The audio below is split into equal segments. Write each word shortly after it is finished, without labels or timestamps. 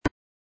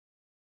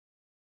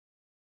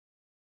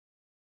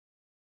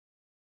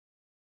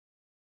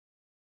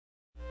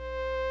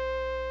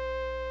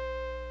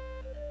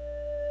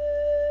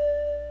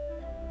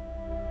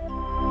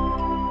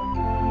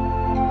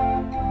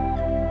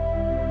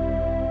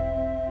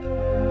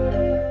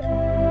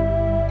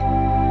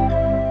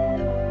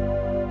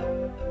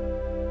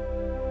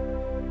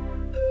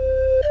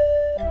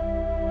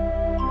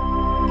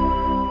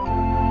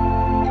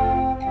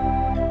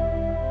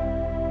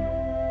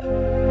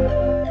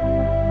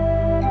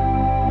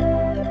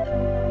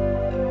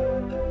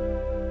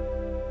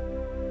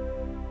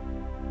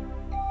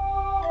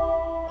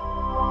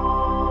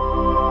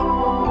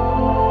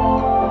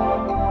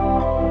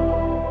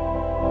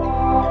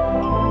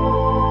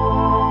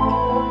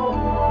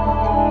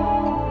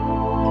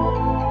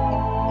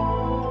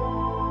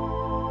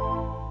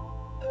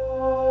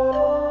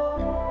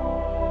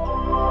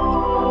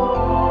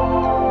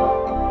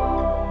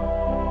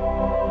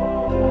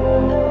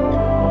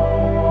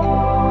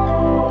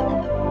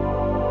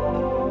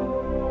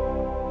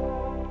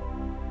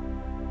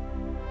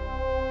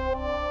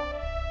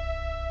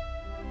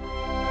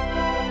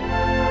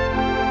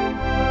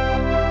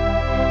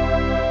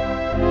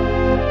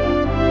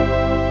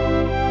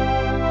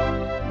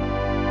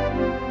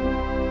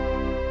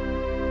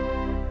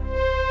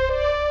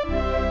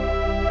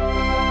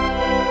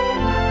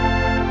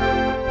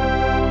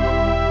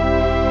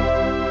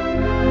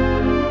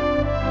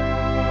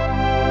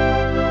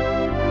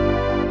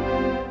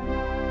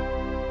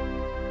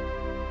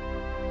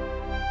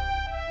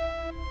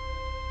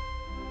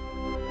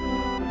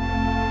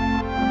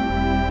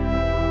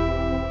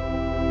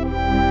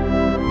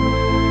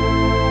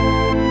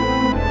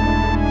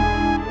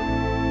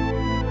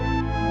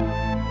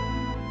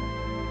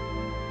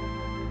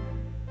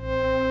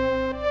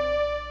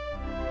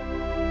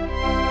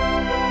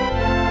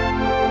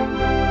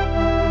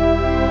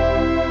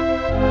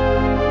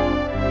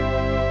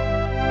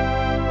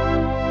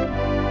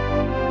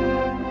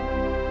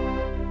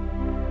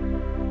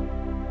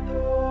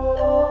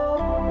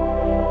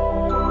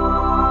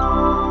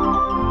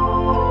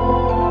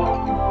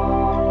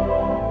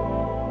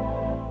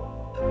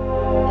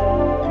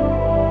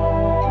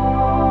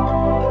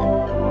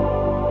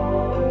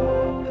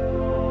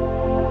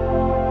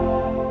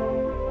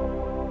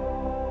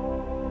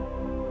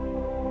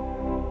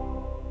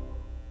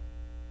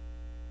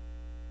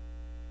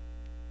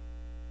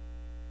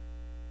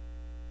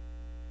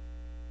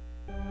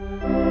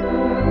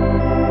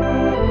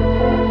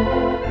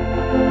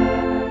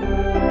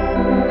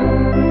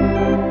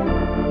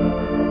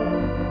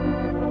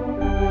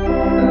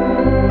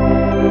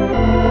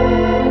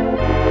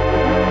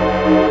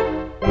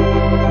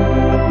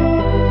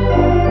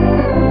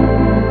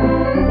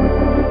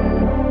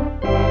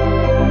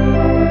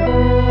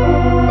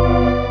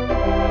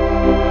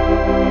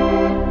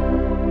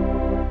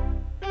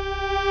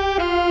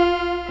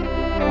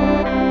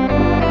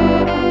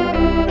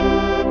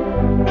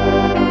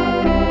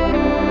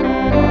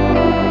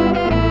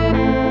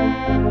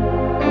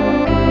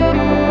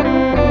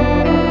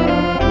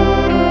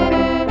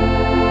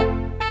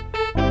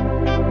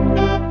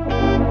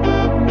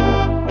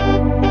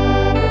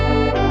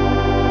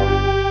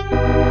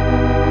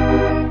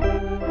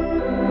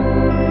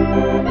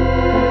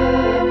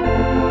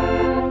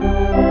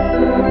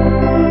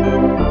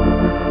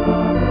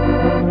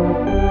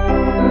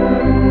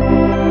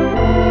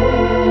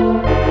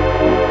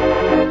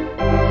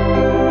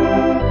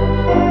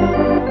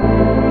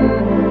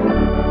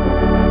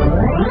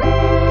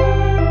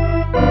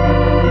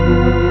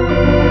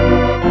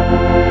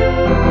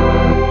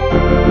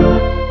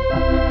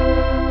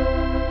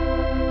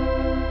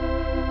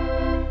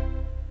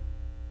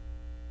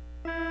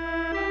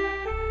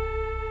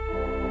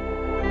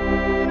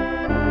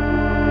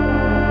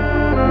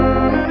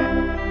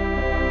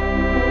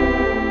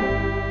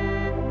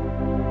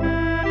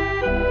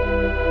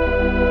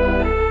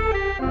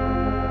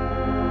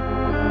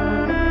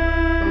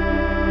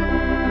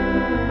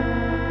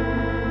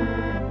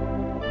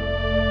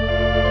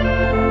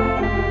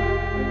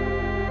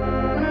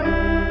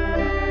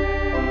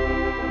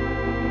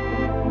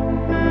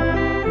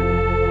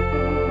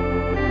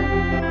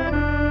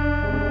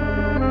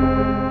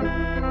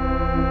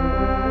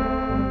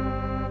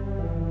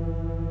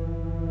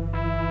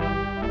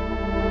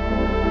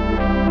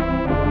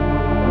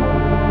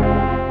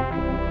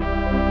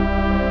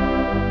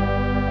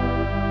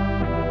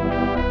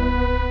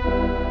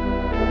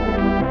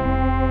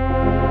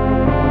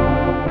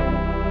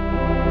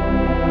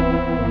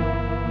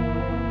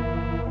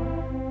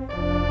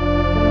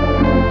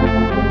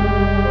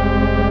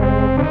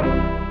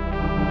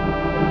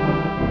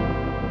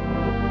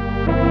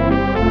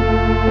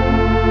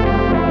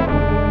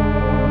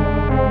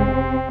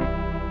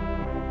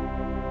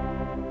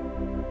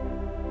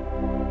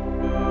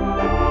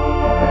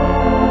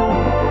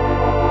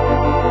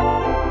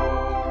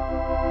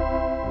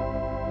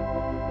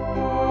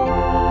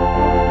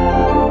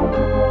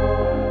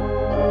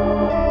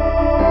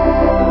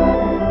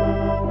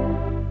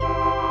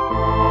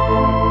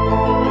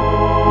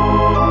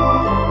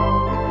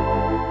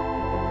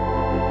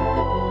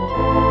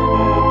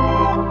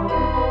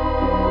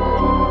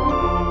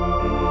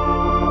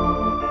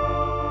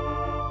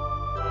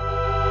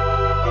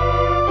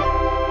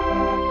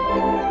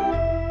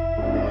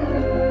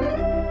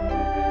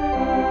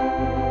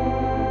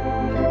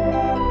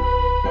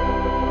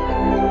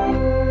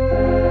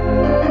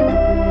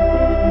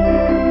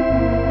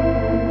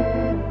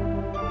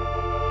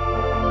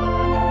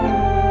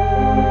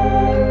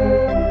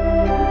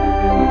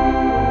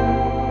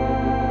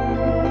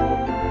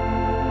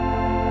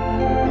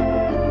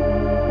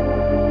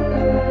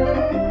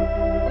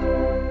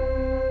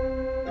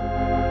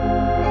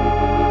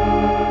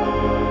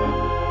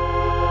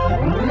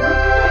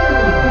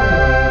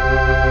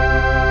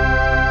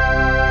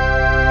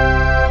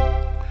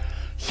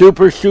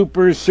Super,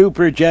 super,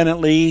 super Janet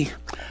Lee.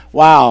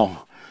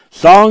 Wow.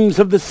 Songs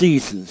of the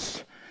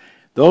Seasons.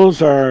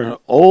 Those are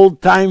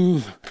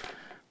old-time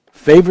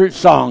favorite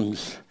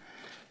songs.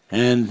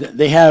 And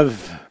they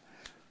have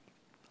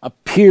a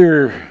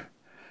pure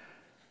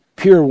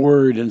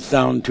word and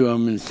sound to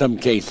them in some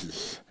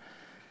cases.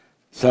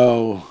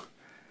 So,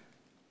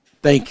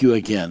 thank you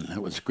again.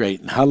 That was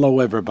great. And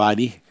hello,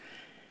 everybody.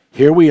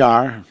 Here we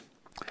are.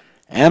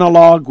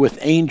 Analog with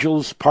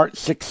Angels, Part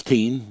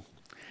 16.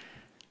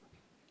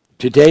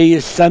 Today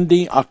is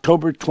Sunday,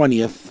 October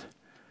 20th,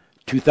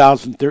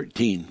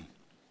 2013.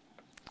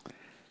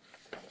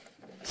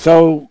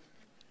 So,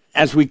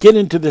 as we get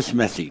into this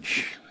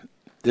message,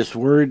 this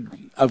Word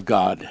of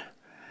God,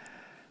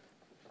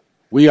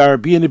 we are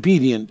being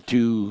obedient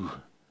to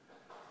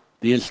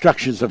the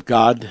instructions of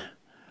God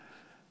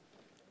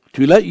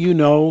to let you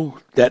know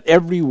that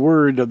every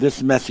word of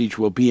this message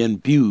will be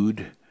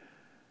imbued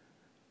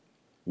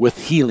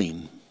with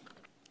healing.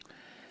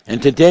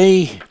 And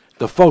today,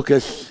 the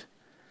focus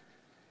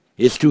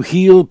is to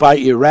heal by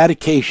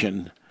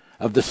eradication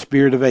of the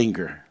spirit of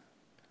anger.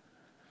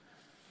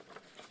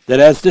 That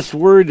as this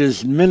word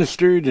is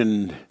ministered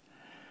and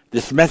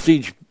this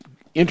message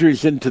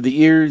enters into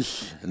the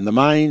ears and the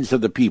minds of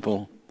the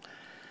people,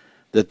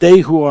 that they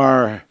who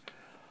are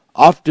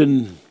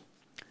often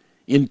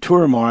in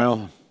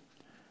turmoil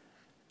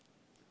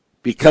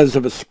because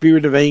of a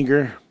spirit of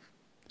anger,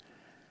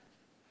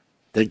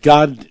 that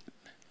God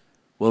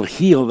will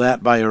heal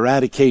that by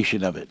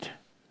eradication of it.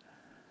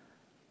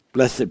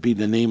 Blessed be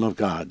the name of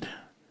God.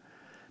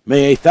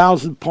 May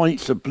 1,000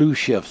 points of blue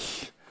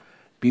shifts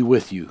be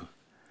with you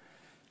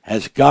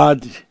as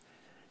God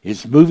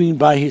is moving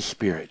by His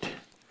Spirit.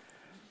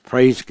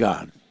 Praise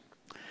God.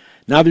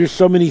 Now there's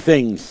so many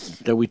things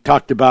that we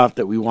talked about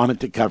that we wanted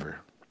to cover.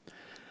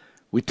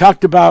 We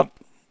talked about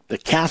the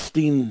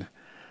casting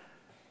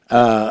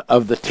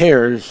of the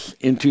tares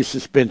into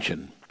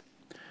suspension.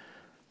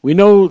 We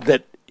know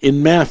that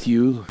in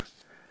Matthew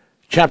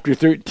chapter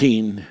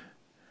 13,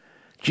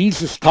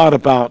 Jesus taught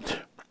about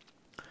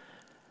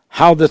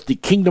how that the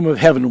kingdom of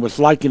heaven was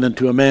likened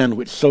unto a man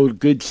which sowed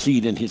good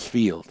seed in his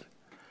field.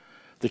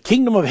 The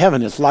kingdom of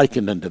heaven is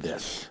likened unto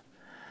this.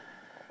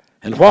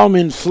 And while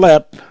men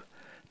slept,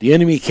 the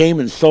enemy came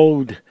and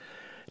sowed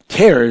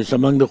tares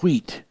among the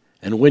wheat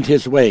and went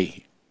his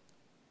way.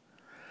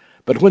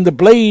 But when the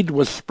blade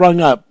was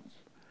sprung up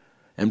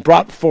and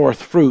brought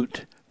forth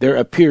fruit, there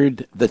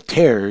appeared the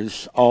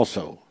tares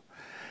also.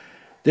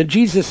 Then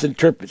Jesus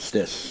interprets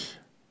this.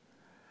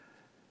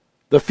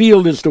 The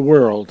field is the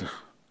world.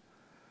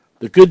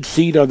 The good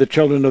seed are the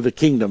children of the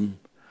kingdom,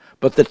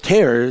 but the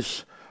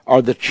tares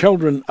are the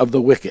children of the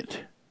wicked.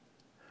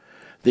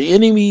 The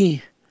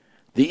enemy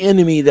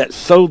that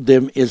sowed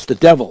them is the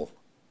devil.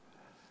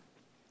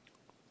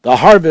 The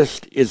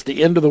harvest is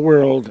the end of the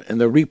world, and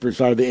the reapers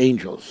are the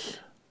angels.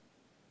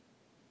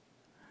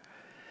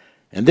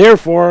 And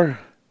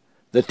therefore,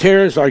 the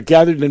tares are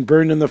gathered and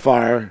burned in the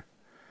fire.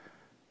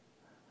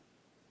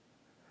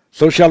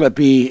 So shall it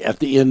be at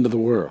the end of the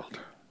world.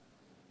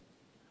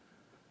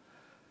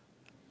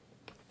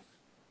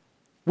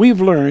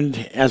 We've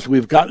learned, as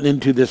we've gotten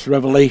into this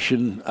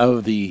revelation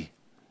of the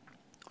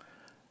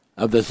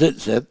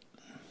Tzitzit,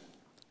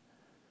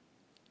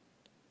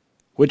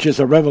 which is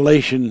a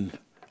revelation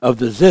of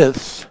the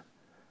Ziths,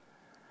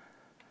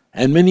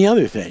 and many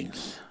other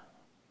things,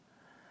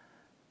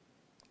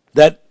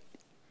 that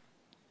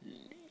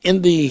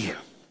in the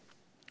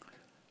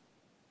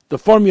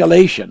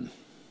formulation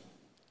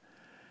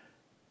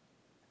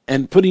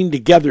and putting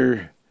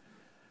together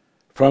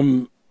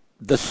from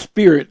the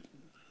spirit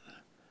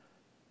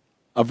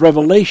of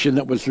revelation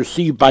that was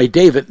received by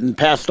David and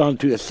passed on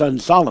to his son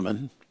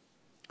Solomon,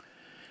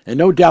 and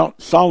no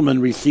doubt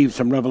Solomon received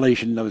some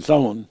revelation of his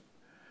own,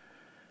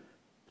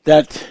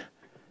 that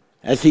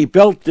as he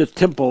built the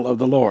temple of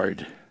the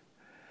Lord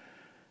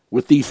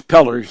with these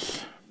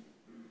pillars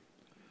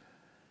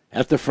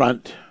at the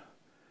front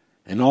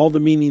and all the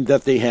meaning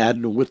that they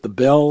had, with the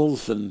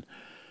bells and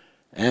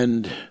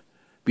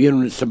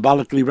being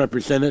symbolically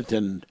represented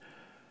and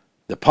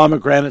the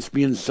pomegranates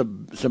being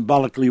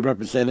symbolically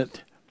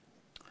represented,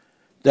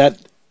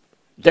 that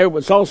there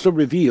was also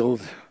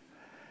revealed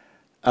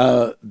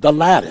the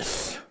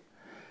lattice.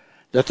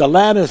 That the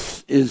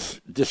lattice is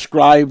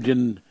described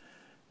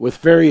with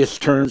various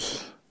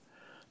terms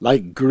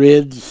like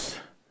grids.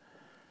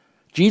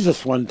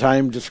 Jesus one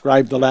time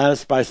described the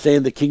lattice by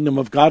saying the kingdom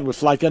of God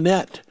was like a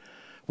net,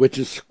 which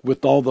is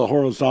with all the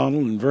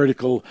horizontal and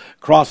vertical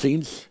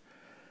crossings,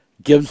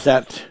 gives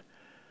that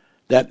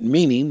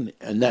meaning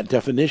and that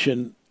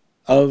definition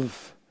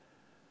of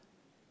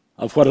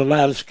what a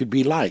lattice could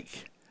be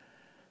like.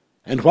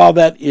 And while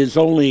that is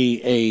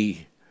only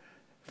a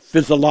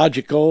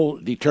physiological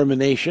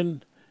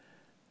determination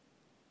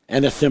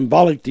and a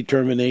symbolic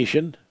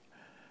determination,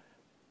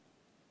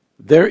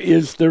 there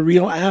is the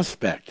real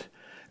aspect,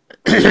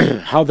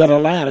 how that a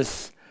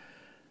lattice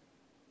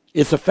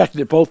is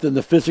affected both in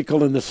the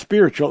physical and the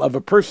spiritual of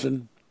a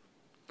person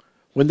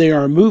when they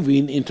are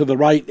moving into the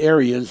right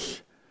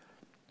areas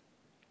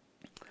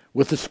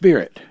with the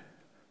Spirit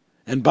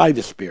and by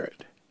the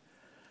Spirit.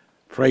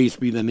 Praise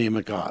be the name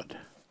of God.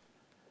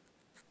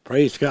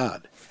 Praise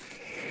God.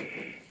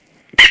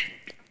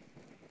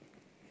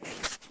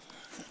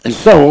 And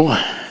so,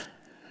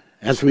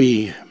 as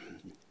we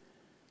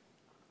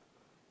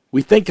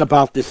think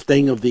about this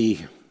thing of the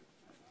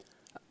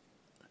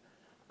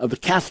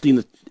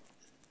casting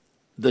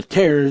the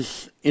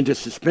tares into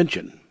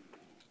suspension,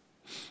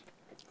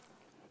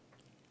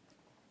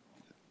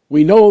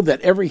 we know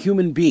that every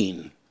human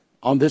being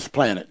on this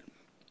planet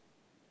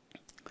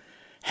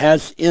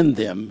has in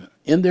them,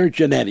 in their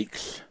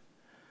genetics,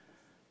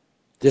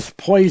 this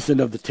poison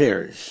of the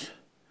tares,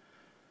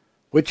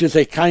 which is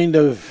a kind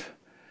of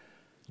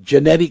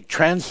genetic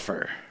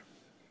transfer.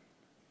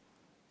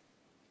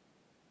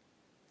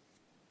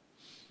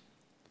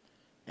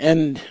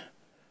 And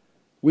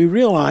we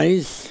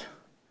realize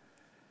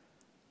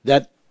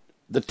that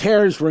the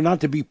tares were not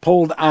to be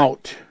pulled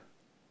out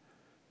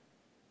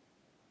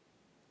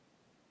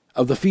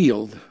of the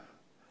field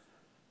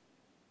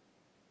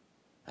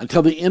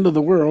until the end of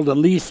the world,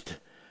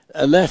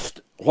 unless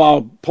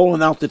while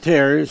pulling out the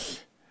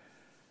tares,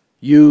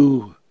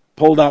 you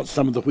pulled out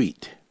some of the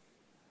wheat.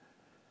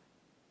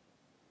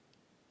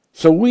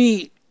 So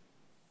we,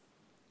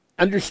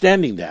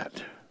 understanding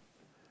that,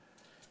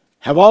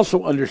 have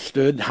also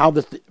understood how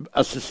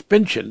a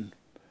suspension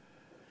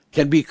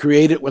can be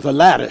created with a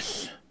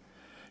lattice,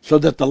 so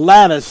that the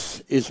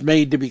lattice is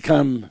made to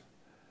become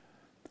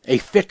a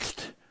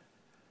fixed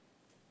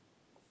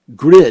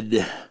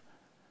grid.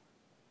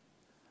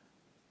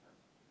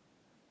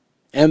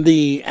 And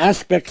the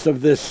aspects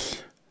of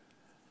this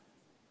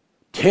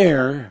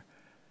tare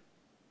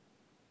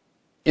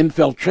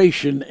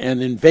infiltration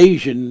and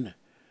invasion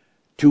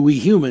to we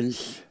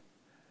humans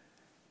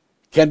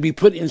can be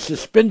put in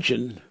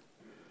suspension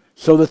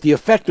so that the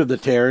effect of the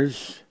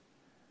tares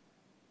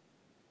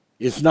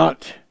is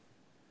not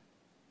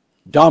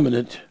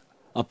dominant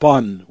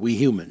upon we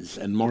humans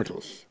and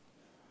mortals.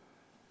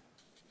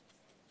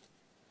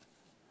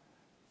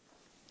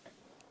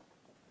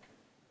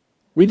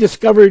 We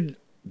discovered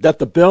that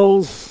the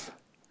bills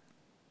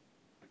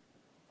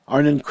are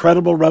an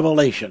incredible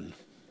revelation.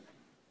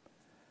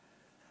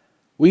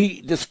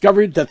 We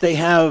discovered that they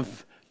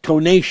have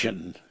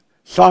tonation,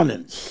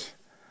 sonance,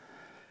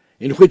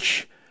 in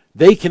which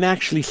they can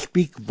actually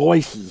speak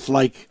voices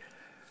like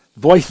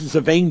voices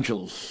of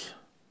angels,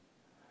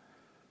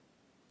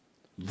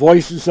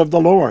 voices of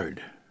the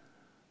Lord,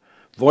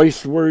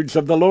 voice words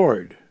of the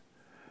Lord.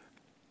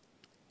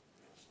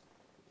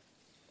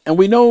 And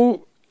we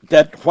know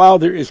that while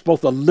there is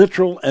both a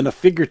literal and a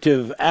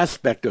figurative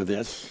aspect of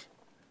this,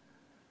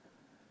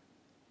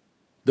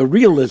 the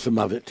realism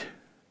of it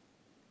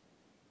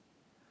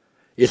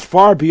is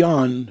far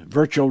beyond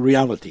virtual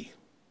reality.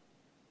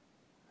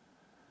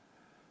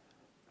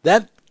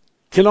 That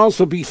can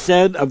also be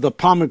said of the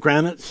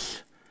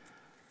pomegranates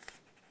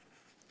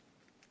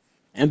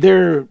and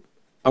their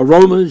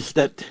aromas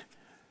that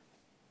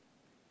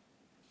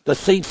the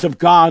saints of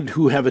God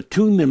who have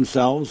attuned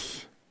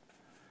themselves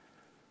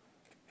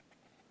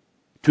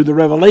to the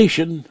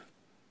revelation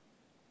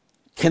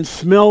can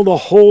smell the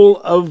whole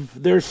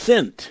of their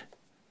scent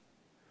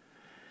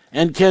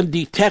and can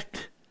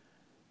detect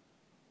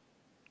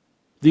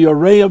the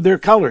array of their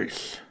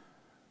colors.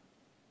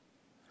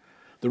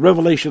 The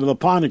revelation of the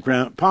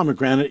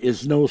pomegranate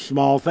is no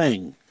small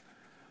thing.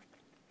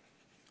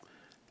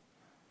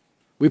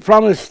 We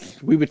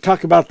promised we would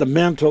talk about the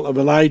mantle of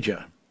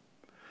Elijah.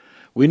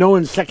 We know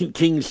in 2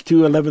 Kings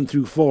 2:11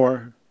 through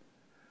 4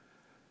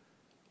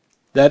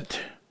 that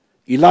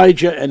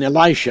Elijah and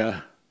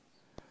Elisha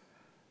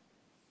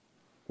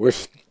were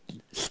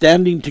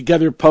standing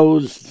together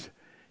posed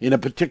in a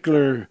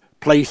particular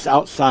place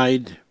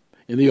outside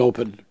in the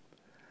open.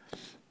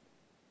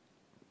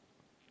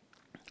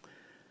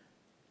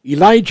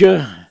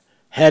 Elijah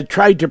had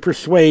tried to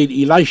persuade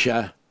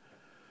Elisha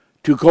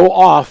to go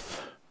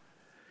off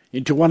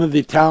into one of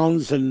the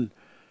towns and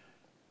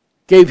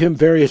gave him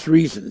various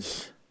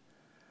reasons.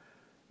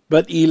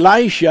 But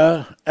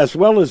Elisha, as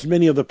well as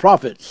many of the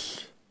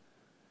prophets,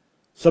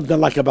 something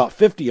like about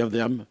 50 of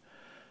them,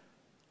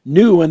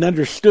 knew and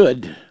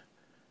understood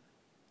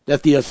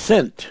that the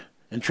ascent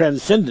and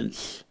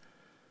transcendence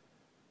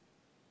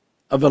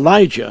of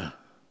Elijah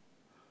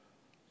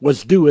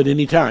was due at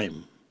any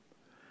time.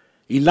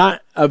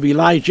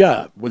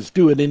 Elijah was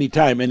due at any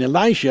time. And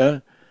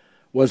Elisha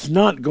was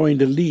not going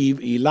to leave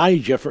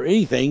Elijah for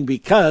anything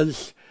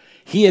because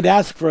he had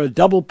asked for a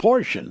double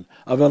portion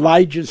of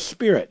Elijah's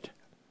spirit.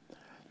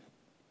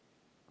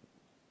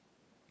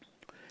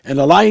 And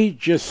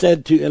Elijah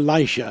said to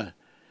Elisha,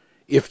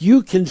 "If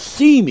you can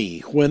see me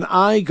when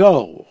I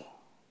go,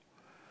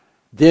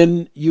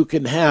 then you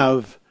can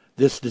have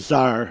this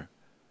desire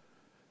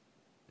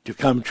to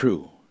come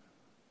true."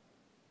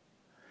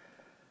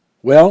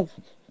 Well,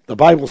 the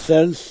Bible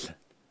says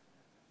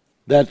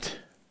that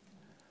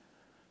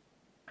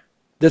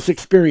this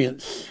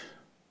experience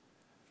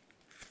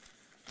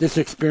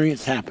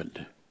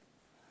happened.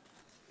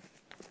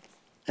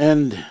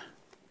 And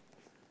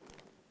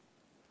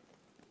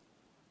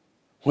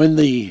when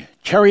the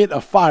chariot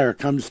of fire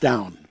comes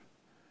down,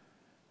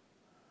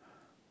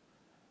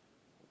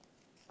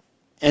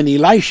 and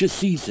Elisha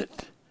sees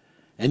it,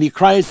 and he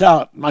cries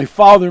out, my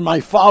father, my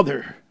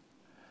father.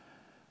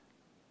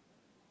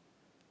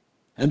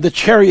 And the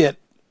chariot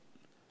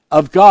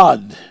of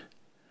God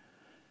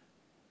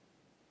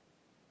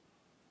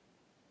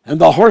and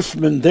the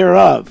horsemen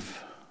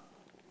thereof.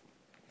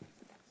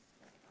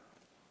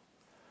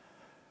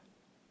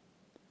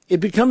 It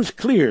becomes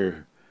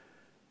clear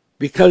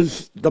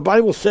because the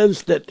Bible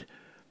says that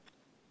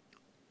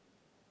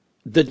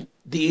the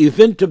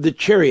event of the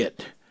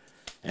chariot,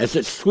 as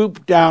it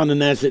swooped down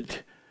and as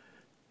it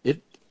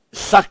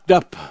sucked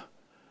up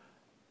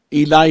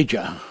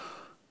Elijah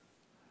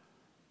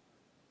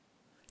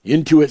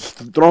into its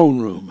throne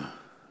room,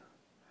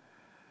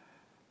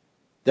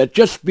 that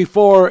just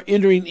before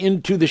entering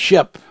into the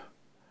ship,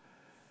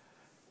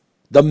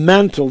 the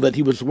mantle that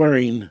he was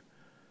wearing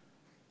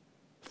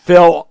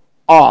fell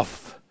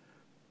off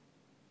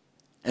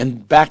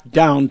and back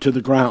down to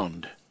the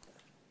ground.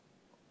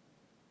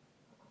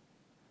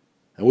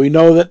 And we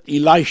know that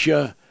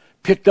Elisha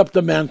picked up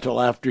the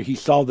mantle after he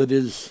saw that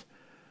his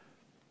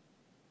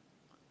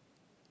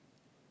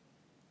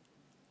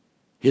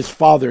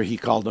father, he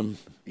called him,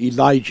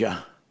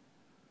 Elijah,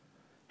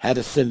 had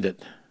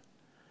ascended.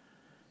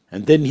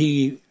 And then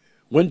he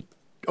went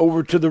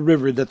over to the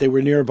river that they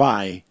were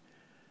nearby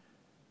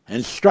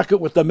and struck it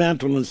with the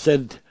mantle and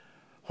said,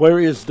 where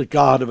is the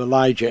God of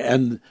Elijah?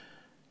 And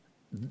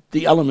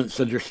the elements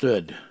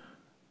understood.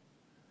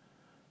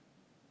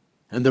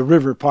 And the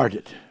river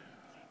parted.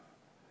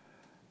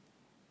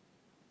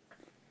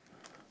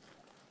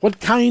 What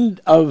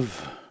kind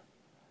of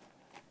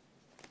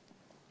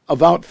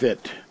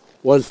outfit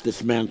was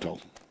this mantle?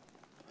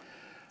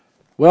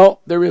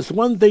 Well, there is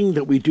one thing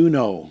that we do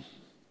know.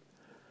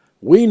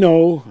 We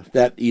know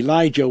that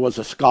Elijah was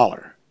a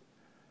scholar.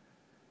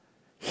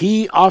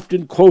 He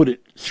often quoted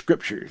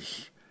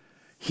scriptures.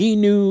 He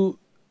knew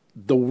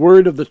the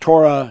word of the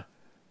Torah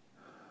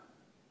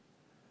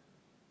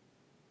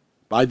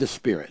by the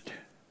Spirit.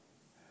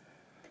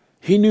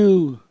 He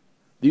knew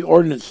the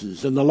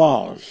ordinances and the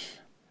laws.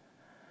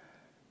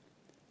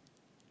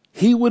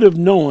 He would have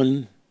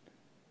known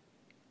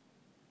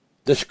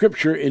the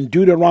scripture in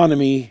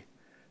Deuteronomy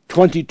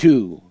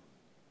 22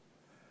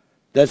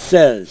 that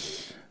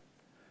says,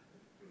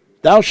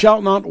 thou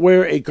shalt not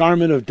wear a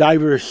garment of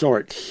divers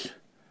sorts,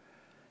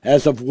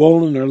 as of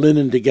woolen or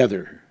linen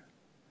together.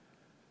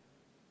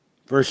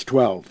 Verse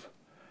 12,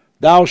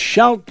 thou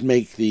shalt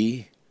make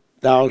thee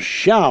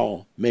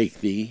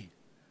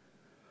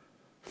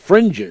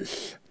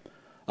fringes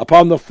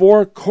upon the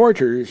four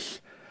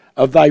quarters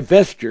of thy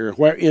vesture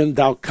wherein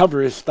thou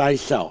coverest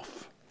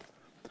thyself.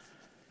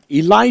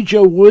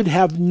 Elijah would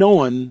have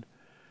known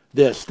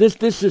this.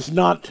 This is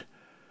not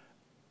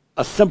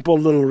a simple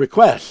little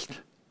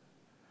request.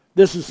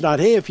 This is not,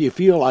 hey, if you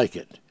feel like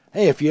it.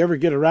 Hey, if you ever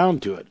get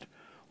around to it.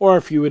 Or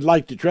if you would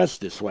like to dress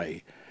this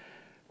way.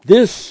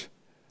 This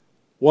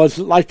was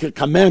like a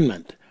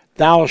commandment.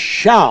 Thou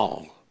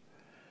shalt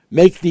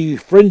make thee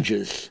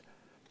fringes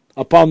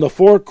upon the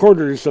four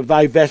quarters of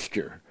thy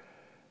vesture,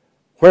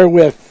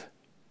 wherewith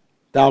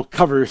thou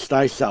coverest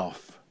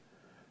thyself.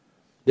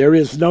 There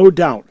is no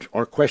doubt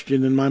or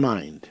question in my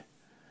mind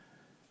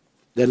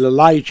that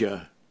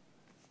Elijah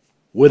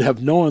would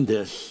have known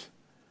this,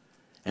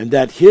 and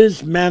that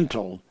his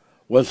mantle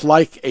was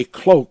like a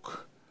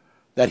cloak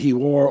that he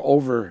wore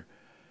over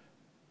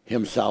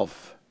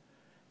himself,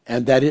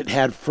 and that it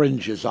had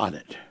fringes on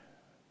it.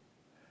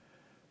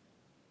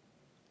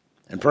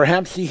 And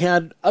perhaps he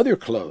had other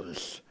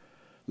clothes,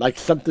 like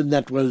something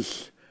that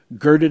was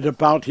girded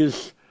about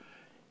his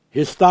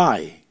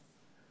thigh,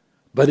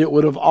 but it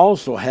would have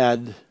also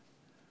had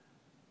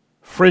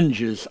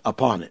fringes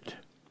upon it.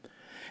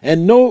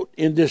 And note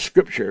in this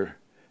scripture,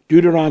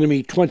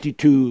 Deuteronomy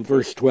 22,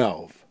 verse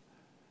 12,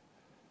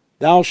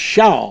 thou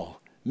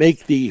shalt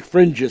make thee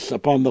fringes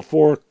upon the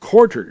four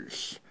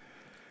quarters.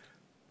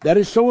 That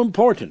is so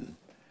important.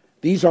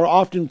 These are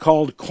often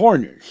called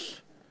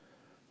corners.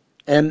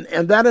 And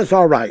that is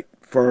all right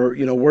for,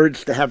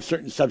 words to have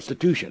certain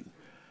substitution.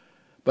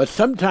 But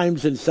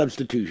sometimes in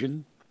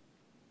substitution,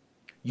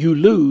 you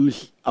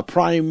lose a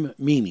prime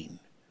meaning.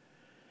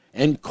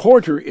 And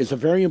quarter is a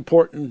very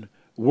important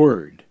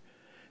word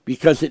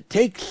because it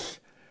takes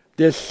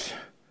this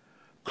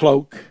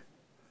cloak,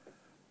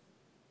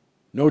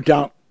 no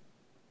doubt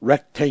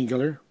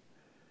rectangular,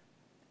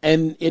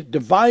 and it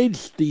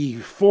divides the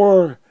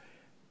four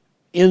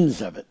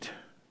ends of it,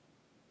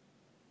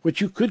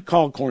 which you could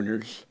call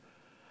corners,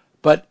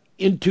 but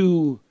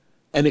into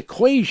an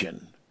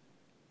equation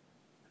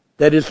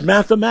that is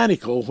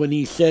mathematical when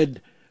he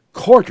said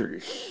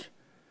quarters.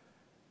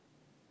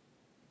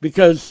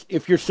 Because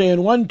if you're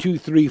saying 1, 2,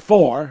 3,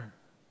 4,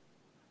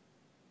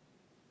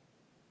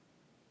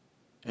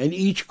 and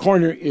each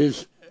corner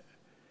is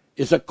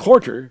a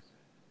quarter,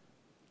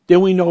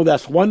 then we know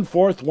that's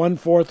 1/4,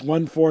 1/4,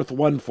 1/4,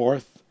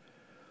 1/4,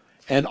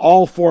 and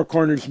all four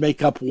corners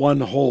make up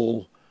one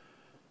whole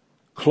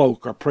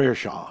cloak or prayer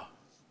shawl.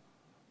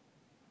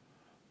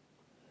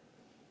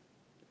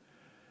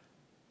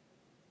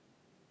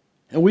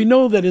 And we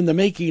know that in the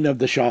making of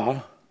the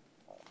shawl,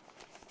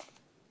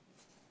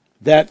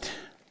 that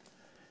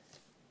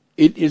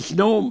it is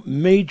no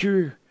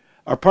minor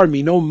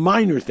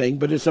thing,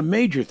 but it's a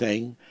major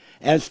thing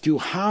as to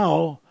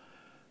how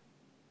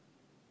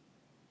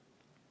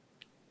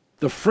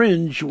the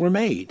fringe were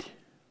made.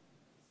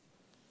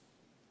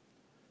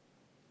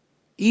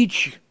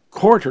 Each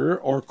quarter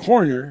or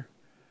corner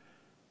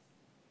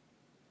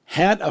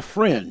had a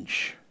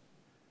fringe,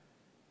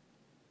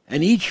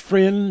 and each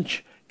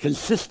fringe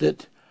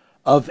consisted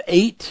of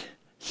 8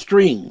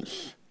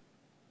 strings.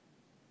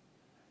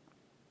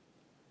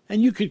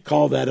 And you could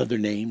call that other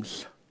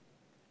names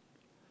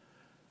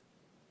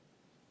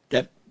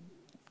that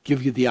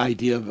give you the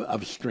idea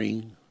of a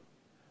string.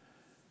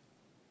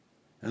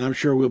 And I'm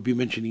sure we'll be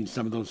mentioning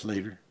some of those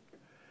later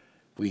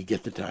if we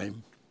get the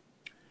time.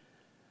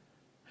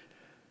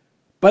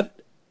 But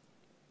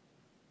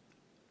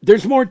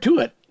there's more to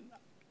it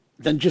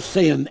than just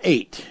saying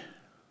 8.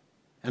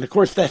 And of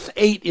course, that's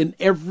 8 in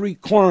every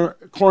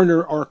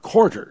corner or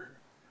quarter.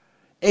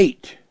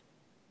 8.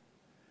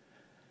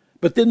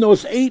 But then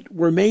those 8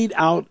 were made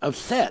out of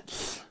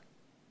sets,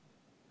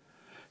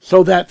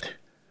 so that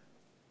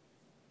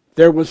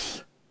there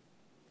was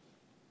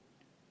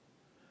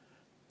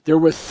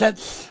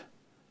sets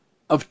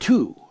of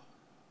 2.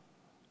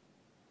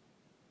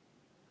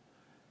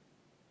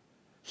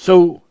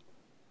 So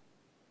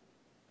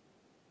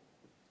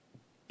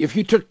if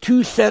you took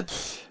 2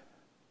 sets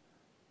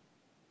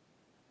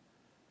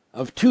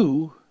of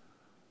 2,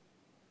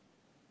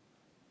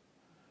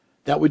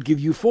 that would give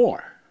you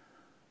 4.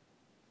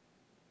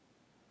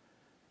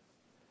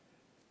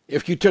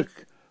 If you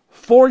took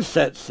 4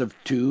 sets of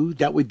 2,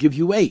 that would give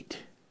you 8.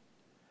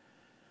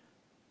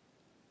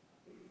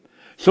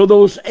 So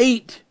those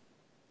 8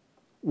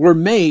 were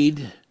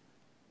made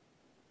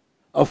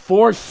of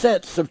 4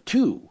 sets of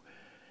 2.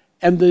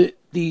 And the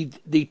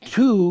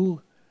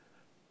 2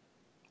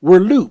 were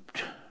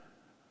looped.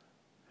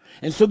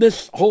 And so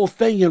this whole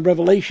thing in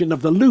Revelation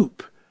of the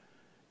loop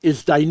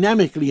is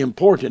dynamically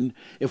important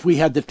if we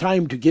had the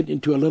time to get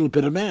into a little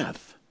bit of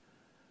math.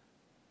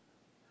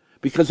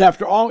 Because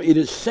after all, it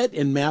is set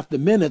in math the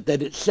minute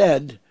that it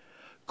said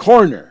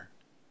corner,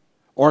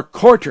 or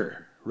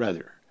quarter,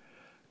 rather.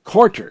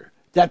 Quarter,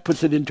 that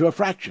puts it into a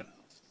fraction.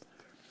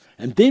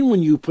 And then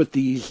when you put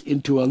these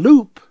into a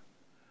loop,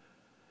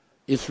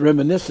 it's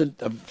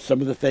reminiscent of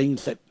some of the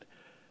things that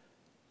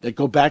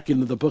go back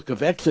into the book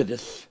of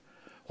Exodus,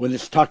 when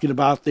it's talking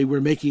about they were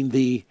making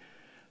the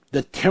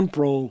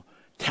temporal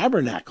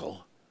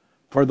tabernacle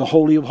for the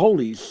Holy of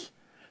Holies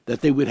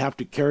that they would have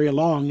to carry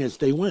along as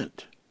they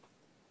went.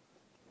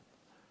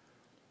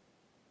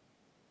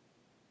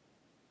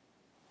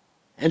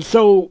 And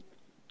so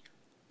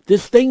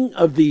this thing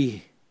of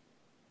the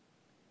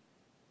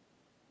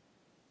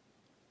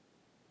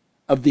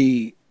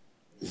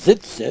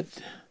Tzitzit,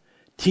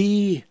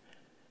 T-Z-I-T-Z-I-T,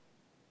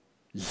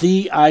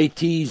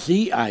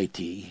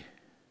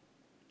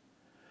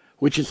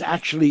 which is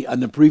actually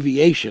an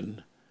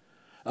abbreviation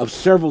of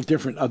several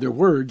different other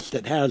words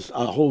that has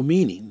a whole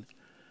meaning.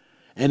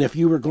 And if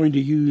you were going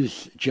to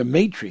use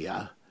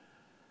gematria,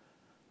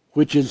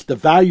 which is the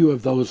value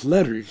of those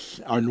letters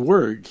on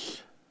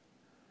words,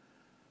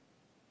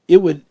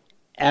 it would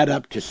add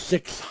up to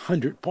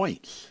 600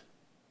 points.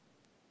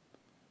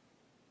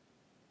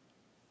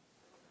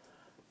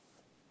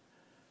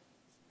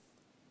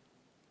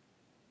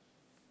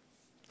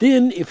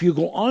 Then, if you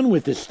go on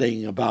with this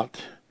thing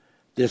about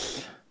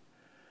this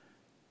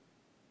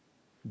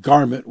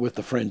garment with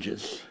the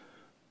fringes,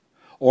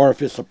 or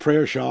if it's a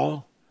prayer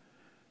shawl,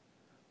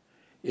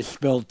 it's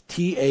spelled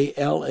T-A-L-L-I-T,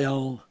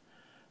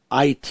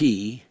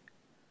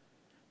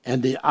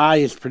 and the I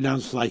is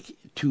pronounced like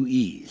 2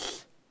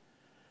 E's.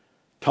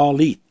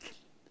 Talit,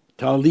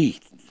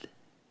 talit,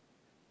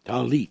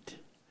 talit.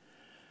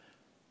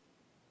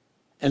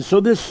 And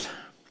so this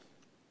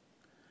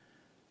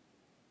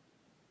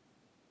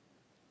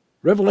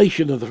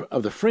revelation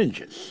of the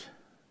fringes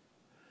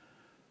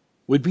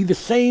would be the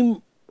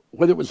same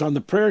whether it was on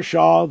the prayer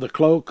shawl, the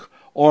cloak,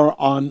 or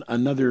on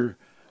another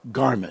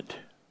garment.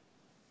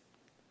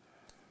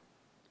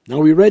 Now,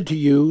 we read to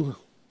you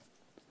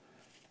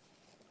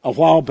a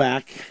while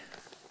back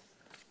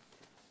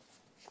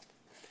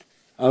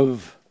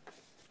of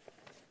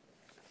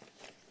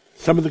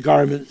some of the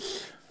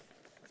garments,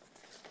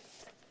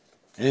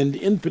 and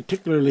in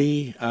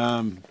particularly,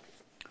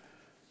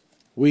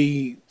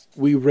 we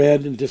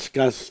read and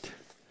discussed,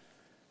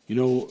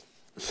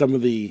 some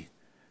of the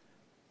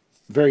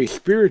very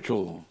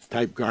spiritual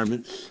type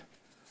garments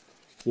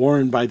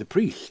worn by the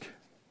priest,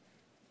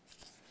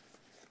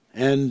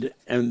 and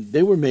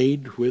they were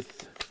made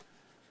with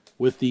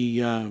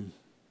the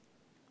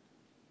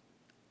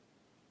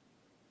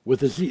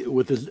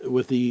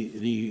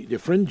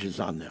fringes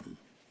on them.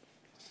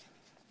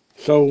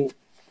 So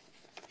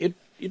it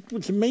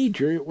was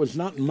major. It was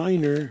not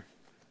minor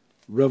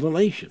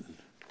revelation.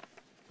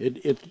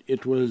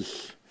 It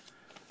was,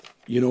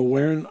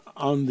 wearing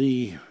on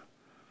the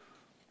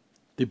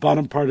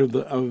bottom part of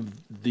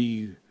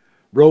the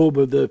robe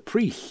of the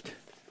priest.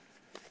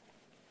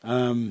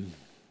 In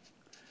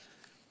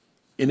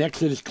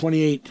Exodus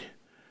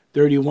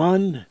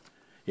 28:31,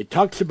 it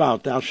talks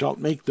about thou shalt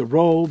make the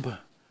robe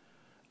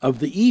of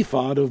the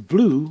ephod of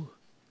blue.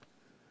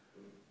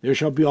 There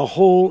shall be a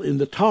hole in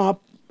the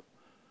top,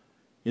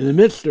 in the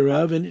midst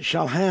thereof, and it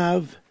shall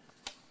have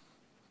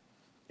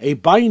a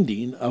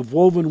binding of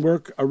woven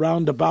work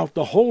around about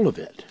the whole of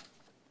it.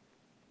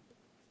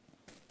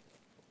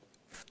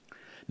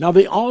 Now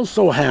they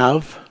also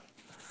have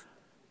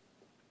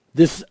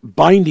this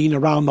binding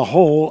around the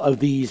whole of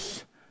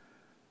these,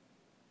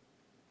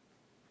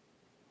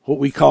 what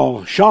we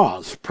call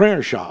shawls,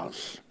 prayer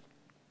shawls.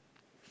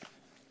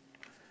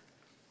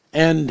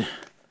 And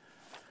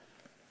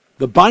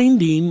the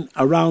binding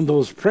around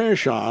those prayer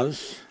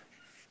shawls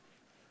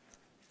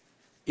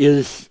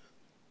is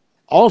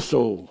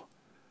also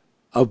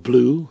of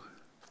blue.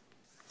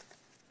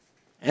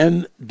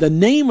 And the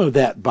name of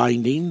that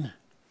binding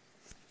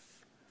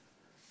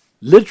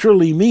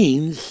literally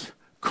means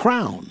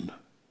crown.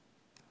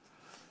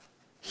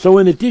 So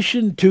in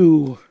addition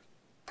to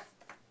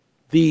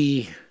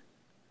the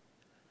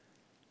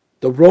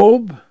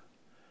robe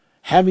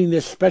having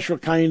this special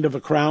kind of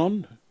a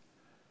crown,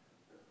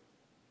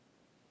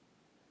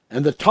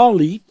 and the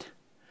talit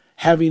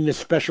having this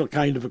special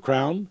kind of a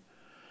crown,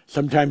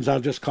 sometimes I'll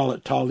just call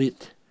it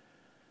talit,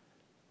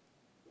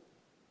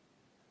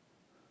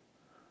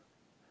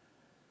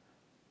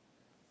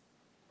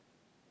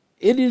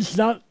 it is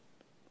not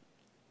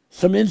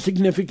some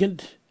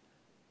insignificant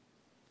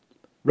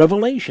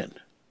revelation.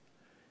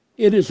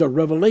 It is a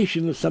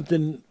revelation of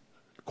something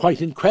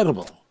quite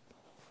incredible.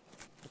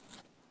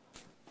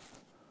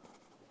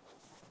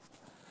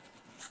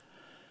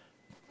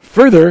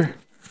 Further,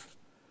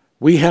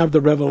 we have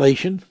the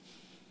revelation,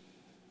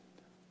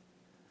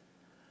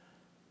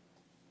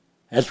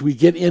 as we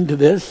get into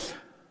this,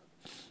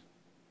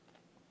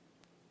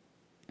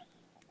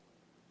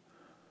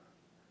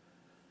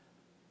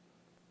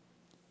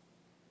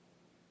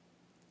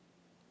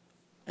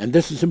 and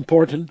this is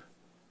important,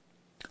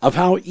 of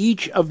how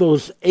each of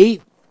those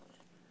eight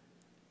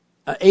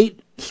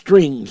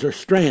strings or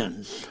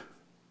strands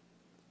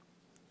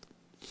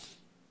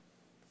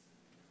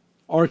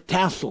or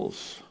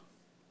tassels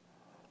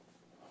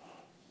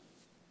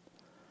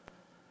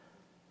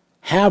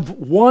have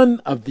one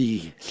of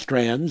the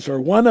strands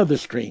or one of the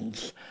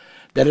strings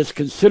that is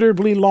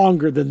considerably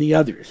longer than the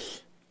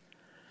others.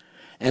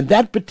 And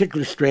that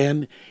particular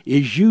strand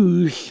is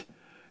used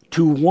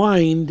to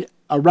wind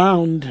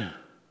around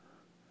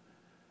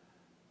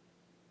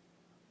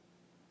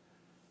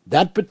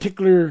that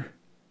particular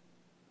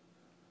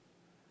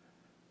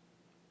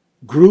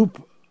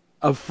group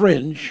of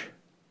fringe.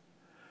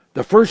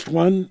 The first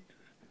one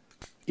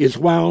is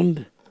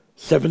wound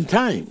 7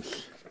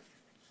 times.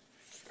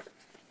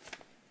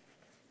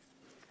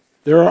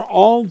 There are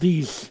all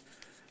these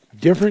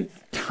different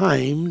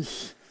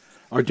times,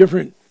 or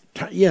different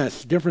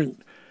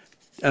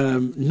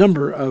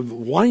number of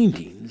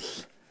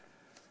windings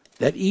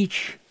that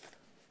each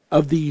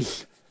of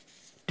these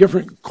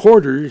different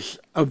quarters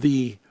of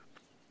the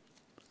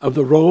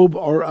robe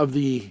or of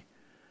the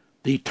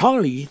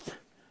talith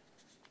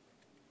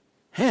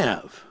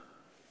have.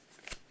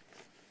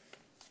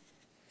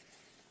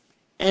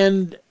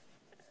 And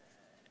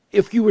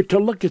if you were to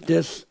look at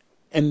this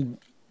and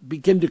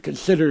begin to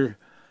consider,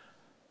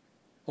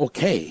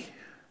 okay,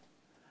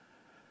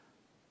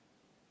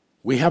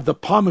 we have the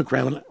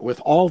pomegranate with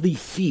all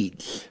these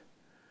seeds,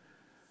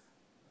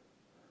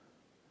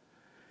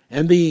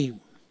 and the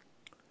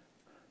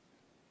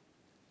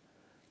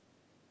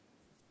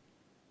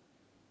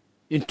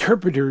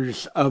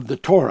interpreters of the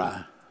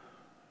Torah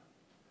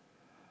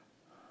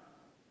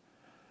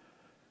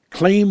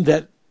claim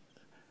that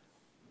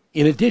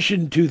in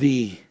addition to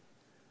the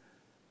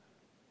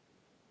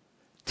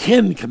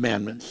 10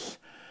 commandments,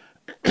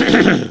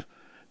 there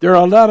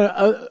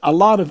are a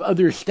lot of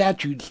other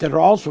statutes that are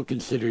also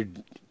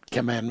considered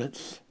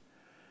commandments,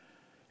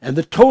 and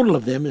the total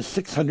of them is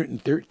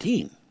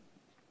 613.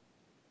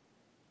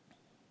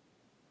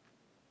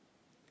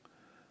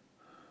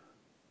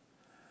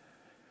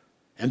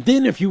 And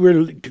then if you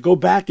were to go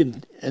back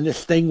and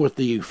this thing with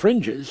the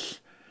fringes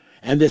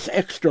and this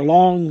extra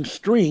long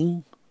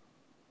string,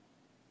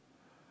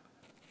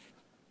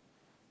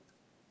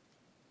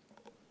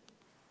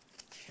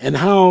 and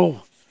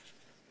how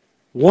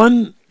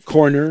one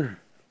corner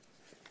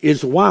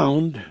is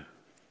wound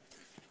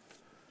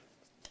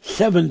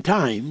 7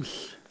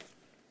 times,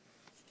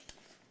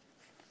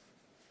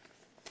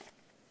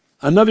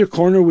 another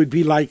corner would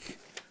be like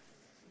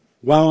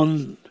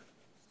wound,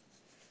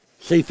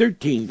 say,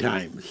 13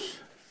 times.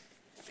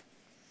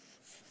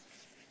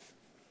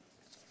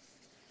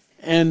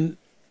 And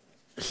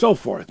so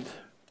forth.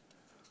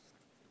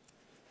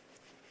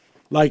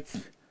 Like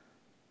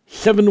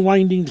 7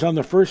 windings on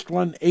the first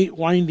one, 8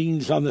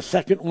 windings on the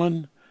second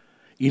one,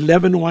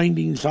 11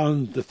 windings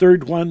on the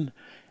third one,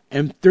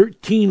 and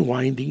 13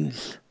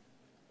 windings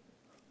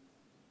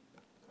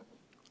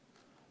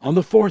on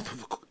the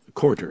fourth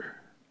quarter,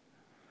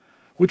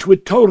 which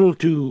would total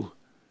to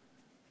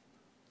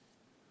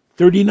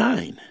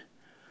 39.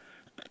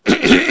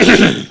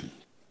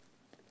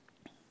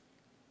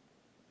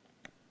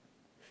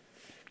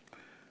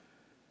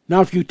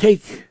 Now, if you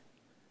take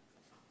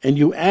and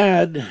you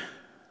add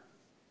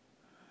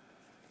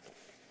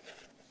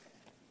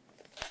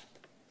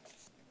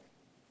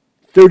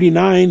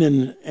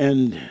 $39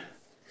 and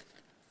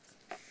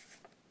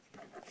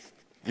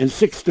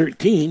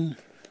 $613,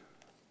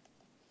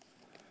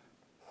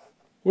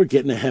 we're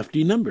getting a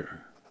hefty number.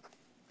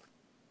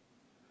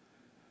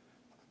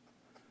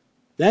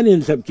 That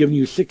ends up giving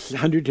you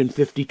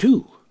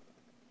 652.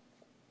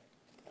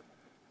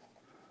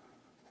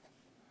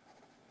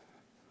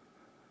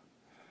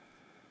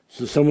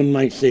 So someone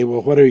might say,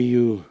 well, what are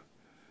you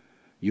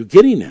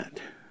getting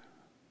at?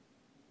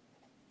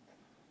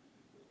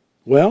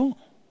 Well,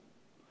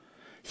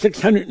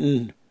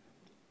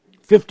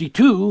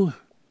 652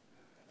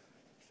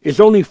 is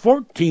only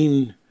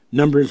 14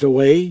 numbers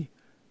away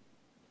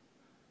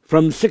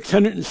from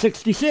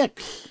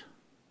 666.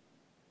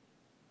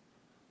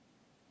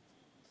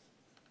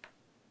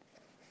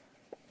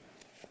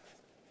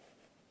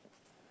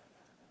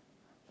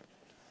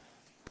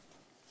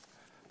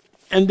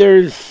 And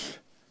there's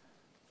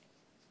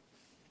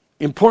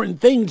important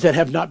things that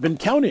have not been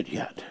counted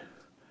yet.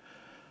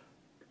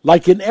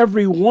 Like in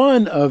every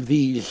one of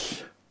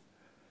these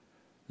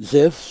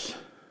zifs,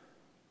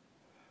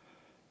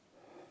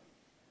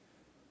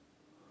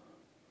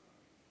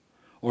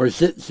 or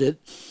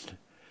zitzits,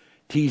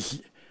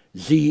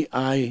 T-Z-I-T,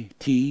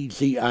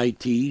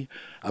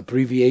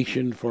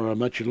 abbreviation for a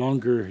much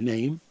longer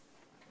name,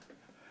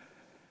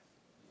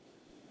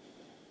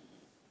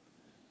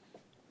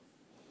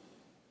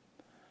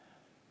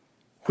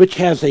 which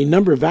has a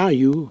number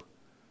value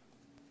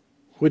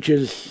which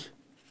is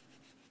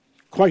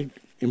quite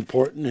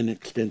important and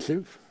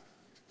extensive.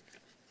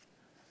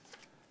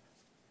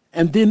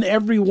 And then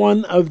every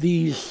one of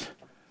these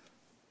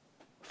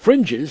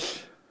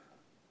fringes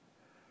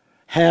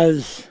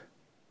has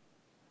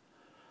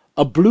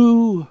a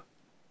blue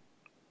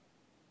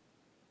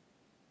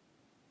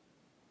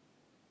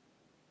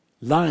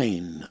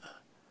line,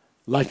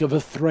 like of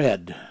a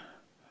thread,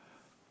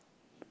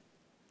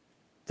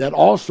 that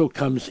also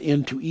comes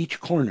into each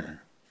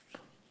corner.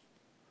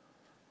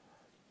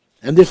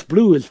 And this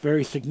blue is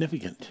very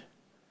significant.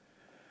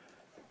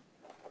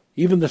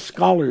 Even the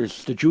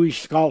scholars, the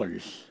Jewish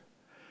scholars,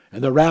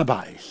 and the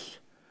rabbis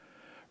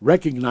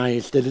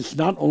recognize that it's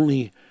not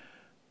only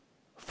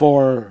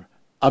for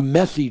a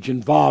message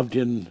involved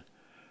in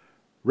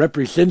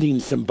representing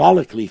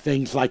symbolically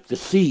things like the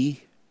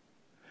sea,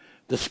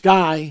 the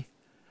sky,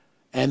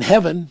 and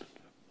heaven,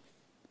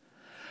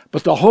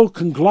 but the whole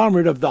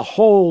conglomerate of the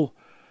whole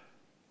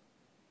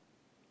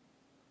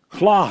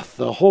cloth,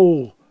 the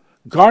whole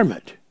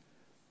garment,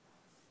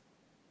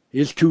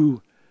 is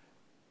to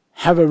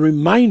have a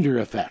reminder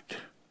effect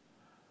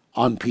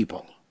on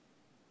people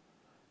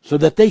so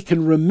that they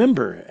can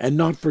remember and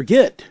not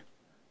forget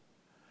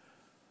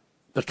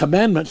the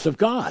commandments of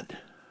God.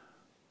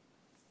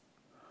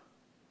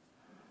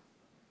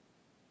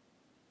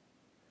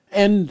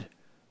 And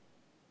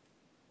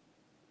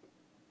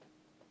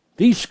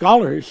these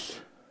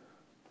scholars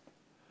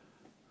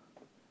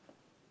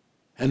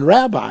and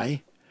rabbi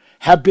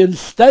have been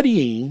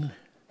studying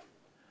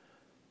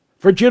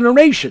for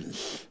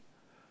generations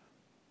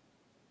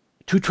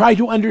to try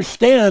to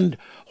understand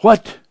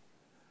what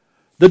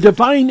the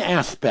divine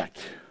aspect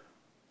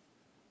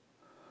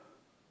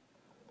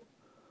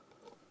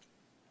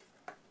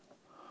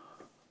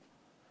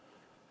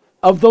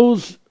of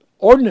those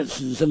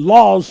ordinances and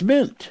laws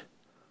meant.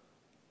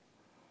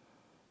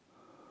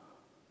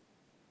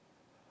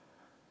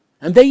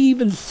 And they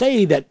even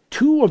say that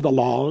two of the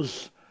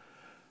laws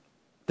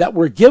that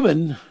were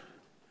given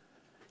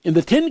in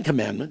the Ten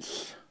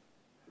Commandments,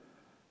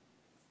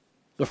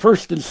 the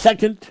first and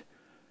second,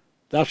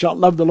 thou shalt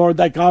love the Lord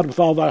thy God with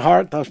all thy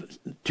heart,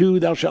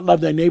 thou shalt love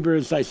thy neighbor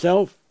as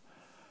thyself,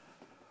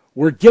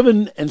 were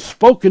given and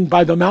spoken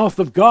by the mouth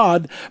of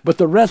God, but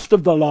the rest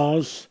of the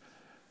laws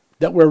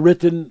that were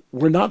written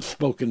were not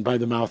spoken by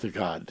the mouth of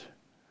God.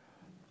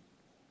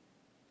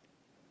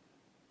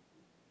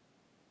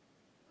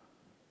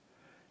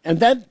 And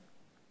that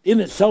in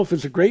itself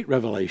is a great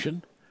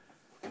revelation,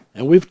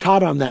 and we've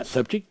taught on that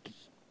subject.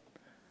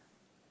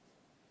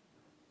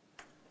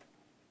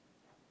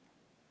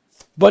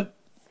 But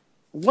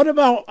what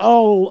about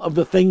all of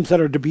the things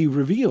that are to be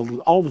revealed,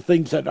 all the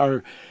things that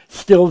are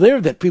still there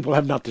that people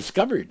have not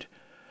discovered,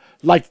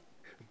 like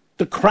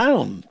the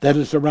crown that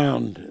is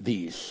around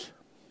these?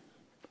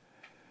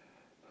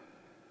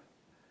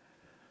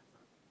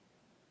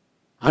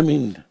 I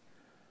mean,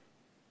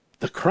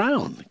 the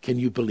crown, can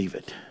you believe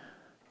it?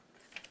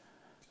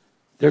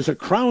 There's a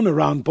crown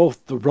around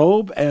both the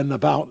robe and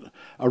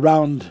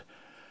around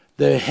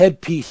the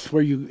headpiece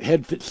where your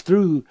head fits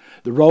through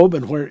the robe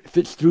and where it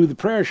fits through the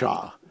prayer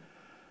shawl.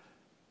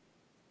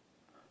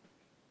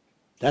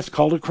 That's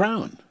called a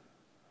crown.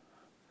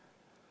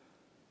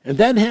 And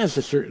that has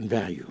a certain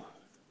value.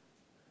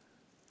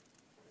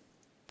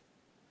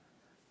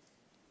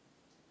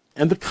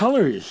 And the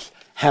colors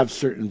have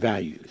certain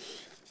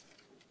values.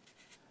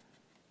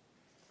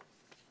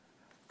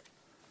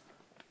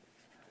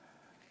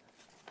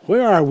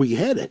 Where are we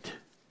headed?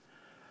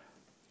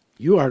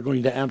 You are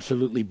going to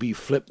absolutely be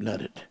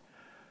flip-nutted.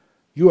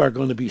 You are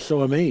going to be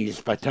so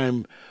amazed by the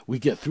time we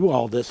get through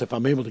all this, if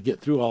I'm able to get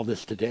through all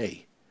this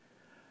today.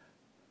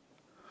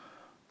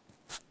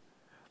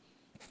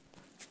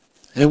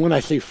 And when I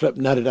say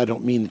flip-nutted, I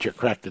don't mean that you're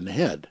cracked in the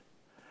head.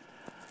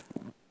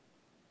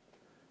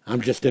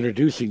 I'm just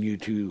introducing you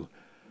to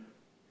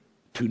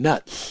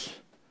nuts,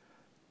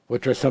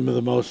 which are some of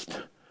the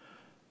most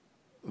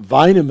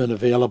vitamin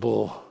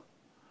available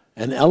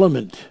and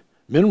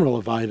mineral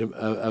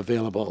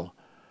available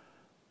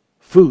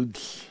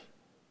foods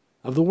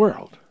of the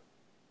world.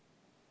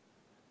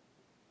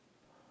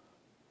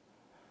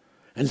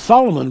 And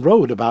Solomon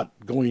wrote about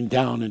going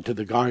down into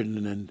the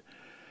garden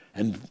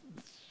and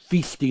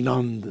feasting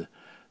on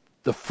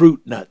the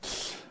fruit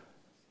nuts.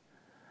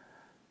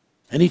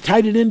 And he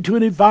tied it into a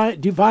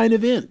divine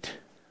event.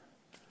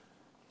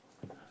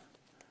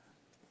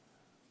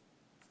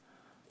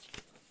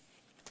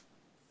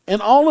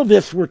 And all of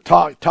this we're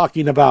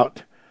talking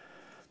about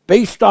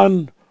based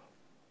on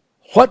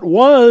what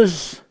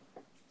was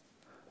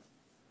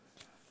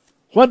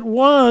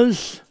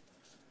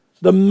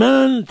the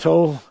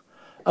mantle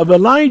of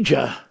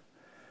Elijah,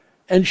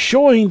 and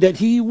showing that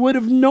he would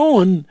have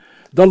known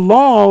the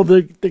law,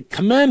 the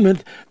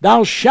commandment,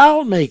 thou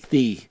shalt make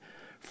thee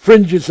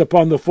fringes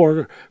upon the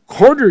four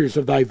quarters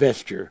of thy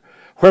vesture,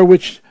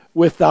 wherewith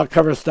thou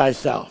coverest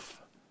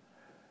thyself.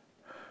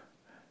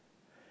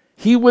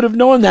 He would have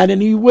known that, and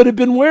he would have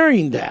been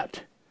wearing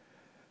that.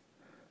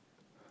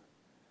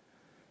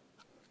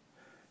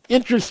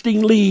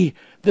 Interestingly,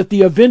 that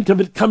the event of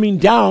it coming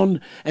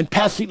down and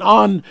passing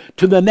on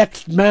to the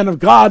next man of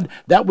God,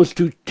 that was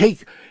to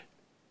take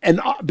and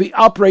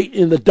operate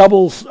in the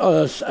double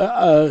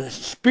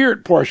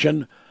spirit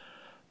portion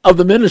of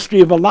the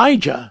ministry of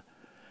Elijah,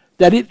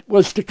 that it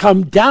was to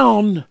come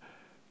down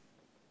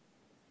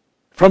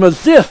from a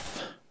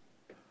zith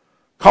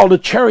called a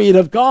chariot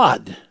of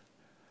God,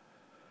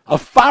 a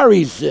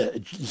fiery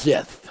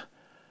zith,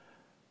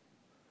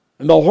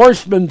 and the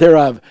horsemen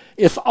thereof.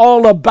 It's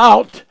all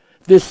about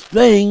this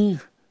thing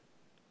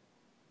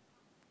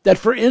that,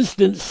 for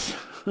instance,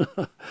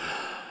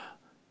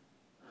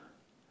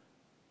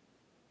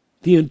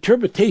 the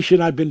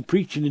interpretation I've been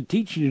preaching and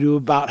teaching you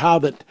about how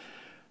that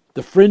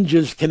the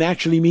fringes can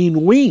actually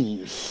mean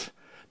wings.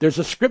 There's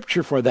a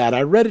scripture for that.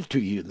 I read it to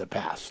you in the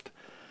past.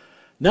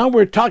 Now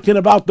we're talking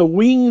about the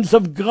wings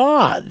of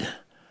God,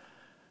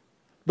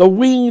 the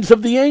wings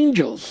of the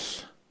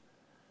angels.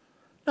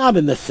 Not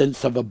in the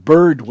sense of a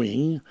bird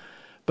wing,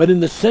 but in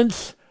the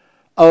sense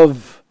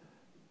of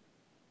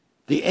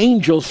the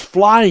angels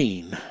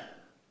flying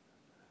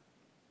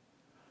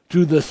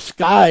through the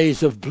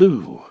skies of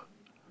blue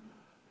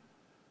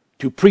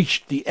to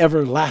preach the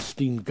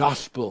everlasting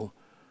gospel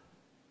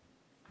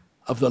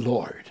of the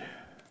Lord.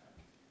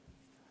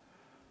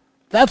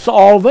 That's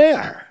all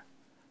there.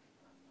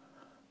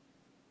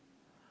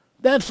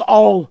 That's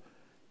all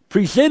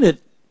presented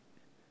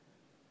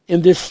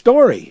in this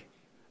story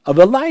of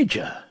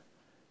Elijah.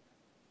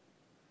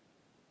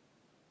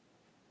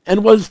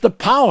 And was the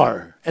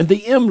power and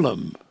the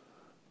emblem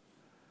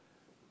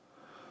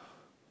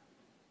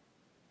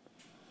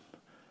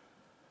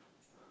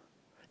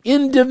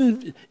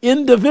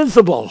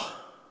indivisible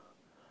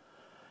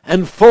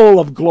and full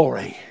of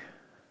glory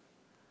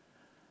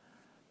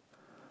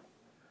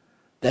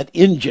that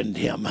engined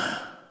him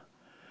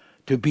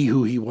to be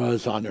who he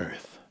was on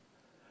earth.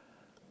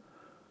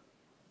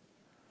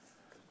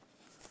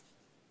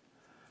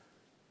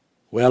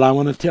 Well, I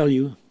want to tell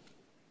you,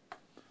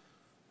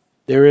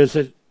 there is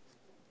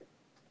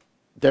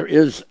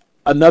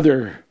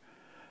another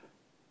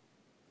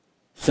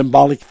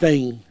symbolic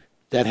thing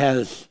that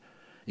has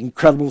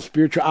incredible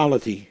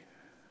spirituality.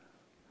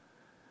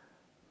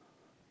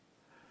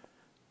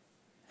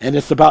 And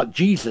it's about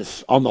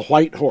Jesus on the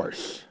white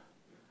horse.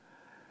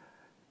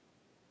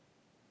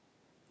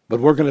 But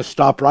we're going to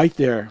stop right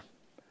there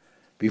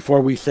before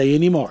we say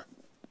any more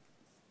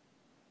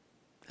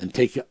and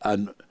take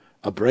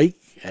a break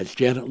as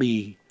Janet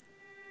Lee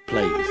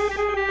plays.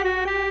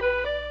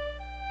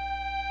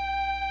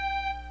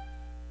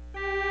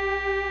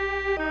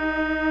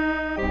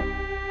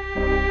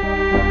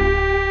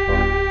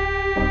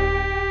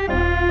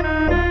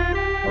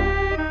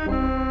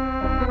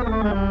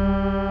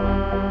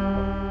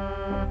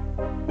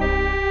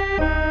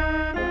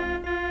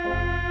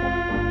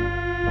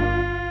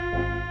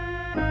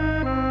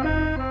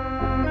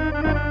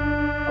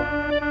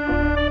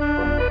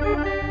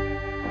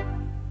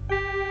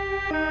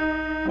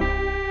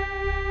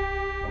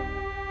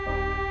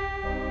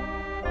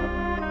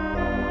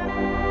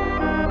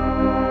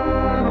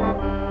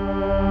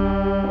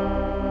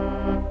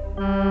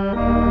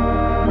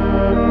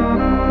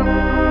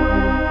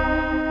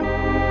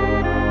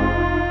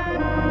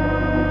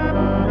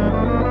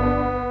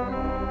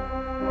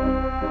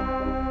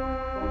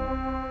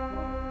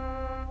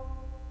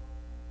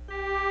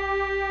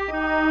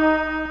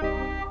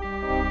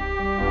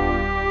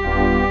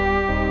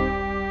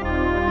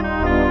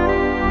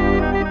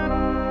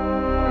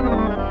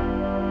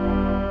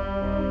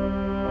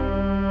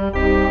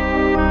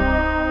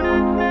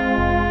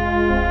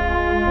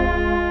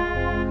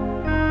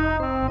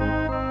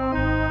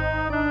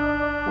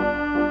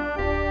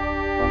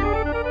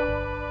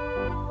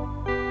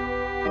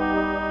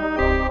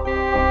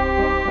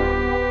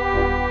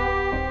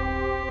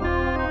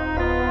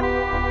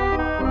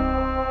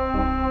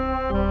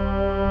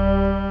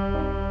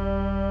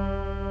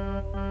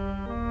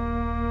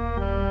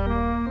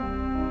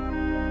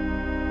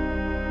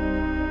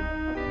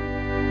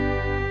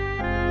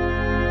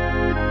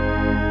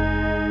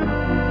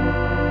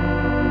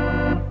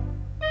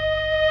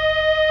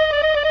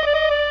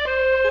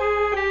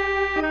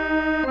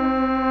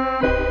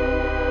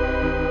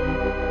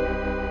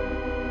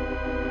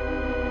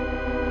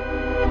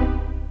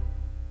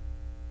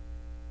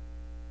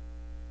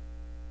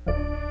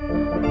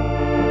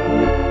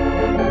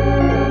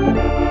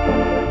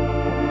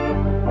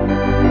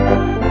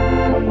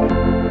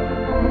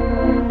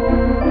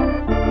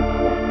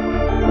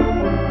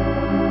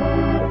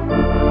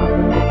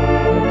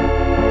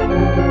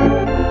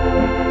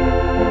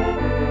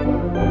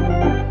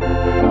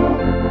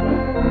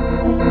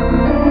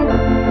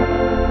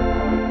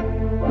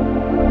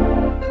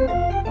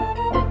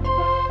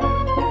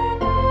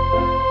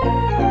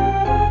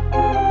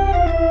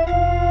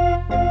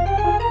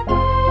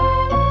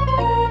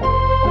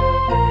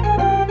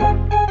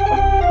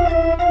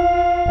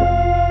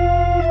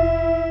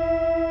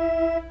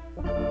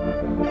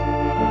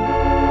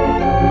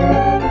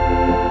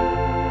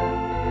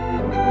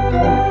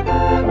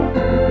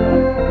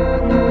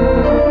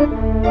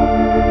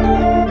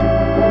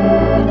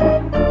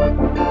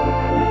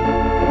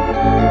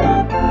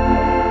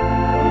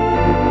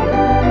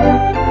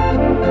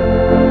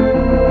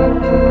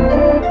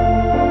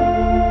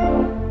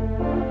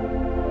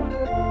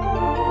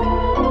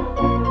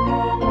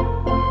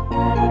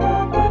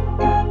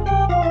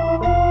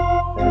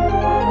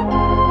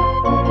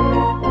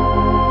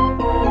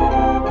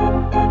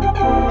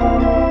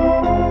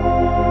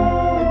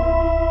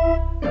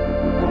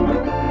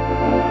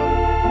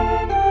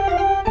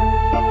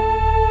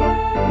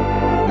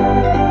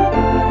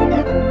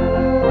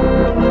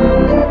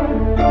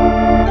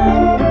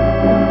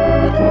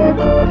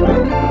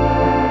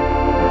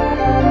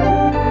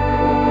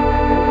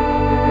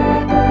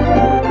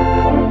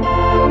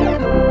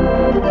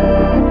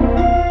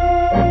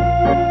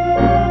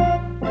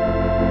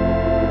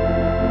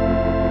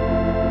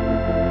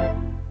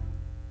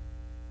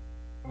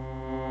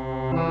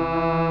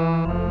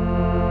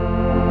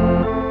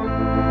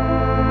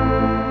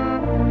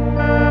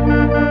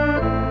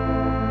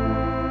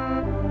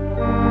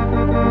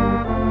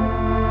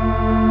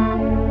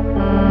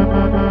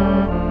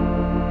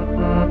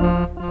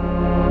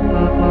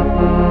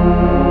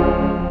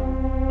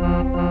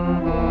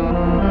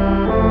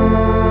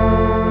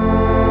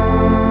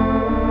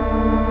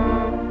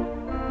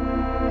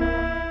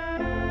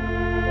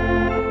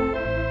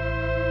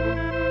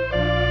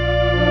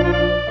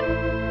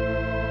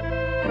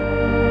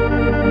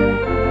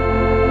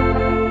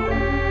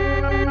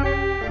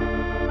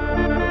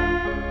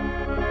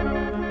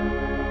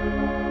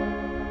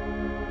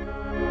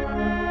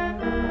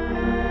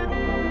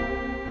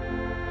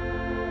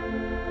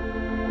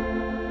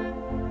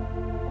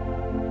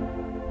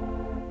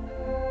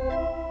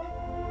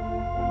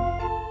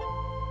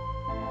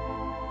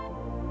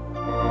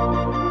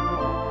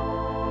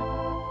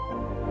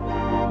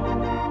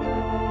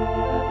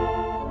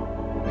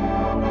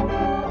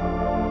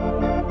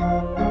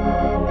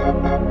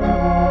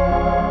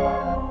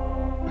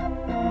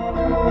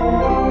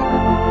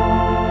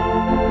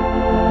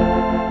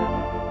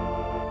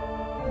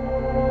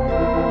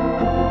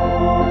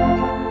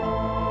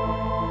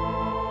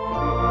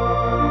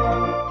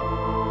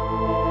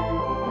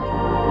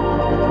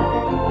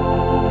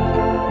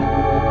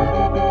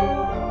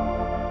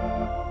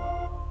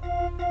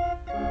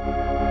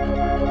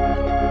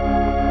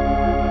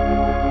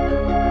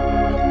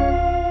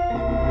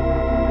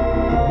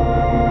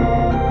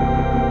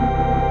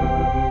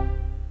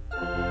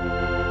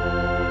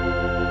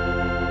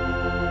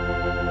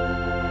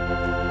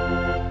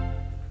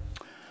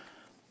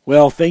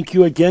 Well, thank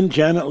you again,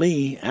 Janet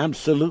Lee.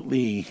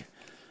 Absolutely.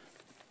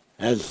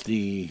 As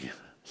the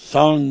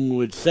song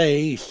would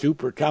say,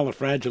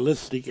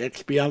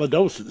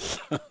 supercalifragilisticexpialidocious.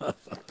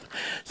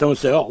 Someone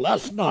say, oh,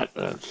 that's not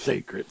a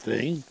sacred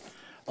thing.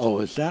 Oh,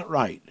 is that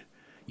right?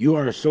 You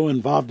are so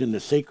involved in the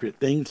sacred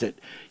things that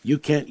you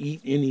can't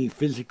eat any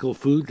physical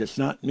food that's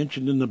not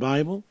mentioned in the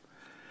Bible?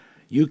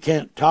 You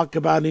can't talk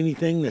about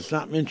anything that's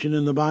not mentioned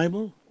in the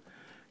Bible?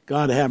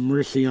 God have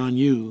mercy on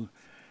you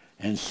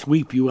and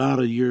sweep you out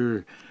of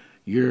your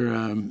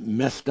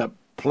messed up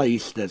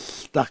place that's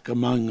stuck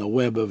among a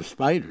web of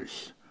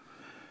spiders.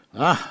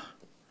 Ah.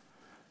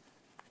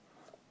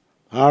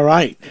 All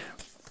right.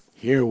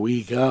 Here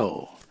we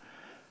go.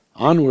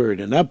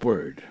 Onward and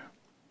upward.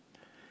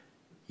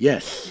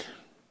 Yes.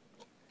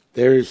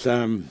 There's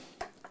 4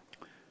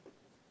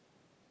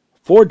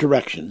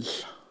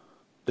 directions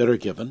that are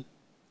given,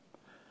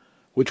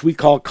 which we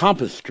call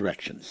compass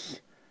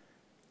directions.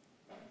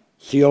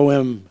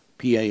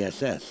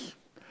 COMPASS.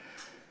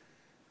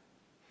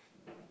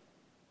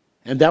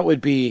 And that would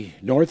be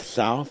north,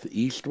 south,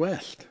 east,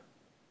 west.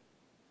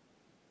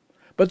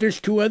 But there's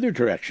 2 other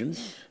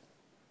directions.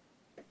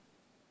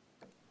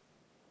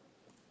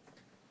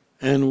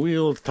 And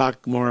we'll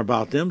talk more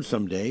about them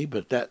someday,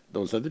 but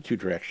those other 2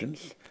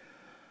 directions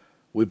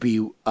would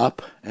be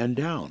up and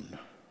down.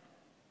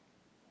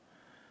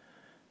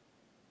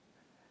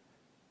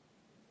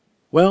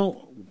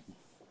 Well,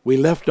 we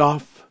left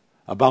off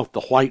about the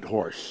white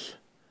horse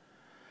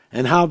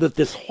and how that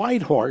this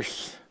white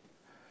horse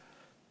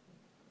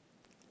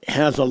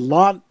has a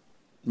lot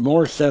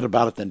more said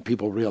about it than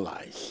people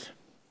realize.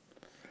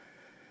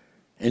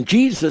 And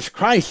Jesus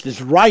Christ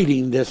is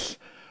riding this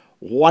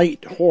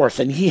white horse,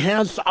 and he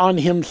has on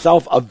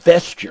himself a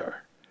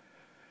vesture.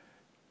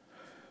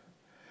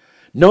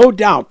 No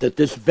doubt that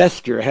this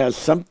vesture has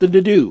something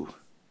to do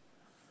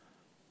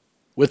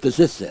with the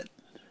zizit,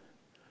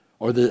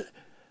 or the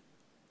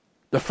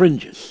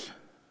fringes.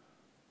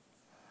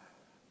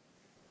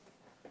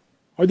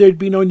 Or there'd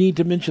be no need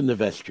to mention the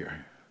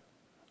vesture.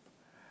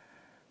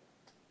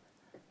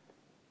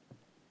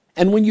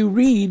 And when you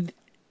read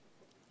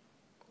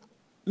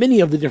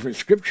many of the different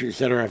scriptures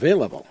that are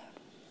available,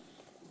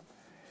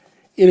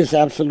 it is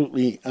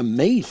absolutely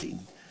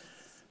amazing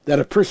that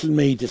a person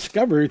may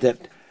discover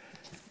that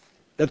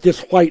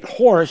this white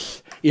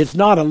horse is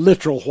not a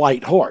literal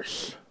white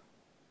horse.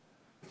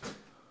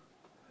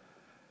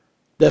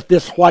 That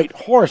this white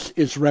horse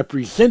is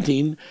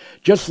representing,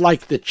 just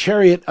like the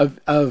chariot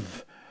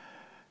of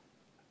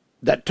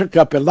that took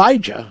up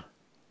Elijah,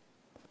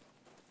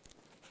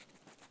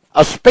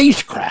 a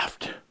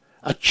spacecraft,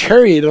 a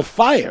chariot of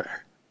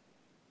fire,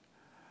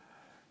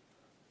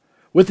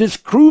 with his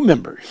crew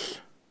members.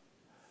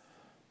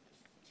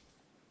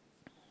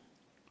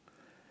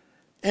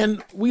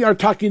 And we are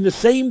talking the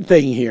same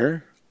thing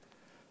here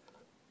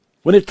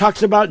when it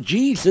talks about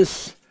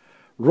Jesus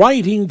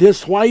riding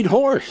this white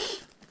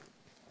horse.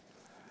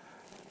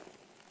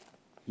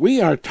 We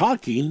are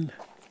talking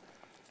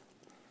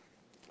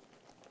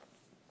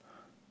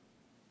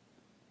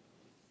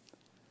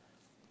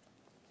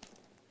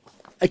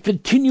a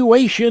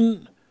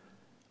continuation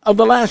of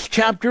the last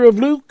chapter of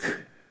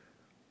Luke.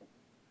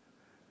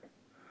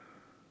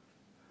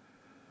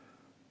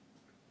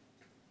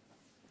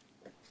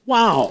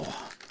 Wow.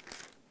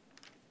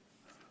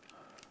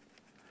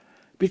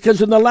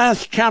 Because in the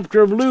last chapter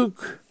of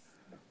Luke,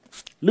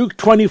 Luke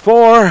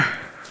 24,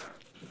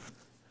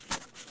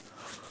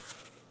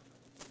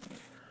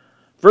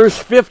 verse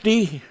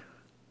 50,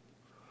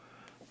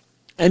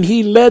 and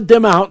he led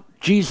them out,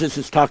 Jesus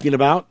is talking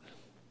about,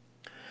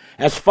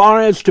 as far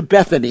as to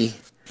Bethany,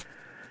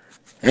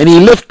 and he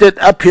lifted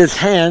up his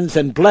hands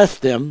and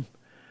blessed them.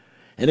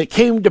 And it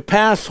came to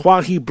pass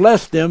while he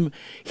blessed them,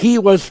 he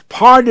was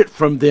parted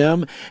from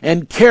them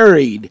and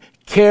carried,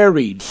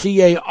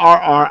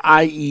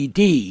 C-A-R-R-I-E-D,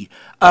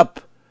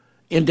 up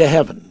into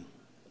heaven.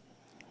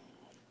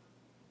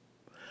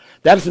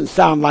 That doesn't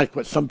sound like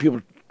what some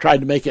people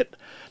tried to make it,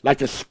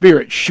 like a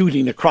spirit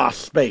shooting across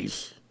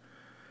space.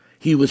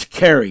 He was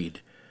carried.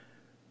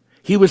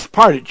 He was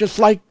parted, just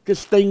like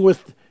this thing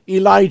with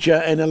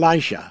Elijah and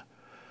Elisha,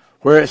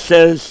 where it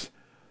says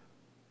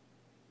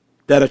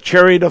that a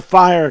chariot of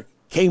fire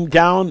came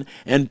down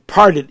and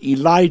parted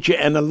Elijah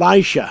and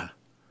Elisha.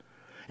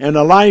 And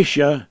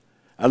Elijah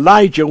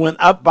went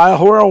up by a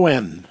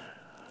whirlwind.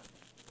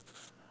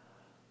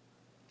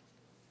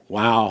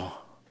 Wow.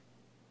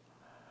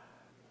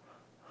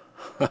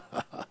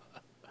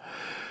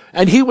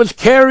 And he was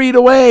carried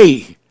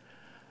away.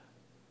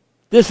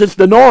 This is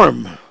the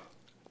norm.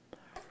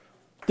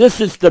 This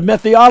is the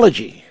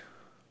methodology.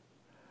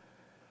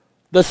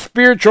 The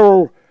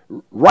spiritual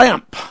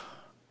ramp.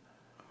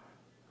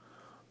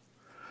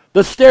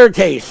 The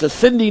staircase,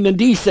 ascending and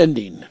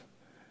descending.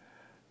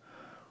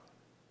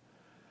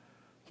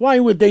 Why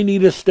would they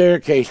need a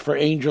staircase for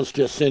angels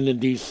to ascend and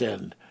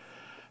descend?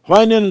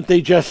 Why didn't they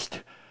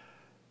just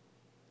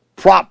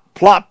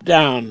plop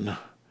down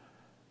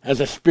as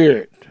a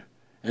spirit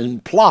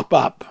and plop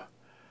up?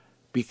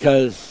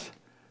 Because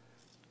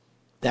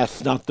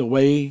That's not the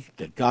way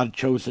that God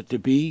chose it to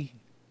be.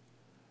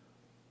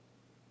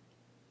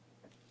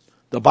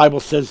 The Bible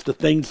says the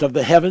things of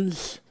the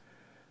heavens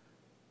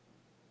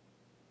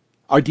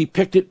are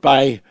depicted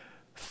by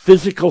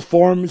physical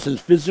forms and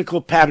physical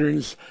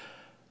patterns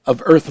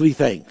of earthly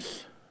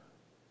things.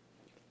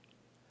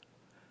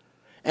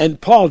 And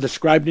Paul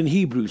described in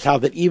Hebrews how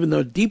that even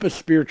the deepest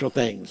spiritual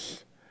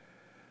things,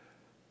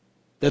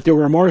 that there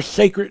were more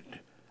sacred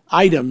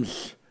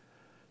items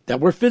that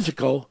were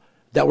physical,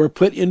 that were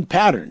put in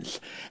patterns.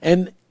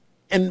 And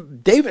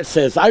David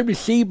says, I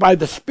received by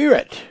the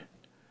Spirit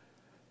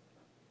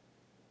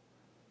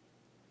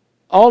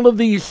all of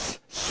these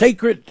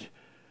sacred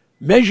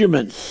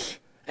measurements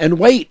and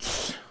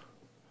weights.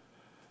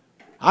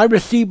 I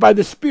received by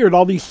the Spirit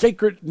all these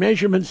sacred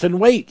measurements and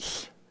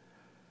weights.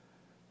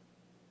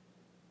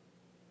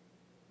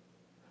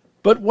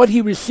 But what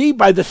he received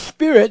by the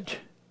Spirit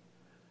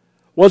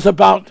was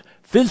about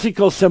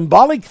physical,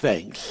 symbolic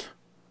things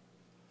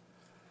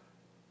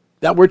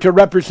that were to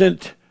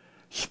represent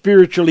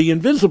spiritually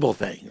invisible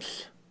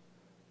things.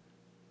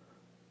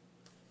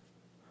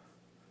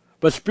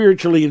 But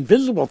spiritually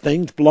invisible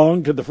things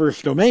belong to the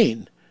first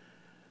domain,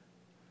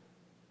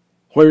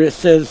 where it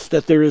says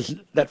that there is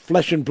that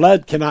flesh and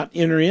blood cannot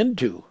enter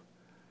into.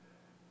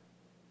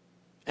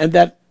 And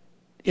that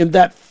in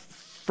that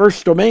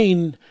first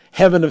domain,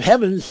 heaven of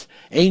heavens,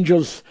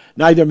 angels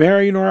neither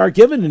marry nor are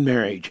given in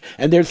marriage.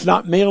 And there's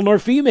not male nor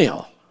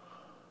female.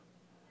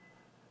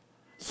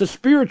 It's a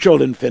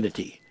spiritual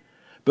infinity.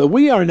 But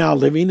we are now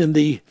living in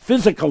the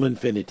physical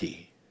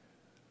infinity.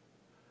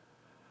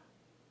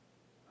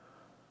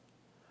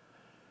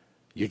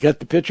 You get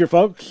the picture,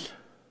 folks?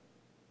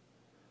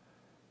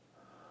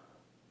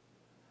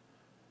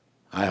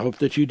 I hope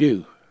that you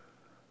do.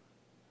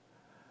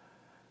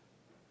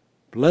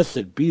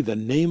 Blessed be the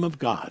name of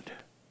God.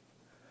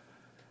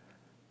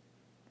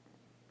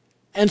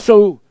 And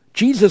so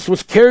Jesus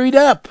was carried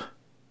up.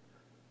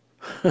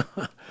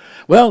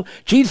 Well,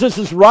 Jesus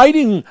is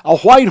riding a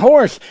white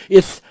horse.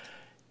 It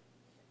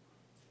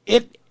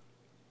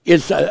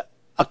is a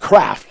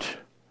craft,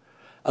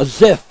 a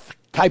zith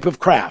type of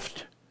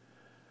craft.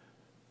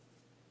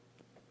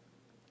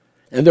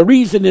 And the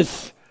reason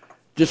it's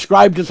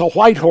described as a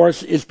white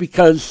horse is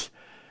because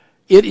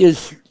it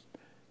is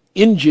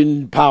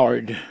engine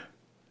powered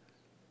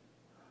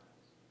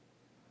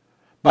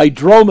by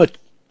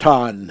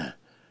dromaton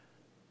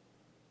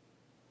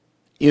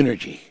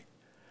energy.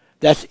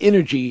 That's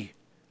energy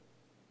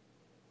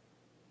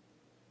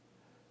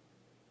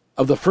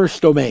of the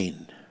first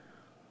domain.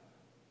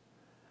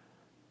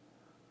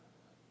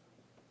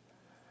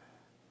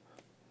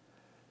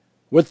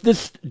 With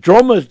this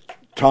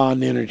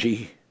dromaton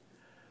energy,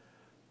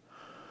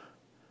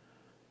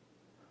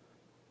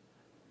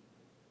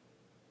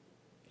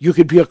 you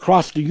could be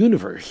across the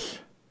universe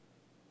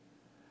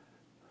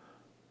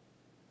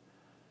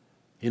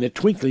in a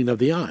twinkling of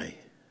the eye.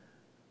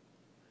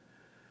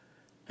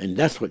 And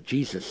that's what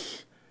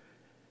Jesus.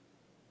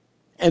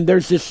 And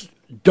there's this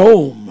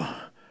dome,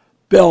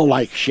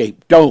 bell-like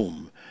shaped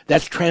dome,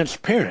 that's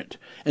transparent.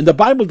 And the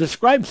Bible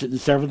describes it in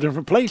several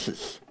different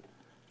places.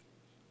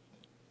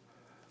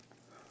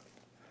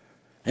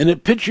 And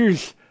it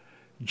pictures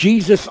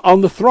Jesus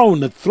on the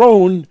throne. The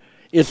throne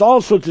is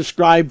also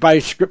described by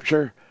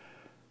Scripture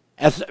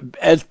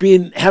as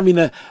being having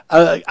a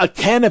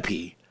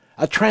canopy,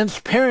 a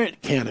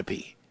transparent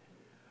canopy.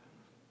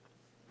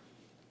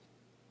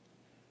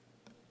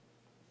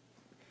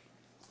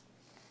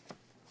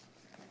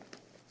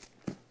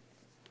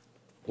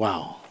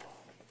 Wow.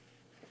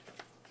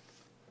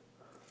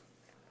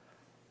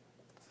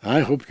 I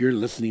hope you're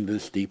listening to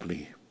this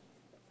deeply.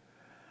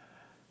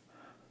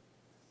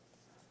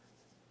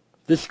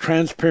 This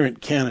transparent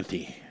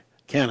canopy,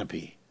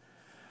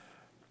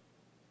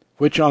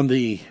 which on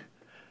the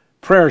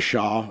prayer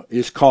shawl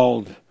is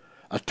called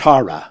a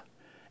Tarah,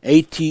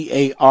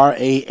 A-T-A-R-A-H.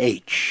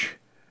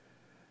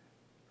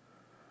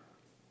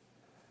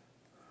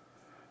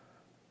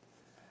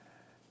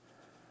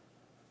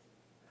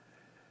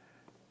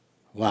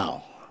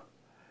 Wow.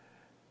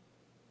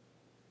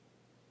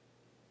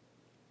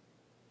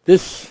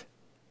 This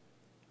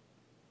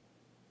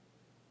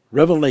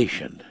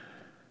revelation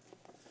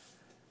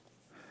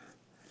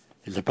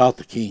is about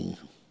the king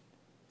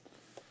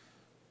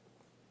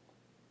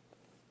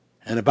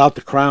and about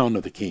the crown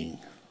of the king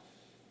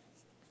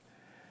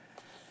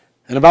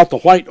and about the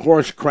white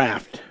horse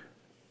craft,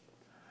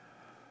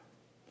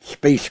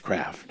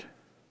 spacecraft,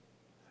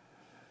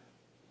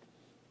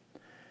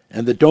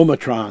 and the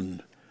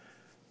domatron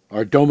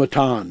or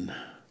domaton,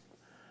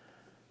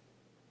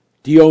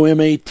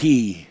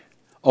 D-O-M-A-T-O-N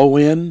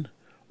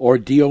or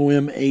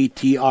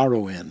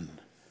D-O-M-A-T-R-O-N,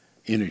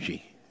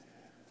 energy.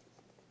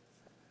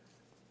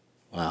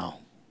 Wow.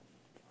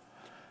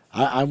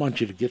 I want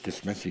you to get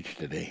this message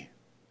today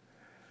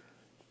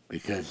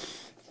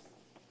because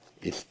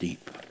it's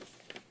deep.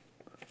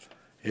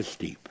 It's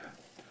deep.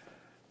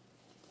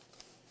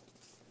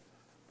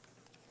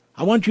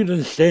 I want you to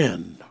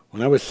understand,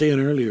 when I was saying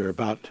earlier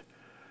about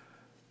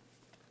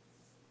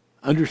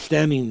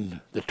understanding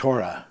the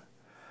Torah,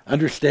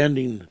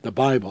 understanding the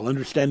Bible,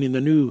 understanding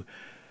the New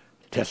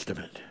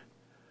Testament,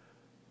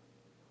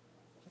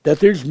 that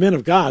there's men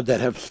of God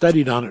that have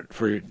studied on it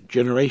for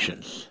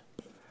generations.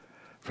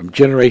 From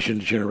generation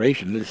to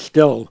generation, they're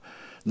still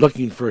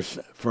looking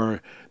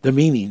for the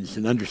meanings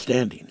and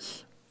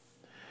understandings.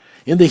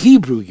 In the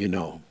Hebrew, you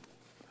know,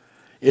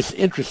 it's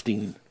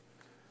interesting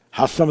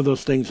how some of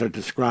those things are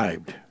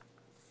described.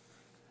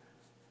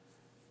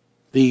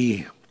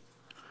 The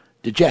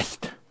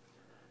digest,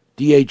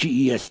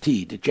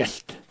 D-A-G-E-S-T,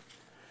 digest.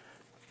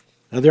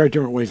 Now, there are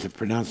different ways of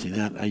pronouncing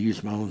that. I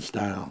use my own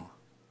style.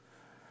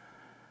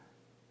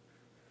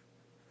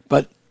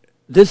 But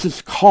this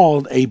is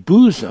called a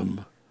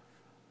bosom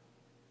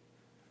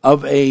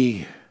of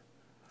a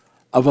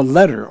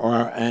letter,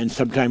 and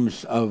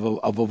sometimes of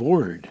a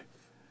word.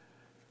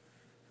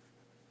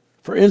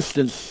 For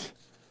instance,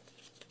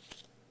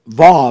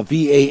 Vah,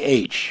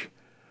 V-A-H,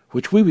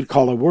 which we would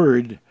call a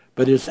word,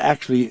 but is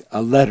actually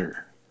a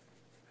letter.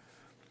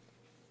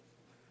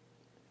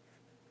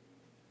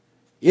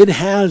 It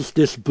has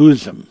this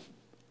bosom,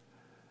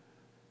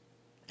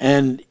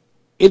 and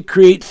it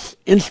creates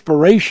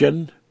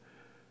inspiration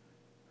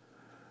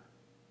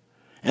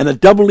and a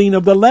doubling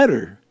of the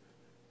letter,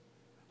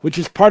 which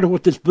is part of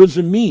what this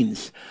bosom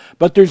means.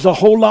 But there's a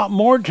whole lot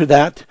more to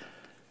that,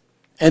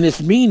 and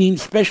its meaning,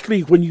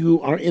 especially when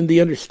you are in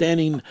the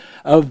understanding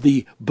of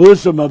the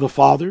bosom of the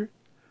Father,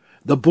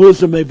 the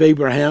bosom of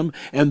Abraham,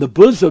 and the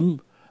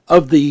bosom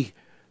of the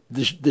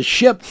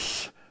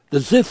ships, the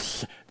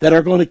ziths, that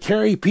are going to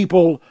carry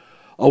people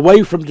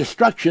away from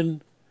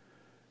destruction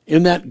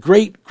in that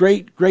great,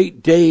 great,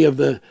 great day of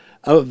the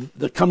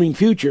coming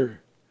future,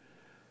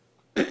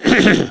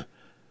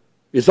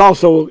 is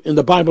also in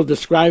the Bible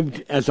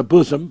described as a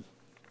bosom.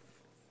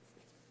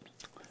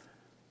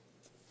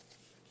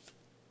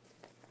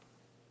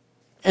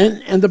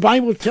 And the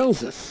Bible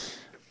tells us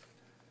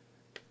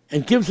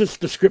and gives us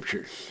the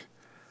scriptures.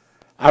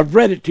 I've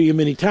read it to you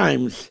many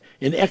times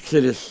in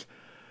Exodus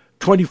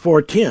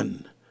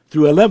 24:10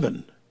 through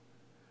 11,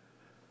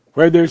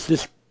 where there's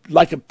this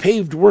like a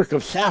paved work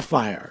of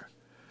sapphire.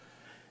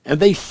 And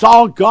they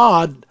saw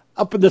God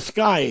up in the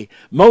sky,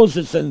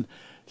 Moses and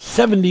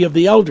 70 of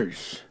the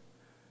elders,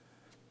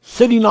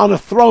 sitting on a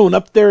throne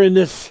up there in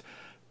this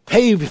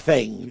paved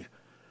thing,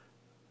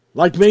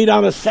 like made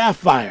out of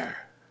sapphire.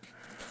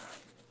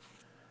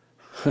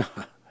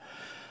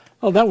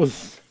 Oh, that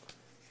was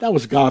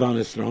God on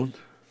his throne.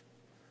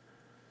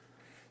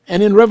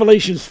 And in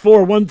Revelations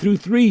 4:1 through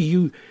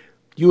 3,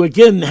 you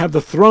again have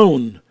the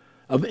throne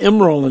of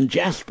emerald and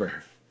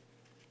jasper.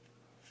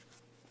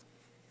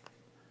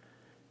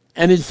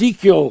 And in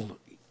Ezekiel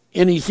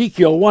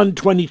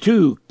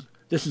 1:22,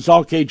 this is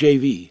all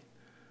KJV,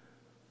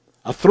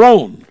 a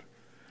throne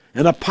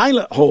and a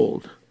pilot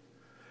hold,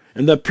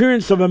 and the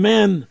appearance of a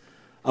man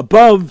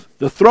above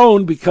the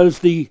throne, because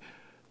the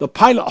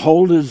pilot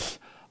hold is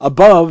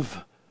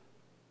above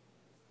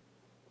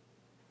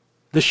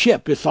the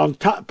ship. It's on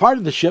top part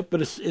of the ship,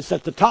 but it's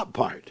at the top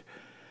part,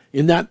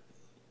 in that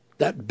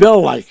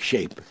bell-like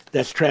shape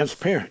that's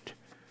transparent.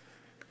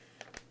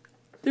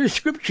 There's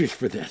scriptures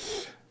for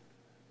this.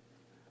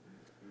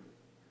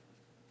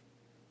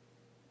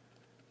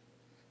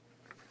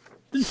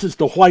 This is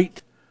the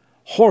white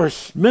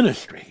horse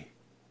ministry.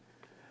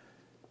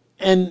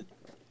 And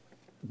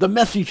the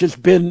message has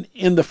been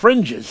in the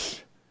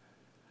fringes.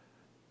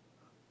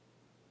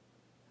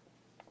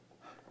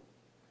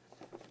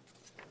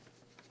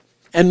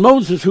 And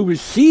Moses, who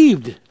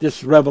received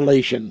this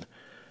revelation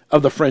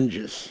of the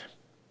fringes,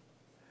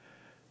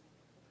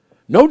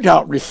 no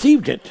doubt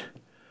received it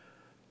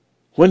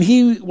when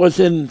he was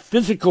in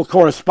physical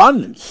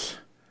correspondence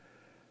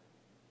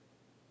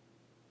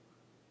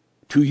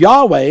to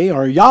Yahweh,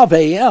 or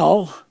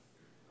Yahweh-El,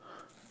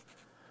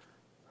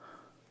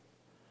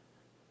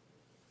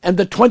 and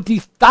the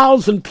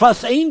 20,000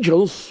 plus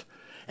angels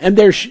and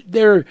their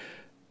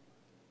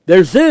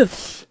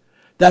ziths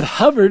that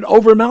hovered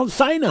over Mount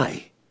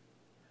Sinai.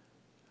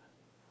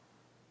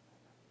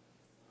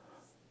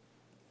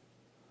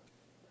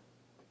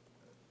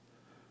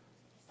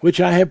 Which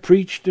I have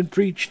preached and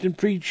preached and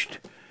preached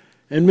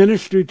and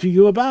ministered to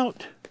you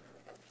about.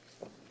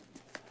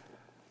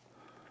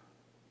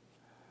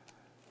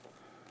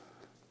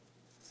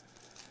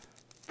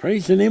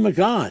 Praise the name of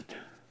God.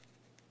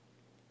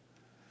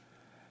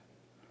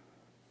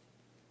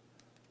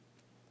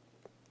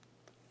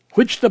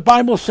 Which the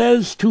Bible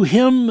says, to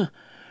him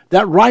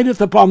that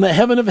rideth upon the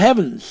heaven of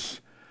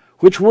heavens,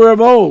 which were of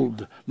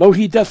old, lo,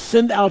 he doth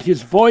send out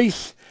his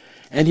voice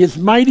and his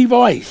mighty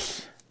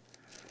voice.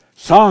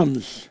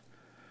 Psalms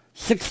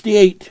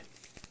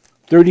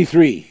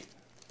 68:33.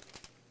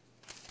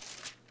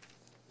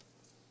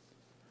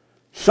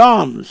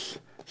 Psalms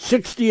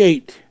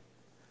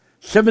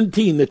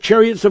 68:17. The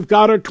chariots of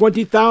God are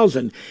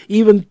 20,000,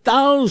 even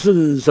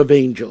thousands of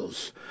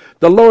angels.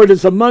 The Lord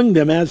is among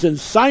them, as in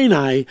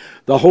Sinai,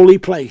 the holy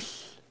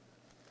place.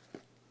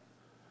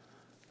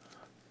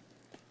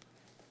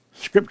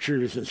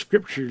 Scriptures and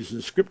scriptures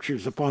and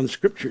scriptures upon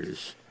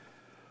scriptures.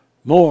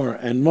 More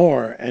and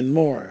more and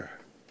more.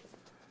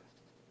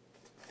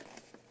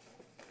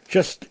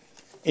 Just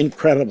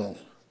incredible.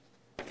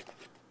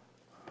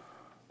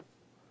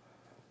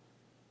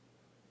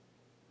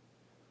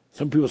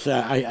 Some people say,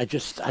 I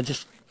just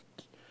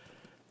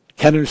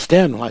can't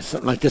understand why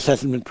something like this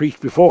hasn't been preached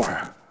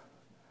before.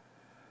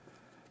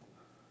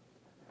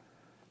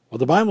 Well,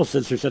 the Bible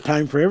says there's a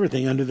time for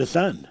everything under the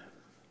sun.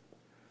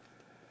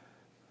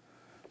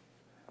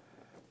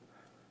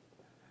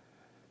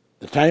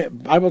 The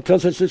Bible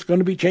tells us there's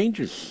going to be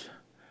changes.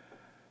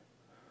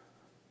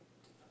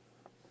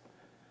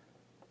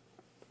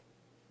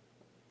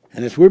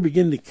 And as we're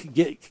beginning to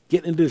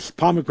get into this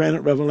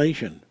pomegranate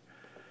revelation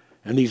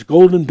and these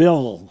golden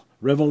bill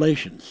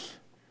revelations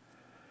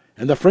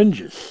and the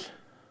fringes,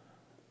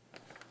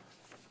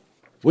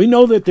 we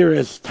know that there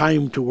is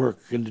time to work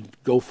and to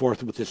go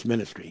forth with this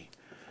ministry.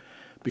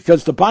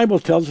 Because the Bible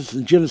tells us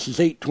in Genesis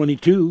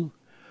 8:22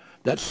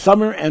 that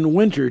summer and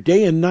winter,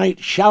 day and night,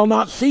 shall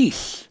not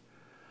cease,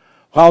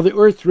 while the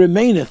earth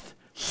remaineth,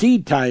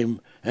 seed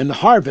time and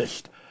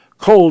harvest,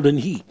 cold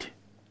and heat.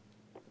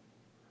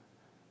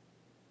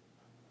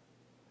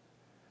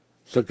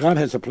 So God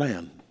has a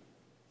plan.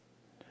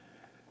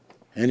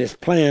 And his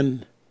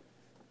plan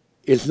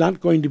is not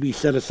going to be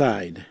set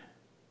aside.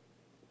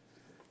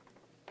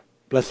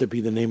 Blessed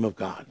be the name of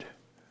God.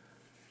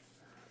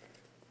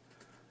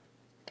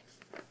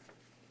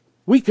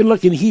 We can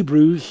look in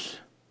Hebrews,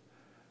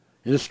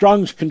 in the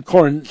Strong's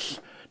Concordance,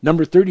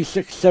 number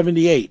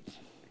 3678.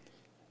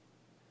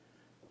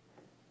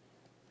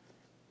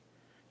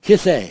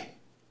 Kisse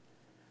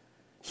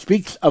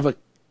speaks of a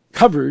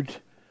covered,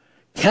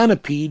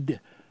 canopied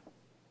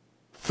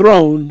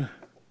throne,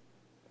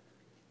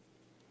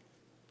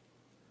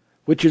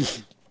 which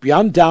is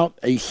beyond doubt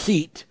a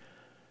seat,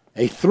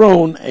 a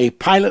throne, a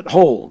pilot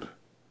hold.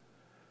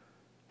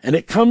 And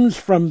it comes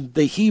from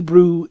the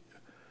Hebrew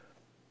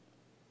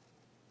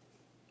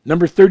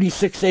number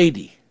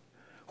 3680,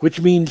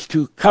 which means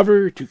to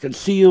cover, to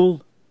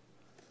conceal.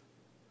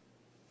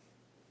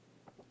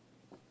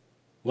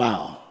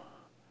 Wow.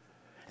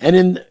 And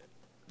in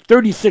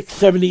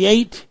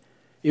 3678,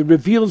 it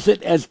reveals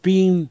it as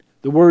being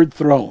the word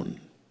throne.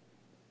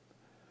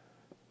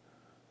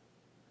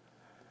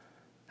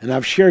 And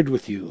I've shared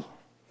with you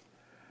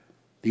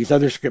these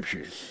other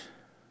scriptures.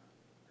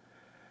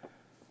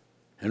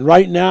 And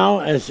right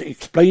now, as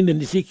explained in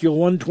Ezekiel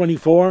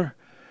 1:24,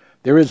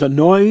 there is a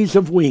noise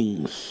of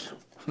wings.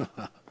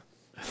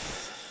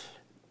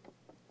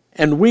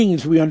 And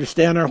wings, we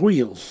understand, are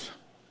wheels.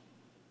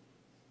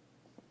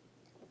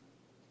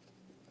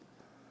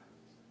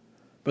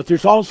 But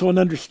there's also an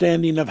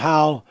understanding of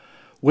how,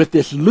 with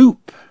this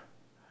loop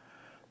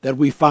that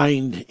we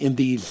find in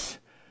these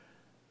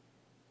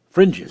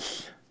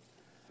fringes,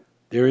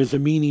 there is a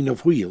meaning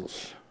of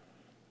wheels.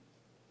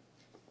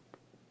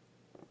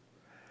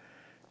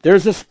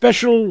 There's a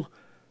special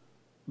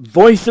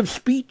voice of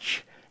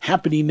speech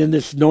happening in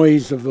this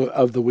noise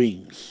of the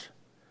wings.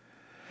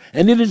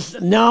 And it is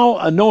now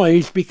a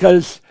noise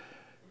because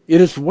it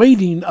is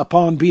waiting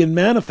upon being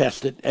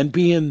manifested and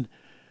being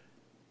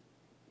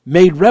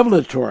made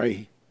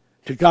revelatory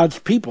to God's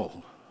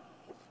people.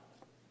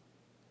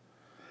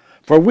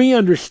 For we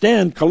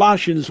understand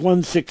Colossians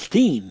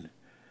 1:16,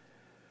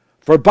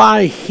 for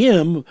by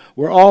him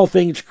were all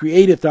things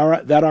created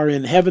that are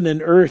in heaven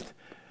and earth,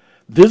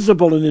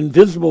 visible and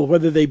invisible,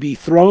 whether they be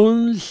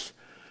thrones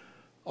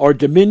or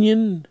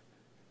dominions,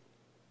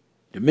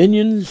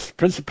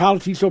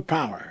 principalities, or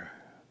power.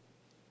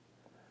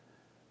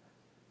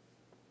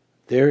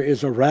 There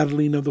is a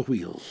rattling of the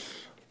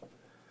wheels,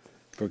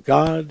 for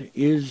God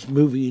is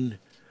moving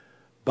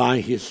by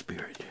his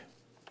Spirit.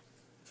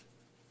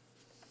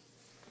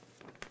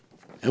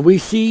 And we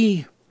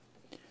see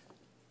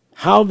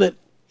how that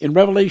in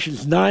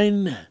Revelations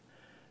 9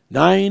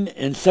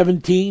 and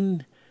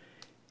 17,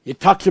 it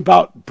talks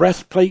about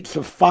breastplates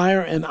of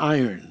fire and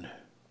iron.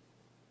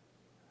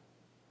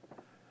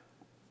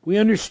 We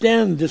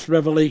understand this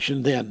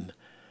revelation then,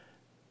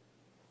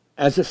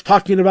 as it's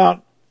talking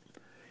about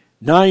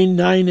 9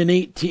 and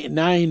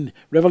 18,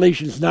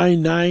 Revelations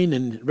 9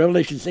 and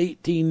Revelations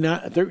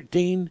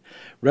 13,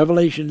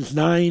 Revelations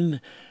 7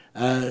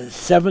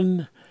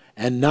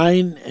 and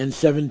 9 and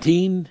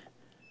 17,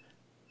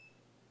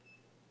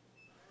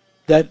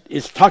 that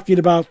is talking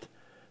about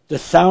the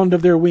sound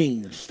of their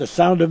wings, the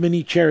sound of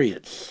many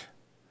chariots.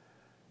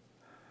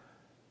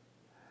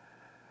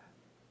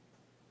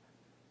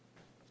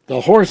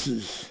 The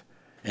horses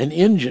and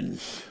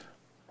engines.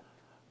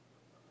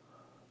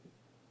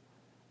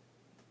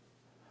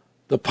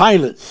 The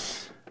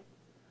pilots.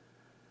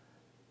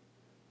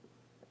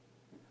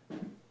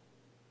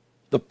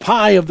 The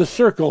pie of the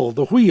circle,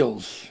 the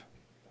wheels.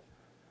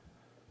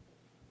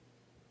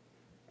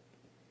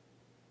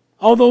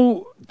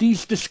 Although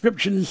these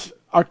descriptions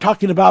are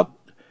talking about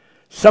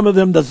some of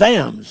them the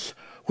Zams,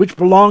 which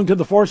belong to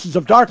the forces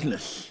of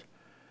darkness,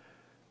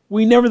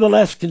 we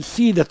nevertheless can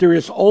see that there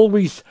is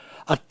always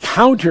a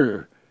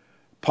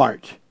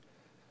counterpart,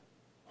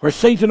 where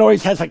Satan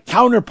always has a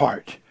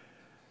counterpart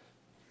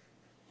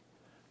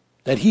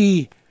that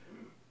he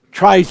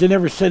tries in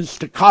every sense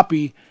to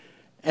copy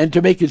and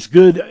to make us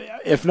good,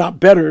 if not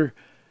better,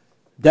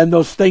 than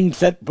those things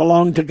that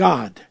belong to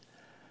God.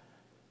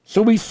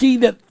 So we see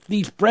that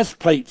these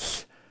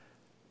breastplates,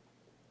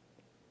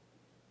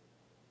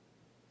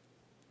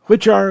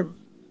 which are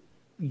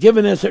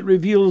given as it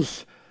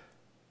reveals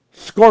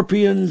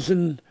scorpions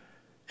and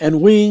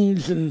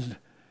wings and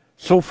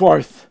so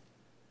forth,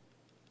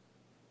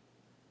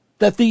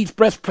 that these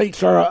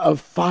breastplates are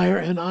of fire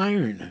and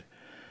iron,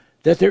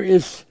 that there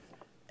is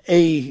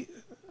a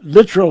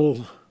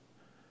literal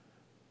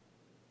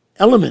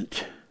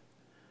element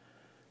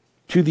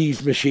to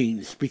these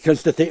machines,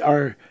 because that they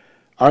are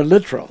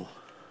literal.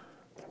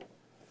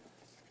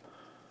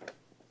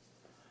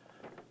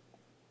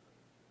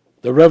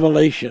 The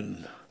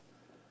revelation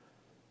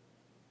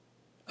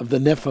of the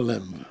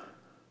Nephilim,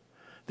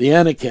 the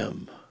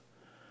Anakim,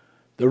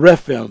 the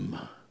Rephaim,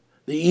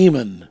 the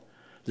Eman,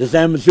 the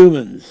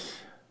Zamzumans,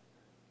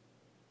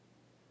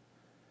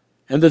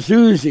 and the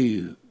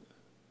Zuzi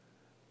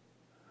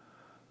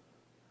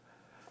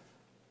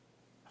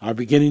are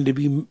beginning to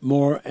be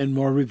more and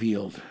more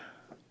revealed.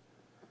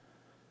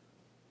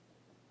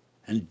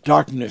 And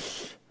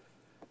darkness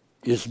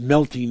is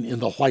melting in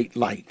the white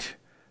light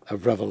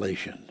of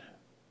revelation.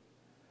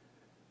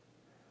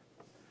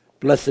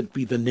 Blessed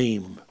be the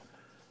name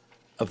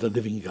of the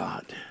living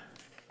God.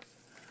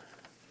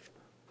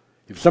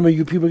 If some of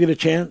you people get a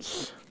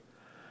chance,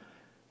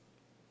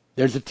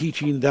 there's a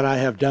teaching that I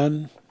have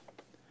done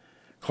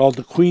called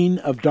The Queen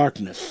of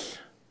Darkness.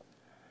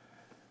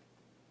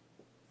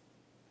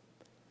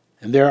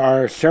 And there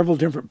are several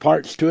different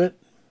parts to it.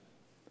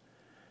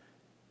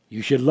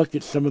 You should look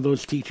at some of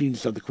those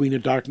teachings of the Queen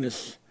of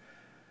Darkness,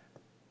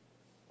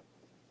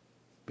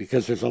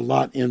 because there's a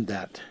lot in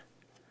that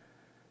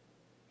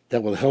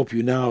will help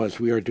you now as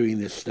we are doing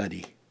this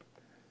study.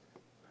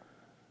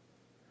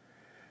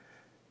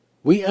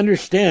 We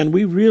understand,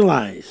 we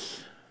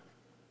realize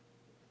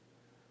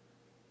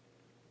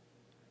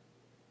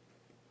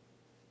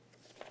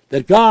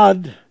that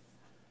God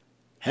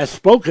has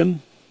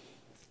spoken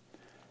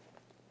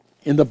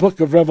in the book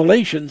of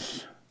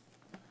Revelations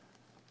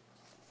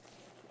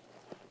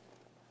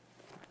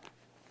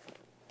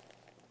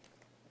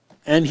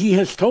and he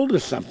has told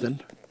us something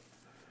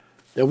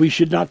that we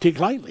should not take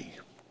lightly.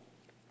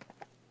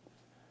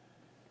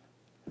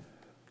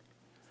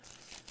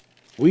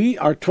 We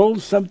are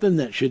told something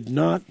that should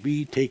not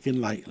be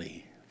taken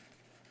lightly.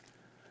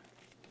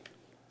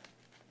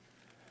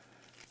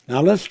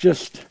 Now let's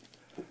just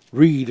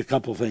read a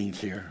couple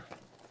things here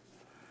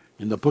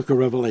in the book of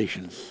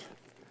Revelations.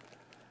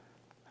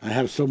 I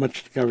have so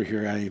much to cover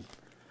here.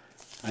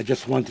 I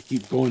just want to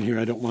keep going here.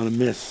 I don't want to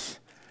miss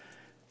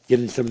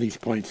getting some of these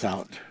points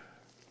out.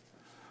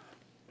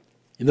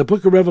 In the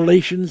book of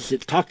Revelations,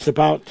 it talks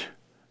about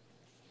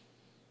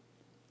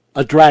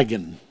a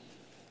dragon,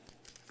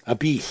 a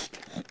beast.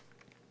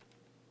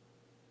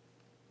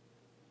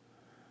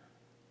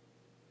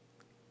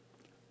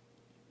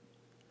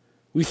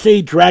 We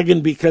say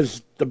dragon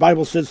because the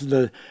Bible says in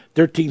the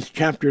 13th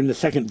chapter in the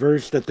 2nd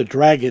verse that the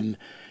dragon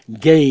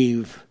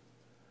gave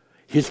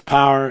his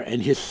power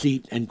and his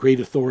seat and great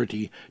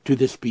authority to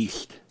this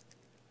beast.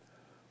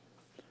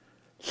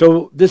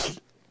 So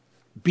this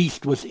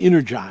beast was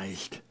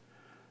energized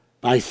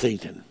by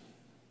Satan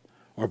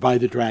or by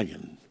the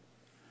dragon.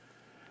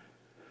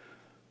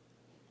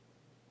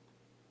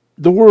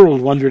 The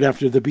world wondered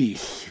after the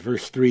beast,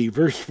 verse 3,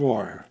 verse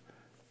 4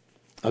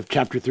 of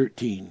chapter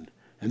 13.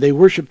 And they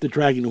worshipped the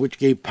dragon which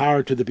gave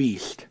power to the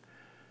beast.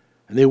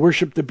 And they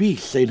worshipped the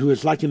beast, saying, who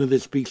is like unto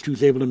this beast, who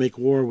is able to make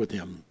war with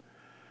him.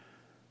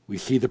 We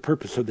see the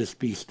purpose of this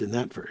beast in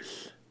that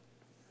verse.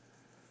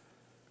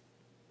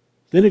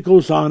 Then it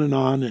goes on,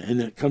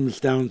 and it comes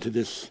down to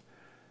this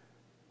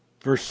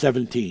verse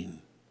 17.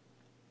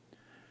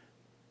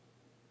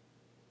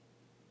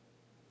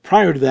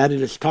 Prior to that,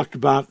 it is talked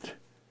about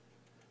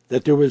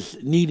that there was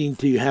needing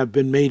to have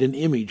been made an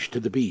image to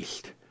the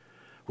beast,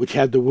 which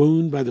had the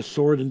wound by the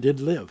sword and did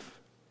live.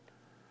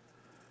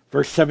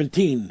 Verse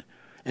 17,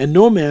 and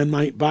no man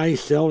might buy,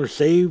 sell, or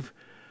save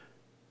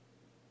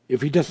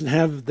if he doesn't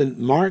have the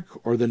mark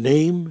or the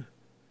name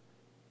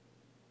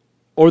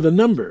or the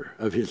number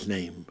of his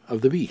name,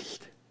 of the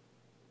beast.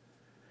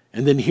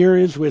 And then here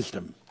is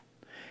wisdom.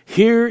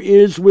 Here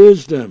is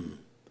wisdom.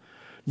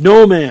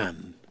 No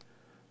man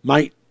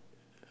might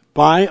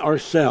buy or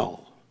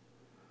sell.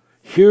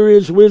 Here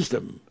is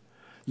wisdom.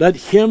 Let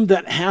him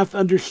that hath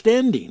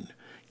understanding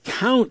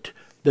count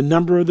the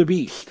number of the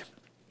beast.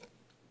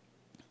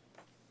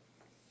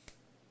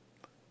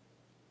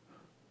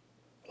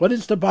 What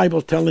is the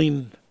Bible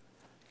telling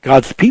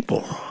God's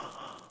people?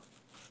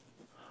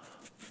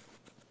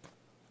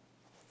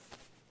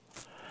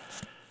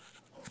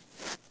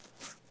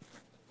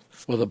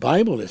 Well, the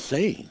Bible is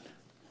saying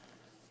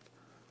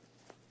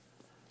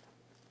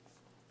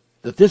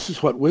that this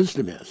is what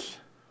wisdom is.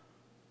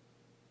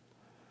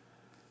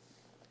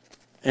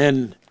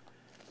 And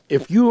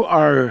if you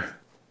are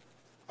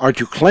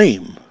to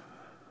claim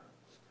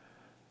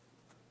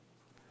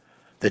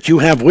that you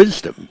have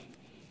wisdom,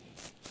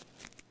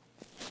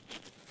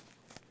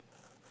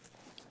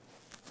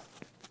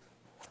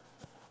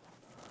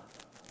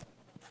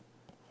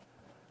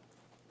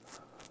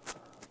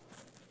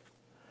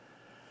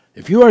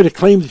 If you are to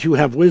claim that you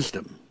have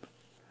wisdom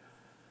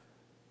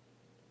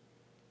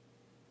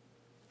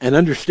and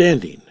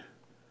understanding,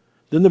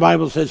 then the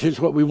Bible says, here's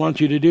what we want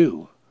you to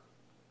do.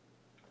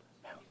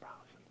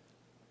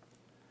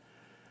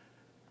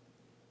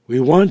 We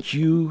want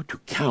you to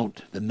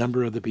count the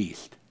number of the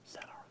beast.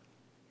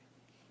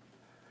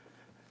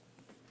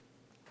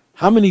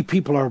 How many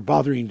people are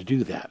bothering to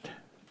do that?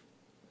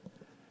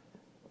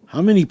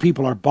 How many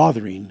people are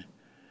bothering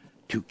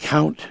to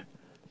count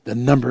the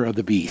number of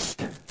the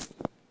beast?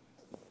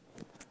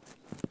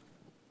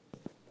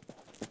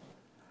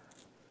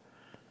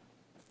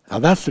 Now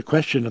that's the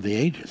question of the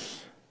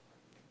ages.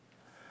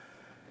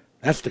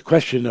 That's the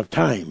question of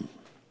time.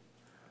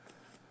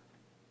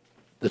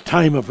 The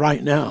time of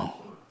right now.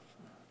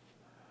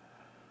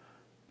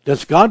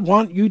 Does God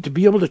want you to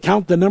be able to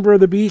count the number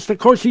of the beast? Of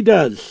course he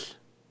does.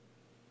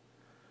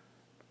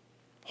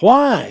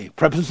 Why?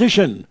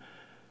 Preposition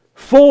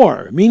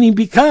for, meaning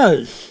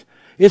because.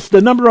 It's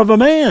the number of a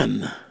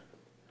man.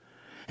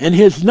 And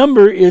his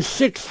number is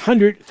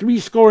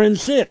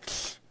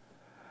 666.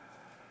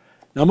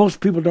 Now most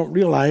people don't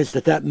realize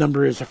that that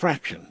number is a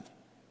fraction.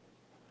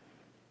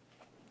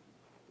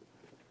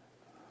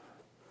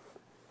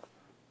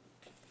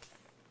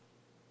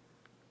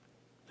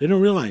 They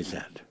don't realize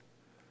that.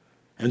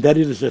 And that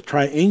it is a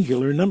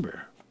triangular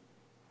number.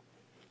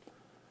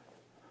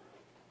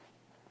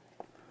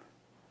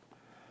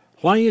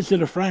 Why is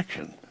it a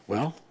fraction?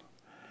 Well,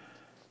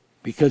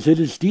 because it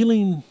is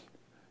dealing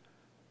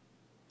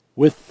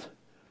with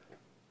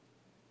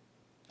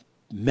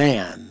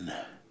man,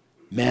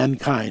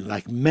 mankind.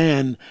 Like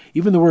man,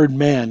 even the word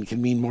man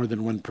can mean more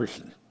than one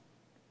person.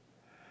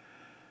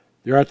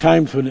 There are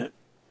times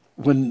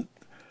when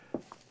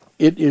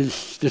it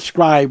is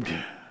described,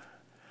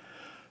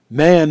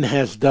 man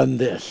has done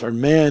this or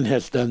man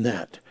has done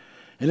that.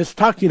 And it's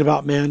talking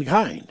about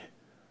mankind.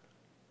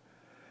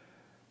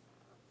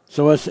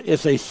 So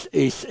it's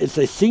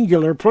a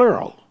singular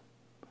plural.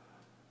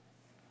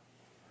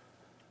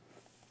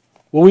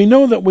 Well, we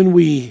know that when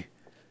we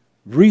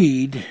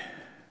read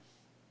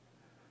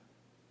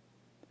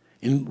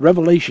in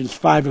Revelations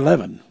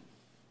 5:11,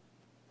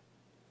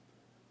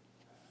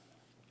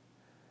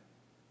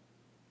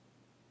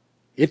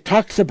 it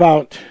talks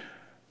about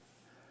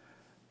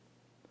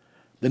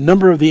the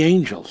number of the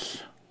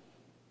angels.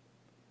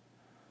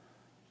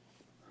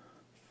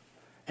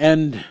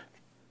 And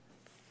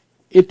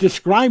it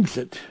describes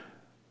it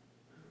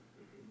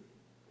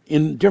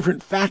in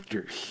different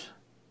factors.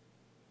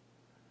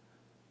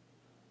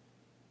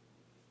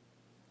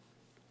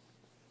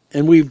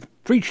 And we've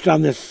preached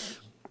on this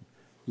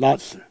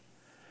lots.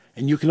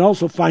 And you can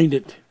also find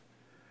it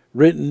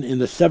written in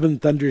the Seven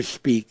Thunders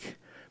Speak,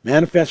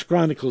 Manifest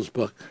Chronicles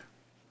book,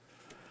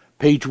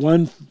 page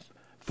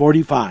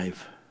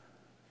 145.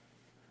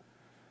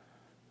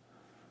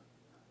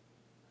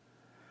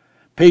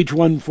 Page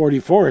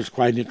 144 is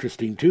quite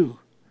interesting too,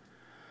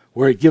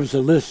 where it gives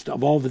a list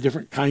of all the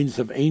different kinds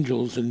of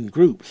angels and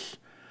groups.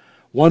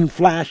 One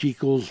flash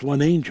equals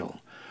one angel.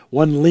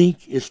 One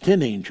link is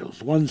 10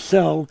 angels. One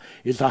cell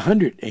is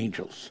 100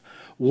 angels.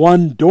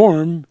 One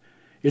dorm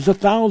is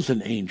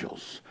 1,000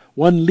 angels.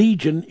 One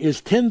legion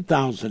is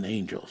 10,000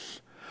 angels.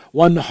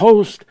 One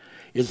host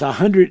is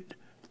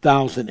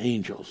 100,000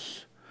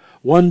 angels.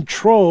 One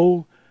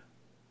troll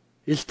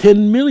is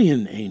 10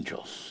 million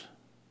angels.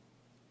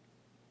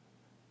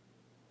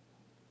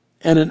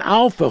 And an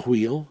alpha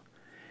wheel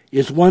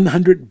is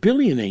 100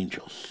 billion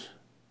angels.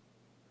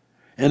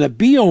 And a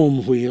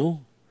biome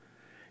wheel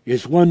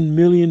is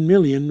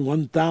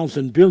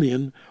 1,000,000,000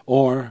 billion,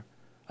 or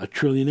a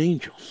trillion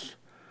angels.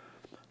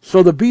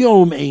 So the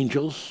biome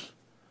angels,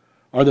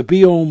 or the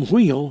biome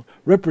wheel,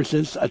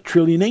 represents a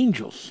trillion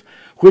angels,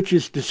 which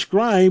is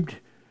described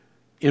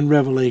in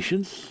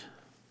Revelations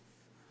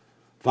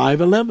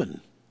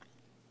 5:11.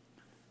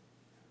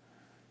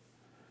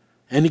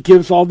 And it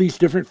gives all these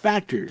different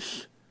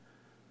factors.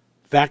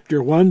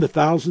 Factor 1, the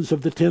thousands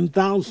of the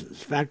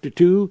 10,000s. Factor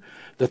 2,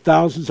 the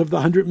thousands of the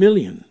 100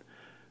 million.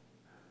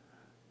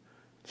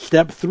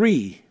 Step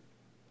 3,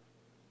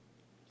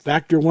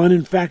 factor 1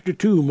 and factor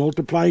 2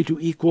 multiply to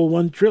equal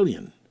 1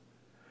 trillion.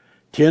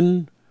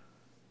 10,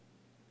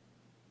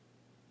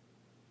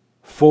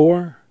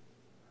 4,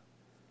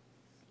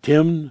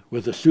 10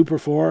 with a super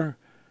 4,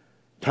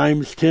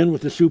 times 10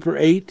 with a super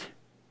 8,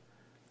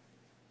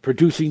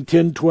 producing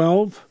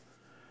 1012,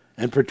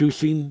 and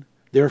producing,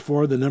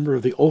 therefore, the number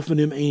of the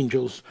Ophanim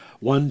angels,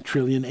 1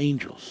 trillion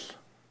angels.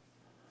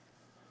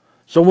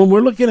 So when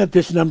we're looking at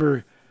this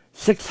number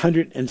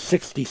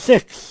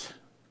 666,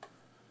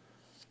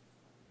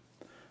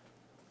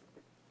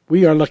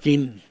 we are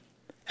looking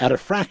at a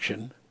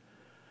fraction,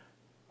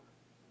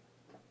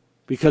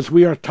 because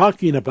we are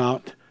talking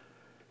about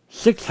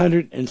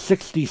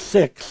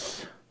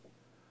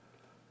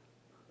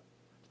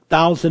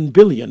 666,000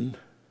 billion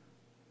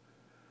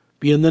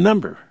being the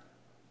number.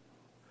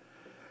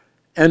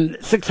 And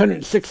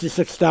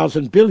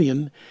 666,000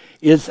 billion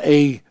is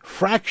a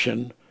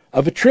fraction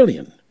of a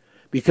trillion,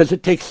 because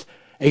it takes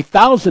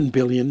 1,000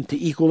 billion to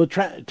equal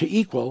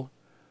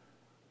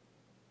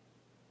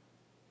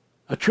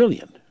 1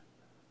 trillion.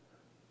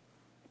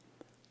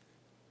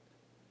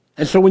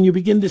 And so when you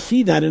begin to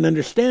see that and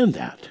understand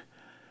that,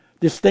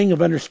 this thing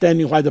of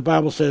understanding why the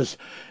Bible says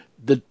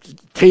the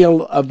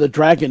tail of the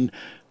dragon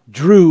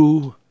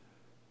drew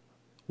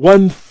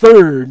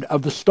 1/3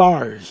 of the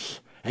stars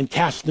and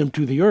cast them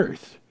to the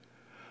earth.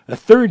 A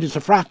third is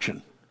a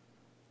fraction.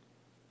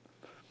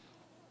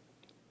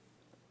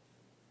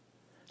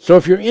 So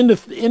if you're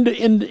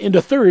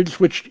into thirds,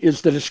 which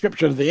is the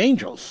description of the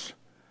angels,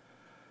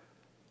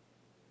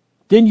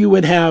 then you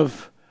would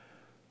have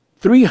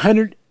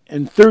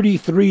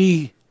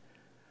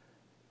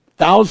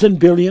 333,000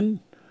 billion,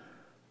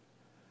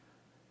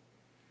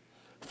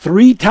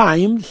 3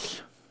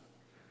 times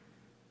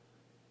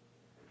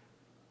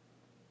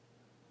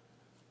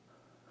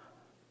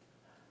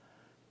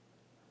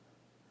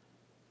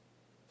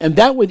and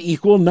that would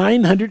equal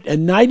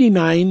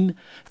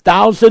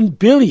 999,000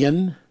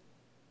 billion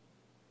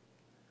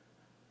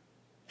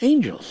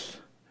angels.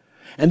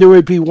 And there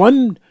would be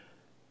 1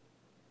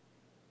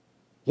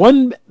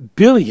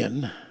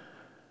 billion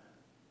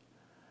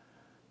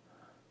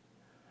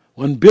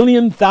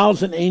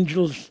 1,000,000,000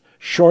 angels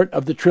short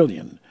of the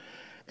trillion.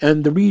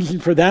 And the reason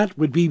for that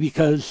would be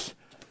because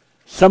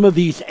some of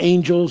these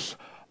angels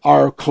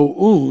are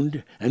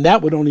co-owned, and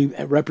that would only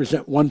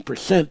represent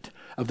 1%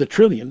 of the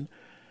trillion,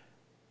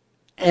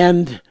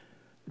 and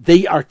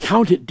they are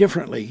counted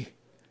differently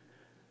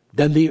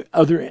than the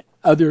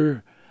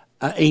other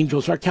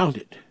angels are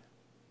counted.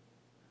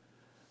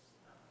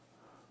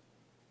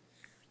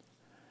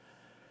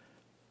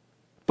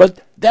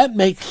 But that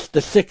makes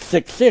the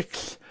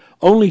 666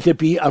 only to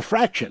be a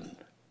fraction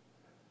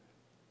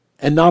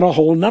and not a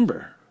whole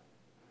number.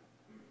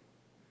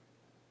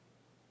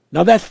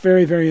 Now that's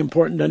very, very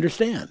important to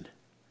understand.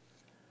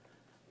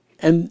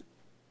 And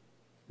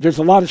there's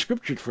a lot of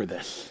scripture for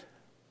this.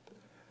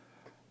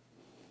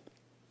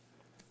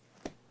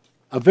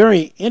 A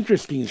very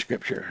interesting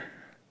scripture,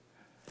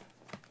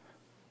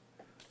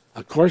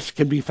 of course,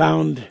 can be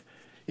found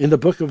in the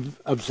book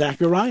of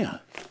Zechariah.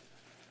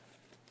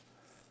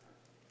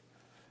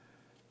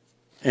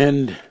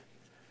 And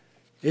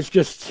it's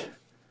just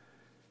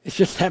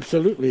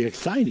absolutely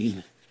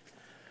exciting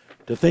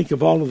to think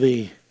of all of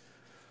the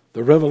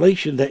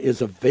revelation that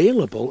is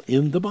available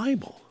in the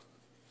Bible.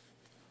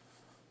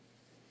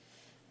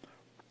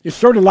 It's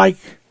sort of like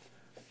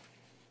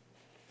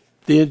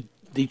the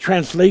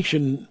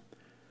translation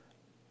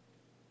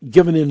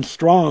given in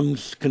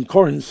Strong's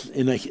Concordance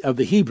of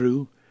the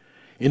Hebrew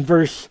in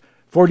verse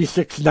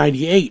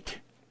 4698.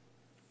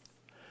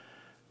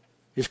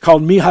 It's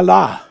called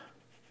Mihalah.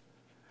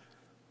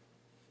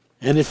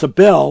 And it's a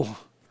bell,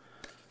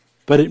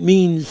 but it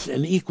means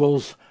and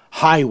equals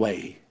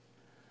highway.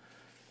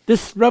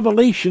 This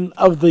revelation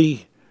of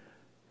the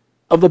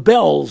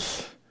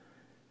bells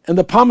and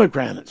the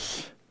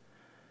pomegranates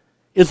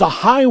is a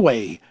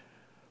highway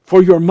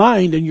for your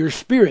mind and your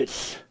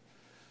spirits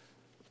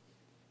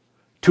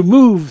to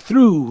move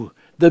through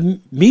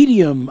the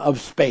medium of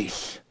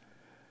space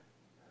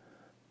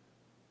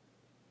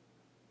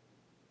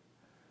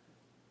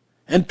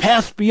and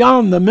pass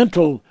beyond the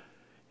mental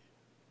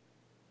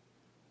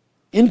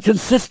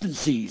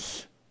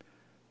inconsistencies.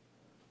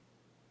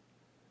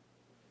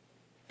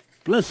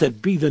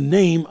 Blessed be the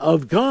name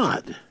of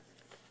God.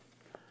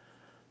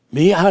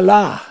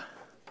 Mi'alah.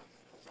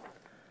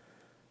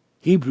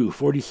 Hebrew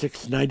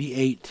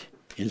 4698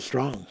 in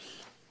Strong's.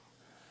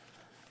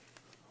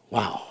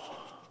 Wow.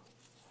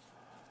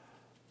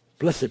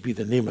 Blessed be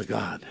the name of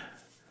God.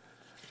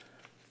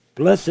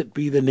 Blessed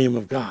be the name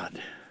of God.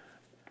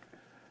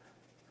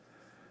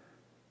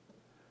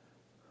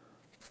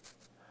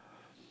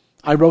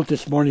 I wrote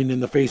this morning in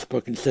the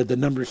Facebook and said the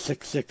number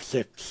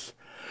 666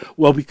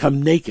 will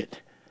become naked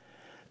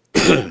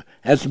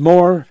as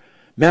more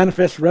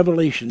manifest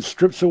revelation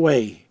strips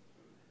away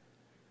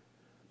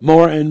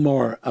more and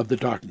more of the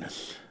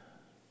darkness.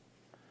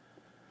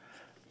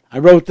 I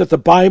wrote that the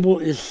Bible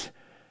is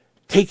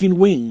taking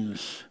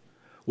wings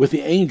with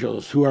the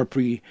angels who are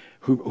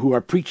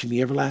preaching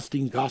the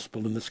everlasting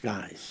gospel in the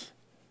skies.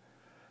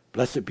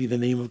 Blessed be the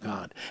name of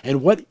God.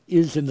 And what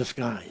is in the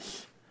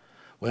skies?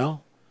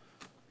 Well,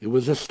 it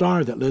was a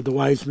star that led the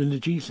wise men to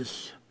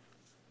Jesus.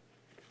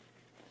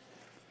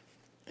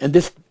 And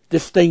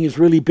this thing is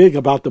really big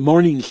about the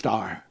morning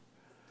star,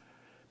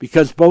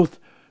 because both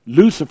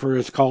Lucifer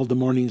is called the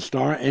morning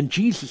star and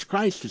Jesus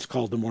Christ is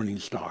called the morning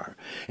star.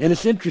 And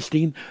it's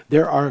interesting,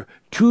 there are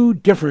 2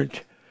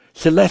 different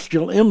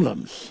celestial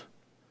emblems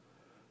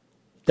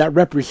that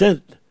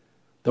represent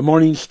the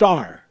morning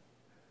star.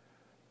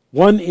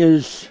 One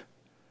is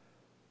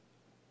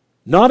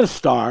not a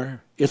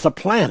star, it's a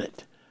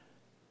planet.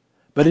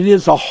 But it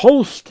is a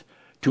host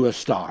to a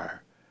star.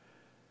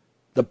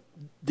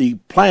 The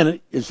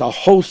planet is a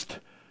host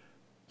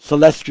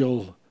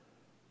celestial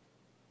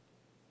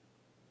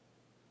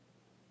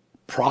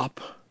prop,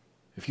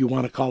 if you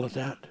want to call it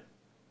that,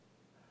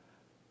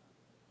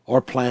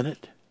 or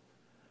planet,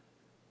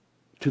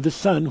 to the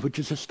sun, which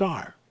is a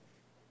star.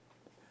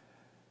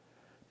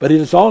 But it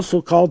is also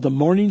called the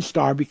morning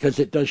star because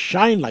it does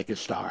shine like a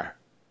star.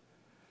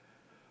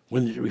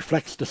 when it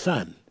reflects the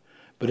sun,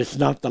 but it's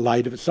not the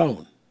light of its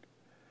own.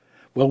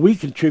 Well, we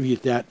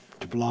contribute that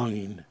to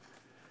belonging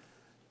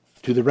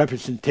to the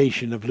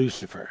representation of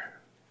Lucifer.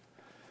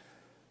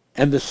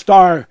 And the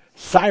star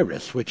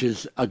Sirius, which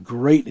is a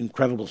great,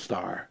 incredible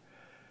star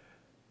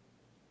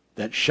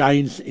that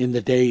shines in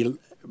the day,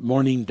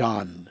 morning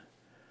dawn,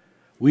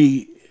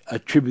 we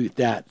attribute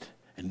that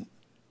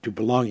to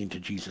belonging to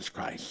Jesus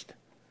Christ.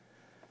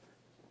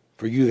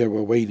 For you that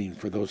were waiting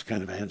for those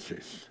kind of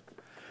answers.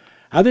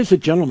 Now, there's a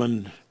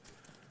gentleman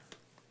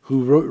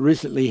who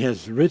recently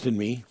has written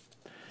me,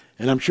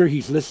 and I'm sure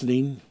he's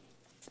listening.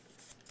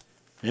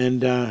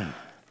 And I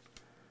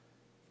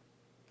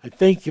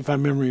think, if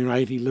I'm remembering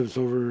right, he lives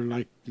over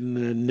like in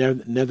the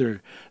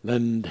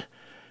Netherlands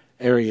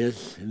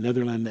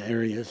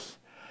areas.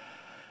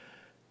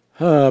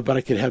 But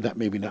I could have that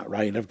maybe not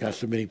right. I've got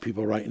so many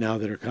people right now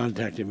that are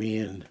contacting me,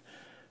 and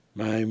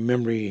my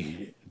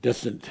memory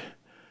doesn't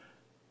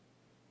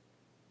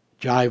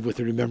jive with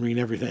remembering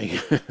everything.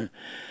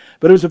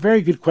 But it was a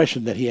very good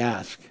question that he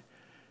asked,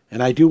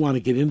 and I do want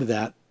to get into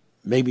that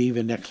maybe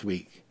even next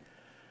week.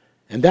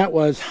 And that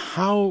was,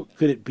 how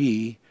could it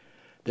be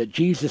that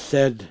Jesus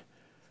said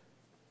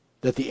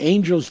that the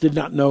angels did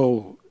not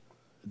know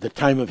the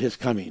time of his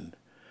coming,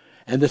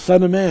 and the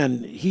Son of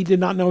Man, he did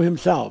not know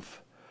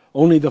himself,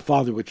 only the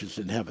Father which is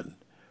in heaven.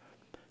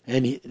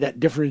 And that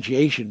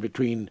differentiation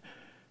between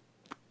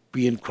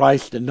being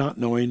Christ and not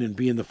knowing, and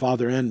being the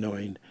Father and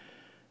knowing,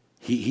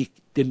 he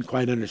didn't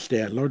quite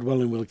understand. Lord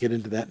willing, we'll get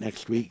into that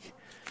next week,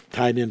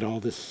 tied into all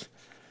this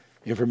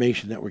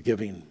information that we're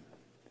giving.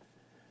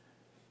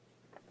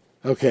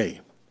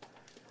 Okay,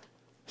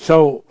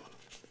 so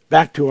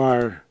back to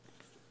our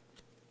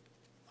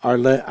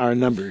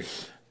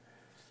numbers,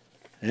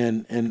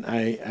 and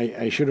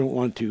I shouldn't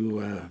want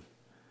to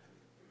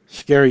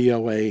scare you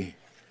away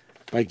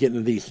by getting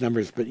to these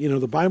numbers, but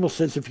the Bible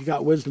says if you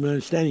got wisdom and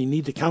understanding, you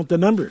need to count the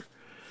number.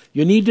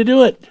 You need to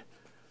do it,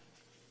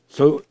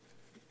 so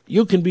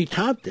you can be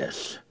taught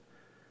this,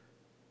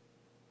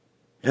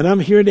 and I'm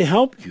here to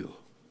help you.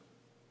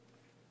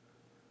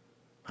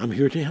 I'm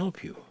here to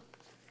help you.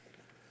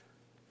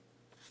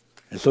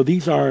 And so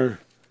these are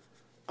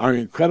our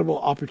incredible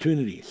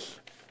opportunities.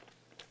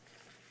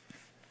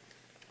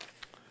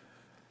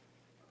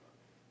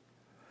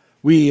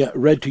 We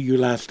read to you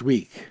last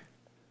week.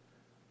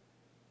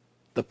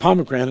 The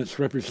pomegranates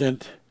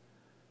represent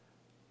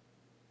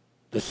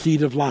the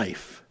seed of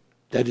life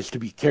that is to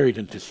be carried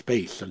into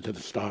space, unto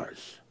the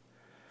stars.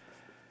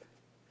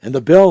 And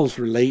the bells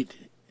relate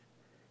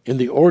in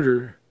the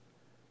order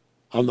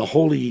on the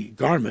holy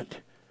garment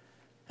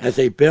as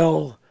a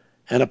bell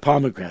and a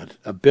pomegranate,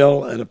 a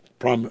bell and a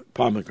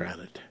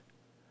pomegranate.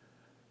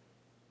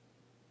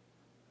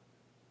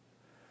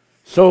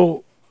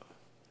 So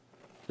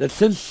that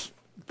since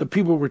the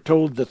people were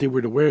told that they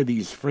were to wear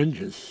these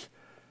fringes,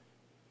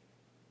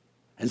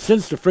 and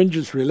since the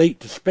fringes relate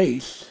to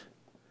space,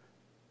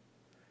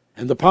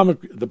 and the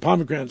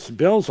pomegranates and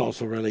bells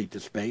also relate to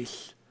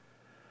space,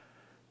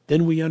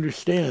 then we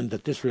understand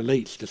that this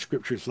relates to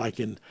scriptures like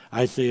in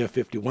Isaiah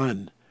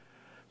 51,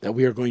 that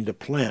we are going to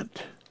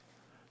plant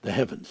the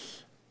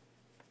heavens.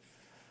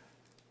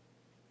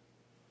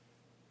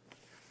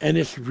 And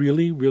it's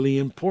really, really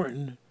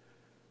important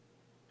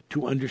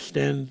to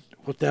understand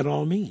what that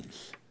all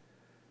means.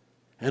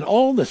 And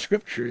all the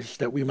scriptures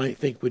that we might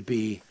think would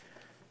be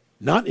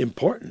not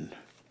important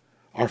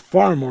are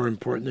far more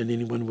important than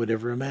anyone would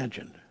ever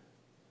imagine.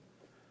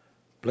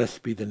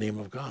 Blessed be the name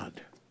of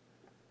God.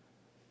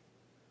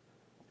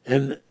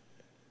 And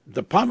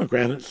the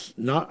pomegranates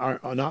not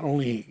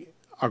only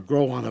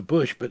grow on a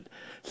bush, but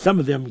some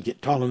of them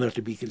get tall enough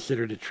to be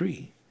considered a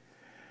tree.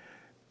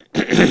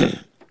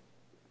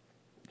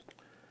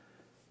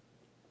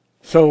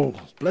 So,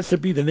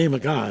 blessed be the name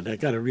of God. I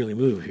got to really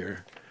move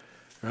here,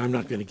 or I'm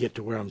not going to get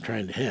to where I'm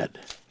trying to head,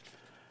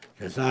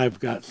 because I've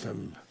got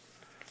some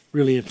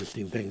really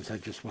interesting things I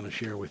just want to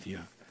share with you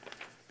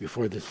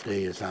before this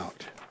day is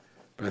out.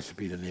 Blessed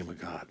be the name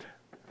of God.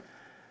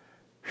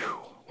 Whew,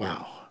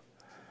 wow.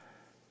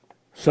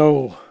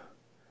 So,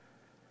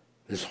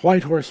 this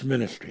White Horse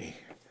Ministry,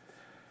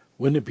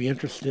 wouldn't it be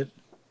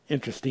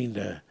interesting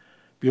to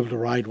be able to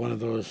ride one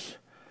of those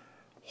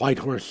White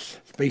Horse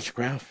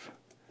spacecraft?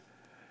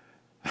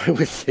 I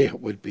would say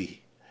it would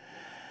be.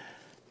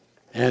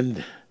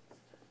 And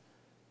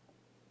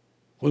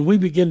when we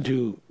begin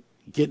to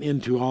get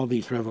into all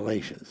these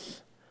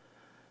revelations,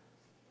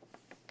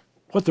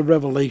 what the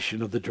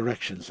revelation of the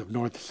directions of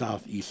north,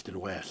 south, east, and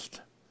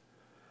west,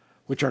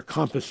 which are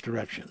compass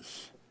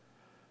directions.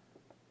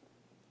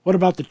 What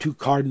about the two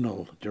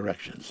cardinal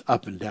directions,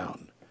 up and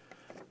down?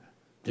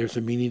 There's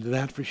a meaning to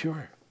that for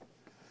sure.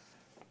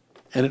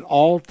 And it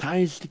all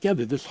ties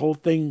together. This whole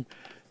thing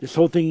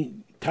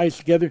ties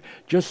together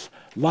just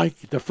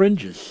like the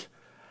fringes.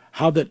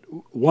 How that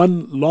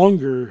one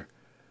longer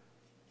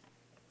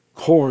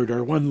cord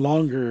or one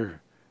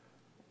longer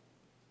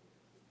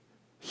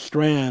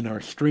strand or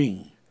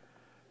string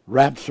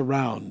wraps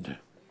around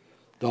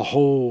the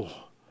whole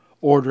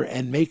order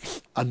and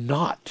makes a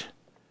knot.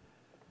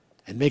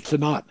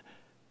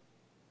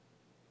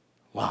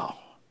 Wow.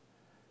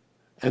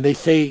 And they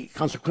say,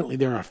 consequently,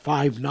 there are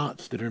 5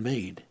 knots that are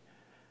made.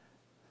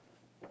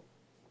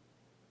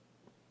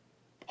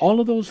 All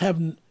of those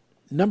have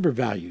number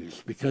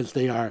values because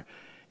they are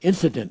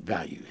incident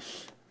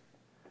values.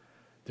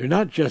 They're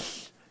not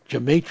just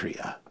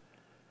gematria.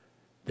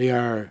 They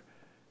are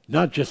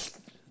not just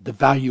the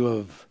value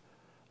of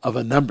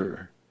a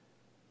number.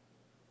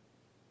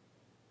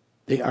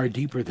 They are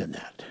deeper than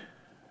that.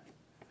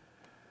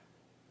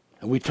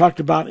 And we talked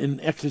about in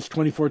Exodus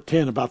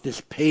 24:10 about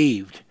this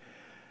paved,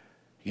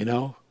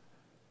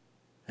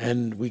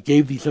 and we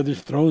gave these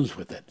others thrones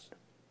with it.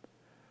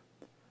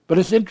 But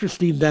it's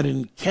interesting that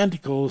in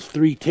Canticles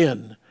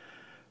 3:10,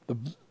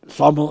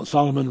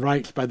 Solomon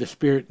writes by the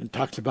Spirit and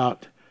talks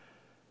about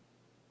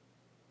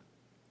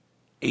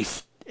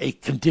a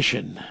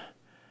condition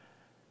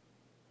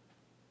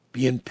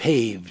being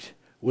paved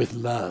with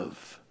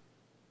love.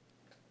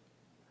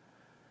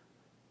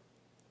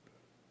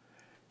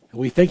 And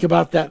we think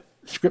about that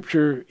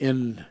scripture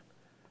in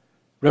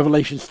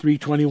Revelations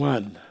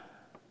 3:21.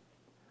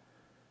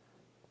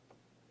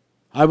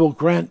 I will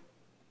grant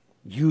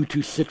you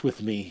to sit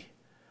with me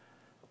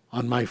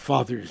on my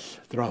Father's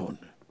throne.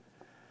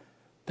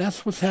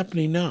 That's what's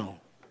happening now.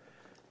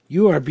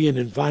 You are being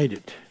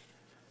invited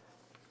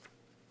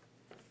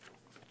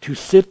to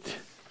sit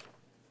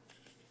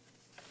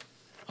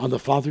on the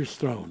Father's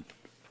throne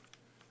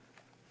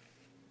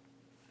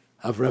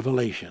of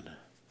revelation.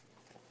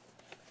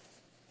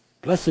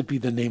 Blessed be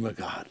the name of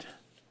God.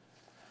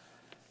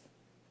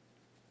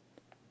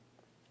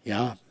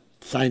 Yeah,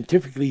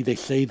 scientifically they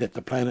say that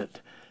the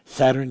planet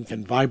Saturn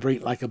can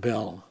vibrate like a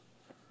bell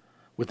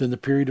within the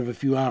period of a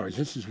few hours.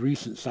 This is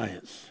recent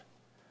science.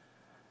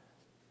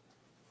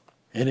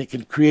 And it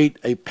can create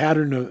a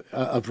pattern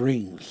of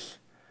rings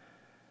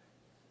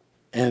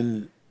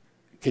and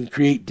can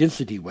create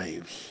density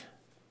waves.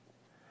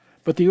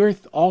 But the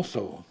Earth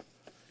also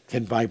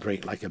can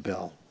vibrate like a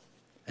bell,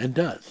 and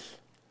does.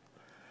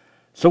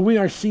 So we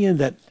are seeing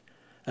that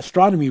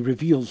astronomy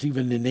reveals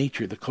even in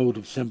nature the code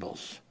of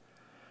symbols.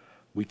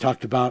 We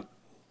talked about,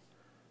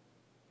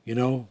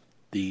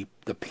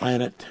 the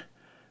planet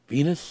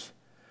Venus.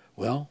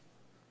 Well,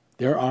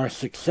 there are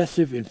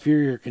successive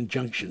inferior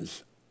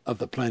conjunctions of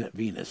the planet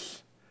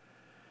Venus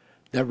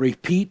that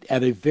repeat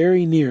at a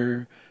very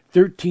near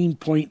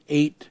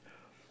 13.8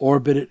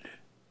 orbit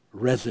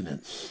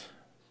resonance.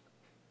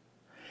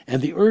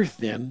 And the Earth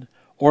then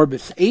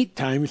orbits 8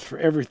 times for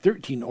every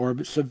 13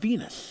 orbits of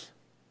Venus,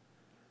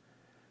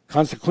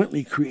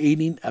 consequently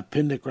creating a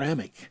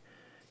pentagrammic,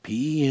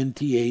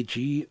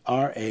 pentagrammic,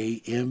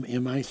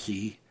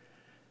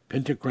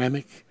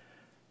 pentagrammic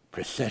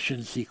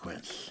precession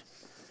sequence.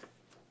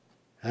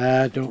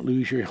 Don't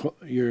lose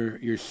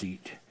your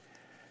seat.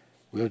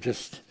 We'll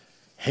just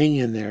hang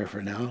in there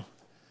for now.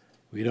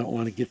 We don't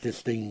want to get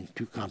this thing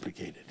too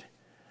complicated.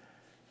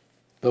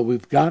 But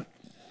we've got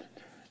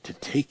to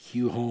take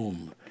you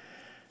home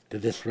to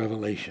this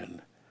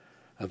revelation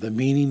of the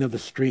meaning of the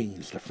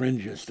strings, the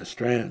fringes, the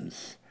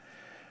strands,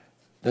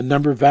 the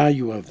number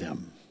value of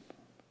them,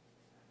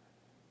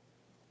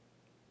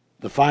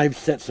 the 5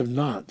 sets of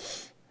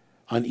knots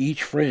on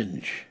each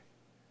fringe,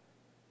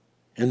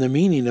 and the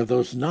meaning of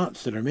those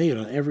knots that are made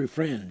on every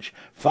fringe,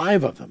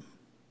 5 of them.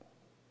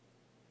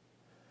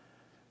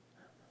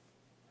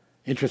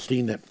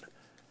 Interesting that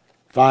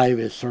 5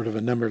 is sort of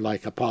a number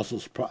like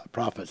apostles,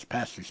 prophets,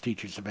 pastors,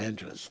 teachers,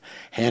 evangelists,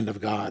 hand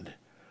of God.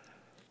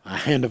 A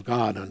hand of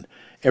God on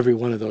every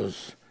one of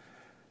those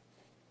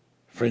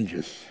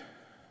fringes.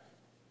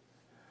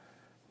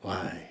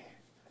 Why?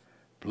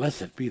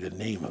 Blessed be the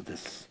name of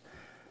this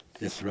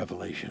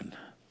revelation.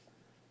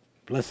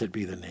 Blessed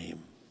be the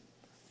name.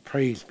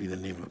 Praise be the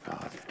name of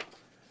God.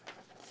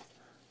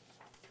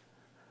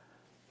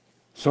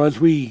 So as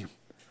we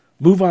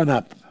move on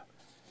up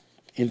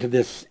into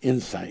this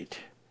insight,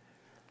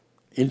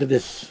 into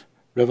this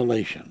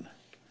revelation,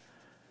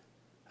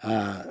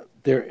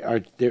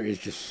 there is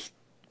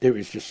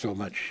just so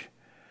much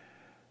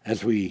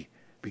as we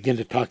begin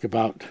to talk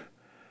about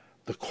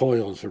the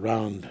coils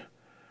around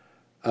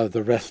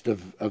the rest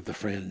of the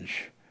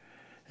fringe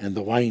and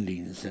the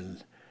windings,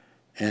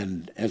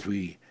 and as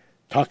we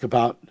talk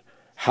about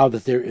how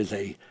that there is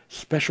a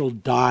special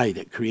dye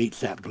that creates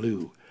that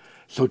blue.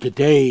 So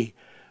today,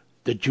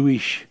 the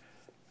Jewish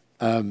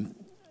zizit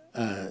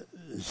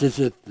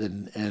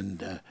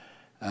and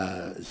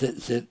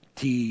zit,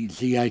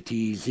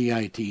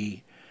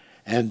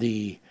 and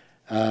the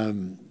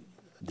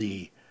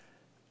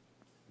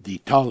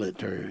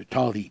talit or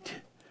talit,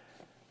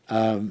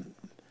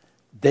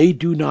 they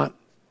do not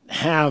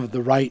have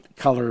the right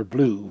color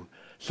blue.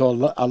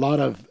 So a lot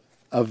of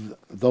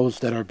those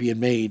that are being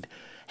made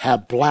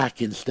have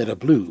black instead of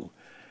blue.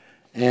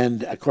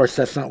 And of course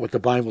that's not what the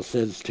Bible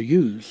says to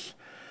use.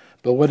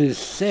 But what is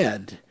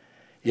said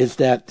is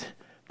that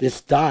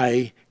this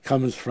dye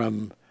comes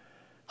from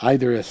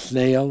either a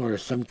snail or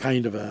some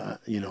kind of a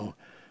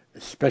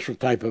special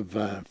type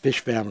of fish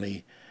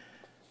family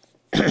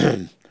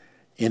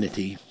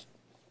entity,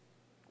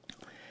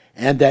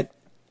 and that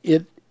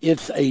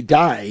it's a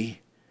dye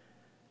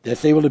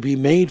that's able to be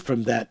made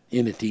from that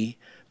entity,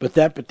 but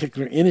that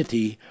particular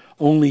entity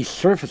only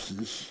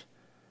surfaces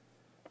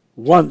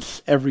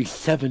once every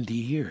 70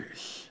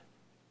 years.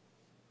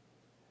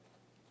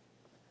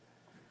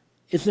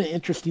 Isn't it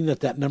interesting that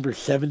that number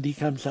 70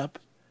 comes up?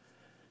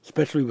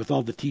 Especially with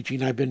all the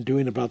teaching I've been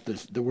doing about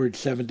the word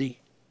 70.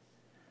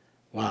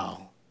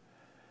 Wow.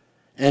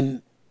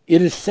 And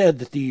it is said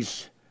that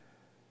these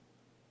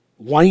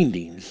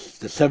windings,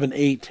 the 7,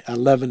 8,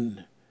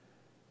 11,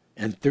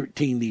 and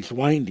 13, these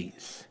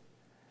windings,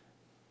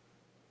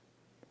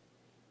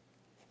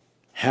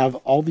 have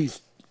all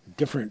these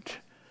different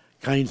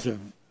kinds of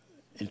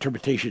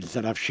interpretations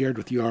that I've shared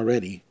with you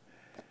already,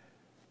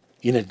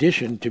 in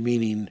addition to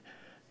meaning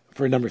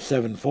for number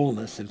 7,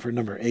 fullness, and for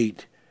number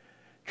 8,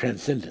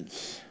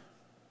 transcendence.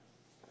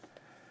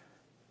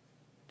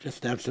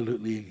 Just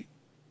absolutely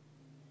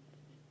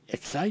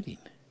exciting.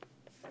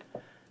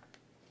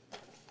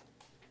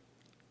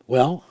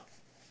 Well,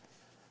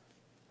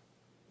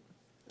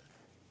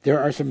 there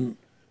are some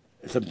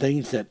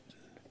things that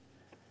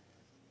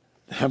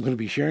I'm going to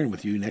be sharing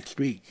with you next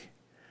week.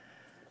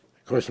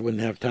 Of course, I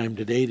wouldn't have time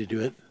today to do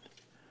it,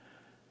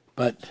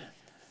 but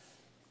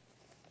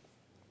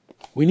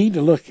we need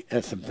to look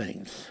at some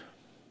things.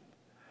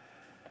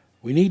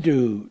 We need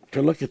to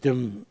look at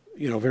them,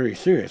 very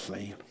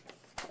seriously.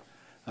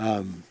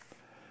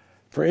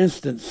 For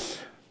instance,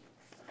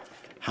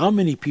 how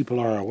many people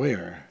are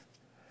aware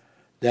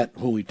that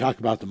when we talk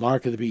about the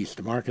mark of the beast,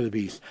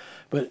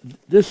 but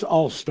this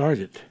all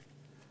started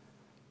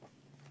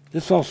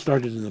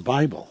in the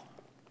Bible,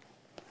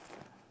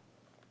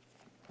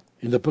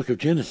 in the book of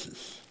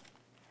Genesis.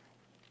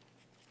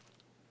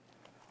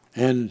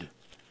 And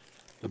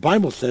the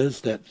Bible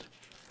says that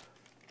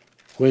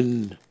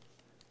when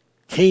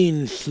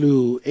Cain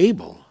slew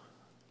Abel,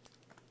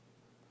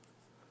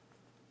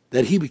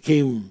 that he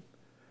became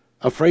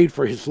afraid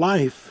for his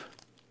life,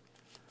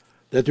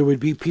 that there would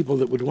be people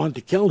that would want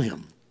to kill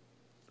him.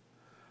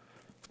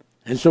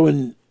 And so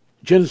in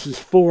Genesis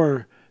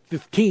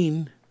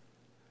 4:15,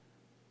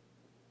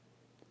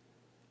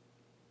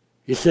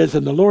 it says,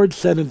 "And the Lord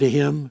said unto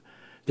him,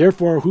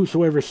 Therefore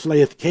whosoever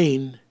slayeth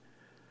Cain,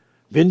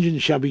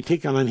 vengeance shall be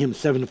taken on him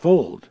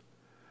sevenfold.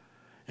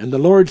 And the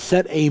Lord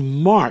set a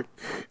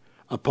mark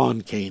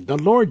upon Cain." The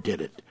Lord did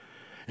it.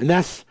 And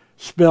that's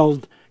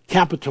spelled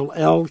capital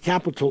L,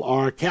 capital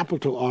R,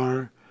 capital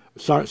R,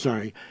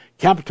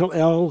 capital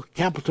L,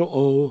 capital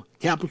O,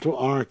 capital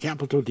R,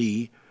 capital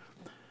D,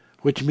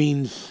 which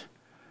means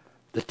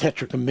the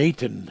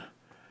tetragrammaton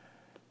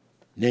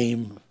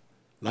name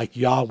like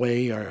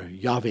Yahweh or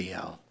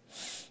Yahweh.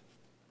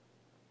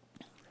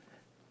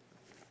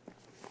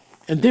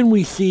 And then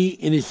we see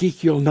in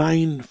Ezekiel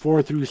 9,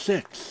 4 through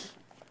 6,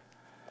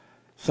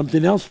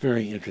 something else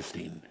very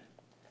interesting.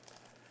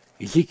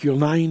 Ezekiel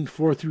 9,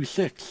 4 through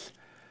 6.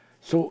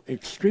 So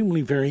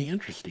extremely very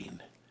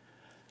interesting.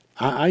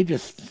 I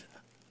just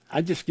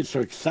get so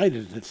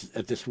excited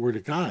at this Word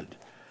of God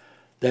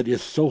that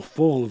is so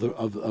full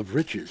of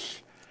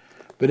riches.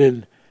 But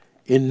in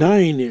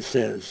 9 it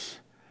says,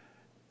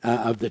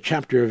 of the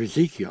chapter of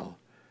Ezekiel,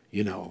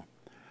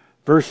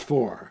 verse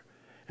 4,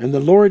 "And the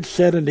Lord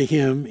said unto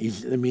him,"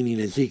 meaning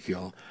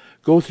Ezekiel,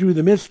 "Go through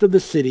the midst of the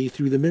city,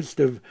 through the midst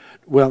of,"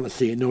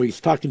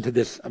 he's talking to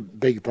this,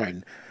 beg your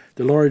pardon,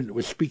 the Lord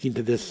was speaking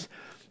to this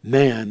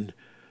man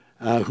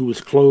who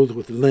was clothed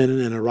with linen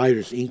and a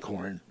writer's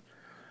inkhorn.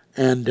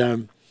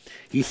 And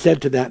he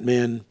said to that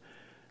man,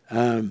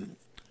 and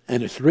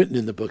it's written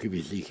in the book of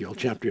Ezekiel,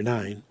 chapter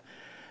 9,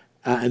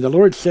 "And the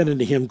Lord said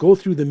unto him, Go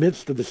through the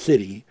midst of the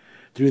city,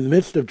 through the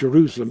midst of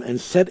Jerusalem, and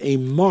set a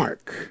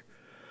mark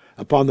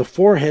upon the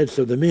foreheads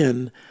of the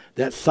men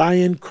that sigh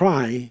and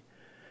cry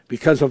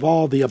because of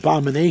all the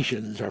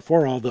abominations, or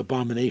for all the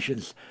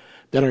abominations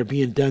that are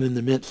being done in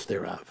the midst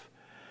thereof."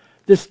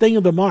 This thing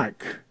of the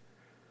mark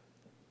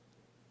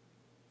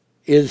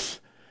is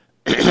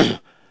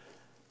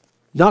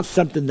not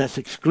something that's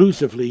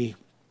exclusively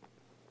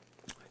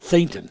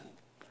Satan.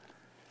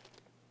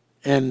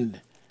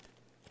 And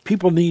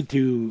people need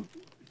to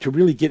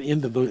really get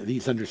into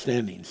these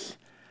understandings,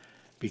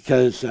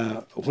 because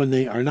when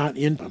they are not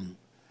in them,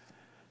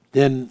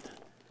 then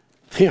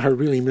they are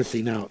really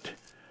missing out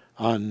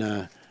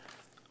on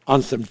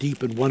some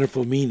deep and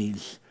wonderful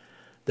meanings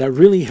that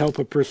really help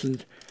a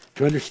person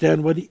to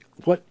understand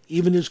what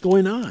even is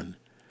going on.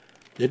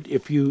 That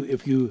if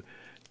you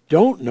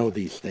don't know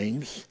these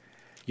things,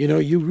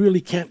 you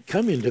really can't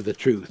come into the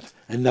truth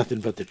and nothing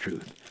but the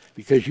truth,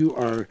 because you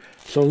are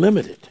so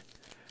limited.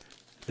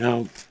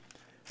 Now,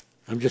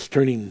 I'm just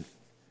turning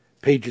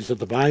pages of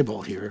the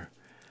Bible here,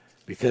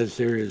 because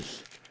there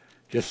is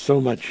just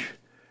so much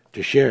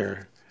to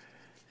share.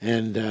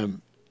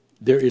 And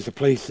there is a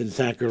place in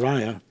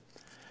Zechariah,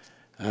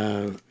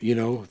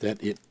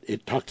 that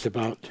it talks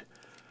about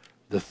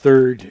the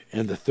third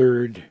and the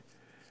third,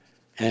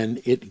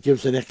 and it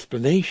gives an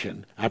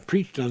explanation. I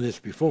preached on this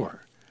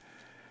before,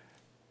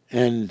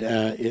 and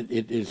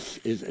it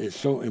is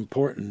so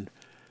important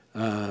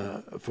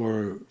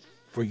for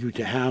you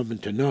to have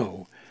and to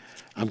know.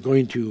 I'm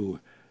going to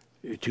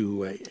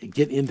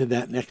get into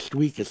that next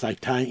week as I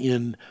tie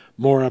in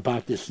more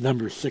about this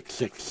number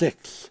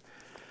 666.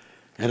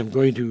 And I'm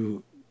going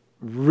to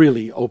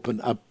really open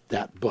up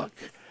that book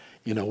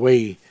in a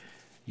way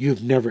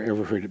you've never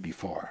ever heard it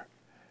before.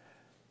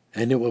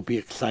 And it will be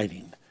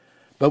exciting.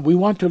 But we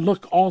want to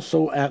look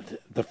also at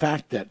the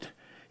fact that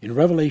in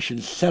Revelation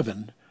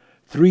 7,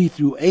 3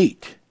 through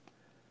 8,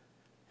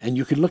 and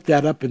you can look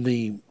that up in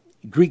the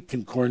Greek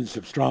Concordance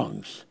of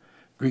Strong's,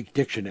 Greek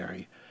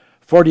Dictionary,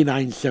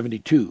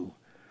 4972,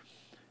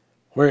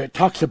 where it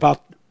talks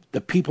about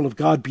the people of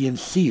God being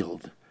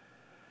sealed.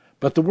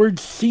 But the word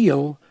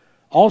seal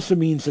also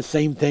means the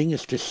same thing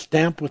as to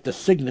stamp with a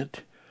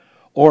signet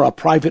or a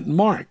private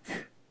mark.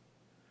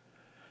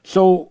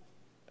 So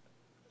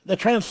the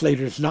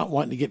translator is not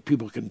wanting to get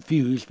people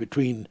confused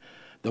between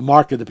the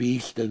mark of the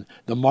beast and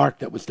the mark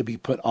that was to be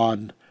put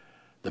on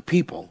the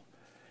people.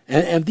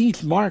 And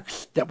these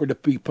marks that were to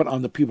be put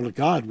on the people of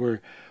God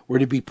were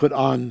to be put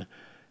on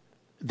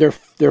their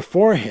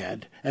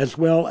forehead as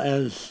well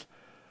as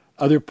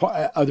other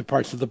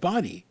parts of the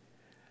body,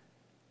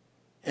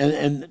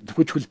 and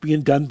which was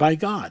being done by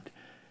God.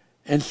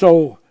 And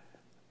so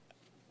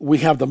we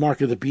have the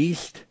mark of the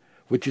beast,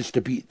 which is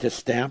to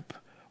stamp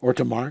or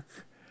to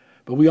mark,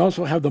 but we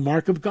also have the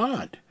mark of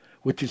God,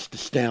 which is to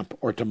stamp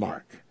or to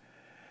mark.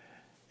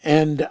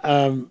 And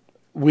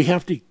we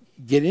have to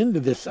get into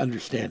this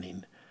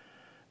understanding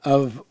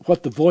of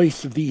what the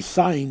voice of these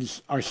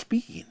signs are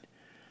speaking,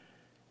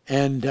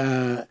 and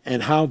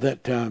how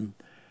that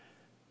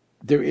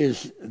there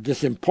is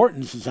this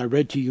importance, as I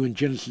read to you in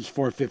Genesis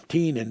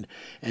 4:15 and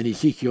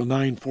Ezekiel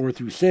 9:4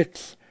 through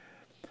 6,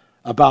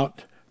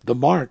 about the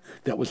mark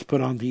that was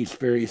put on these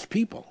various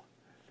people.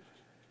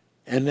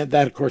 And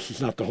that, of course, is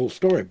not the whole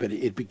story, but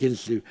it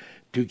begins to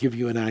give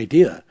you an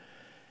idea.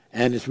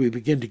 And as we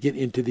begin to get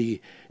into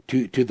the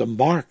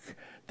mark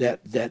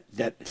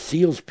that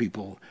seals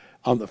people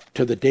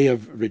to the day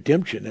of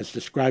redemption, as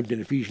described in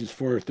Ephesians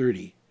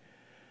 4:30,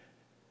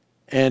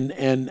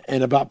 and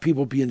about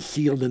people being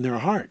sealed in their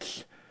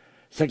hearts,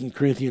 2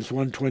 Corinthians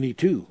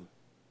 1:22,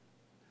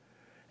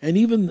 and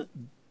even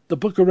the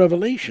book of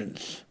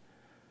Revelations,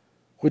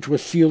 which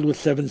was sealed with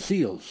 7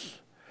 seals.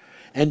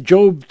 And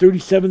Job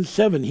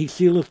 37:7, he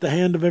sealeth the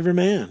hand of every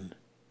man.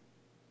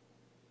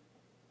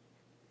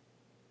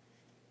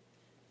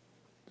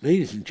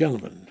 Ladies and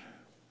gentlemen,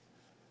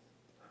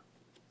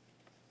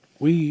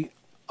 we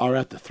are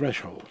at the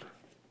threshold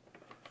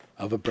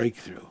of a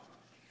breakthrough.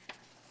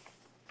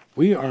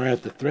 We are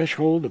at the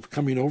threshold of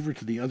coming over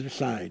to the other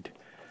side.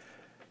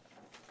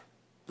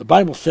 The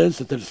Bible says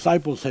that the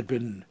disciples had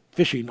been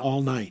fishing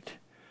all night,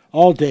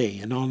 all day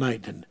and all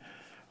night, and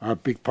are a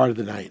big part of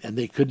the night, and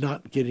they could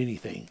not get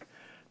anything.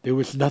 There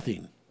was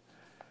nothing.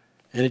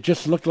 And it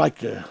just looked like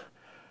the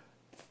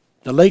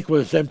lake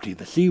was empty,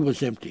 the sea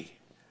was empty.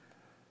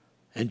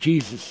 And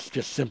Jesus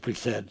just simply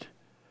said,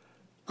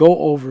 go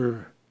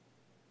over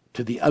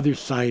to the other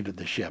side of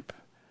the ship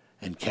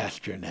and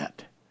cast your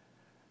net.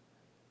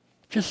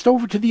 Just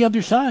over to the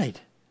other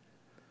side.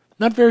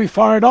 Not very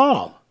far at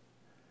all.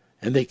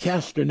 And they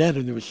cast their net,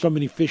 and there was so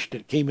many fish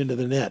that came into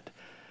the net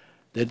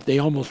that they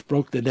almost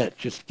broke the net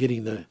just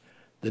getting the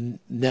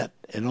net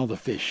and all the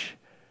fish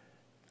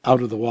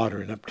out of the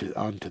water and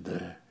onto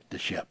the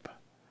ship.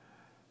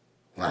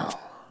 Wow.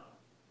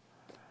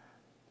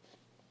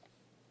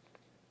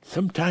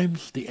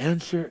 Sometimes the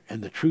answer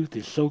and the truth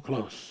is so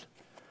close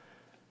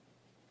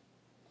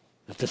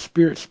that the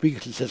Spirit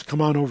speaks and says,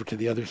 come on over to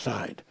the other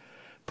side.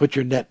 Put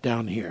your net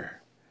down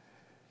here.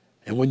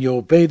 And when you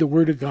obey the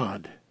Word of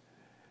God,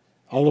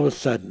 all of a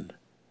sudden,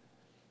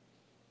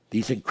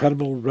 these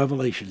incredible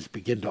revelations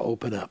begin to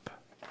open up.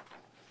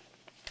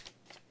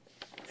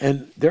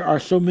 And there are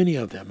so many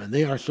of them, and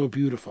they are so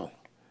beautiful.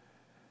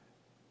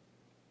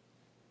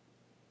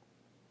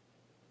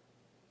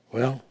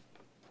 Well,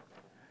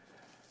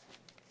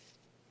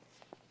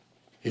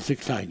 it's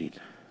exciting.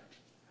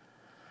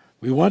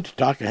 We want to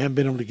talk. I haven't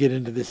been able to get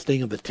into this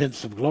thing of the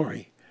tents of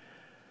glory,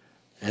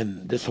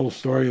 and this whole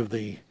story of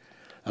the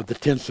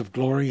tents of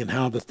glory, and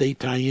how that they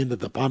tie into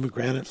the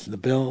pomegranates and the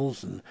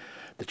bells and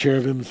the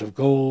cherubims of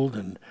gold,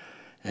 and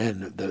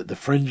the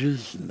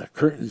fringes and the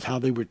curtains, how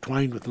they were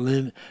twined with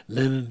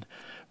linen,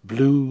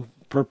 blue,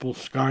 purple,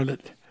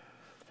 scarlet.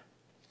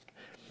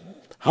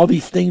 How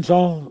these things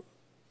all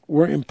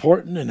were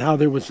important, and how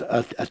there was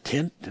a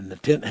tent, and the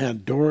tent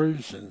had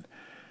doors, and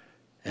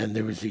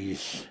there was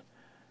these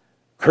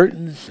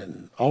curtains,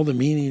 and all the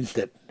meanings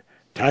that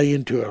tie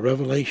into a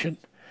revelation.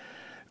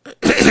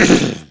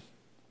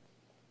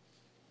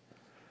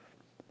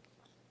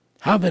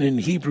 How that in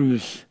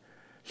Hebrews,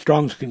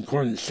 Strong's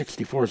Concordance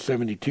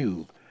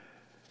 6472,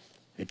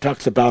 it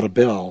talks about a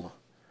bell,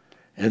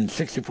 and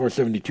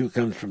 6472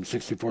 comes from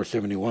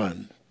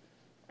 6471.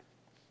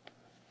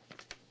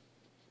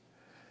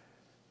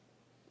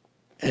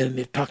 And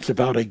it talks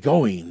about a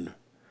going,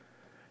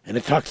 and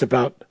it talks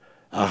about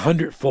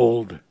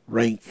 100-fold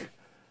rank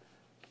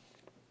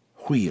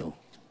wheel.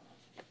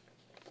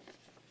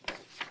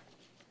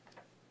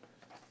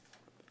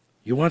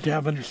 You want to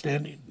have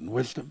understanding and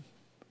wisdom?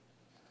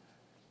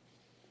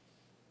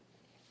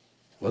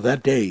 Well,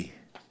 that day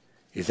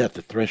is at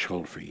the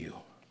threshold for you.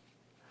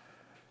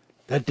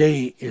 That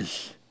day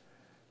is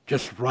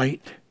just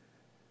right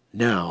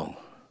now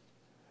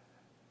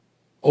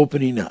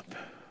opening up.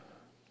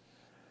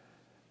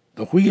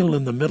 The wheel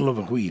in the middle of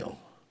a wheel,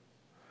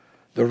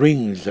 the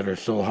rings that are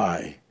so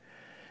high,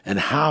 and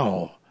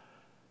how,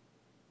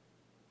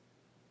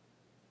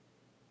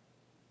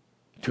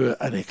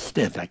 to an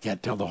extent, I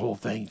can't tell the whole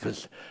thing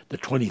because the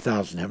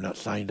 20,000 have not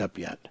signed up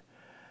yet,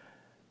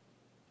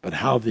 but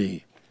how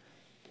the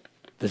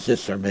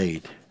zits are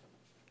made.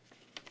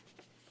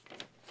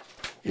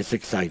 It's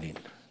exciting.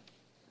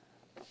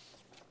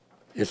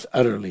 It's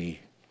utterly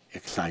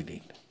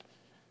exciting.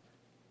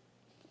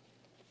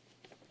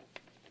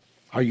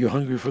 Are you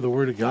hungry for the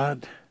Word of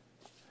God?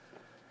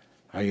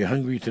 Are you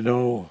hungry to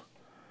know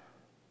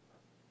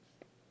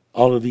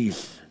all of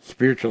these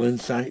spiritual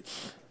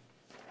insights?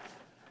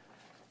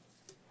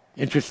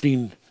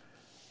 Interesting,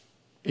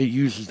 it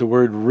uses the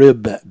word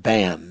rib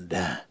band.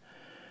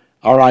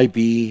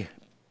 R-I-B-B-A-N-D,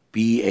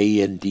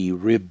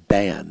 rib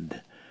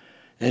band.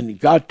 And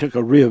God took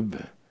a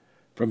rib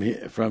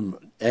from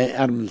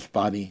Adam's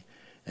body,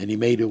 and he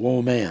made a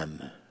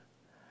woman.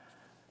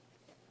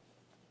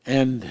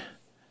 And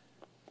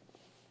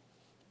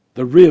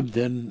the rib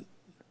then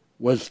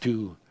was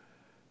to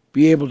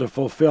be able to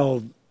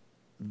fulfill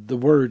the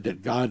word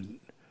that God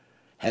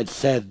had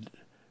said,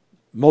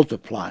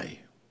 multiply,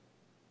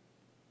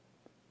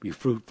 be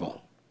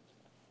fruitful.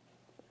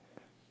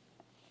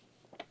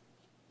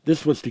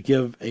 This was to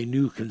give a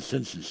new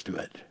consensus to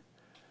it,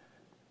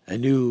 a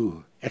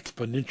new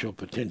exponential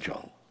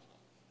potential.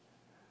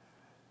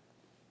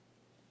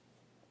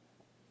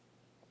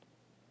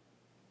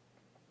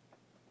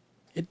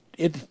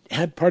 It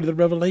had part of the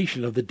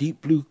revelation of the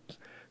deep blue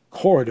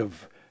cord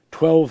of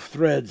 12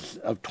 threads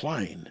of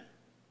twine,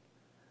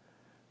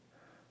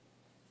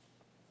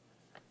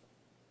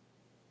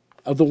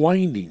 of the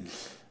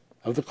windings,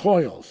 of the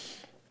coils,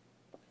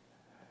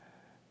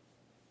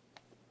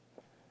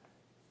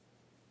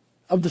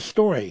 of the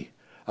story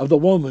of the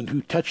woman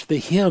who touched the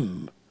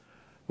hem,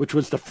 which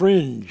was the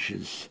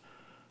fringes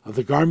of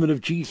the garment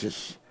of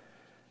Jesus,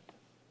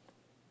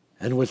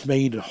 and was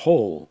made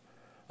whole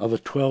of a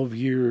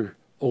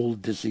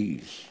 12-year-old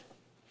disease.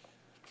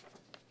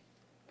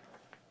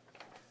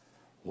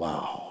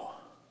 Wow.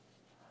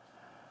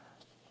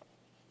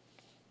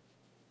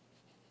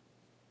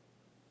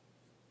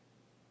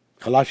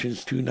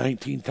 Colossians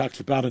 2:19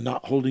 talks about a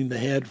not holding the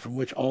head, from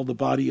which all the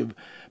body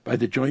by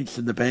the joints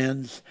and the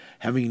bands,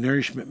 having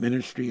nourishment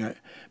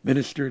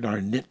ministered, are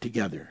knit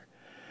together,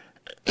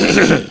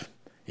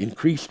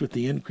 increased with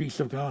the increase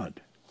of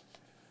God.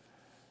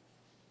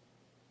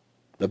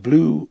 The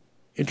blue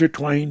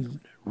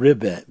intertwined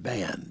rib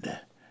band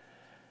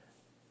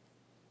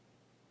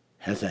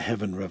has a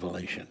heaven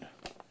revelation.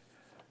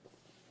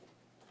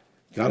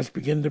 God is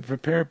beginning to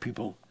prepare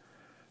people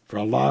for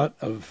a lot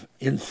of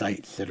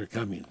insights that are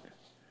coming.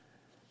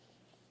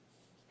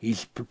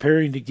 He's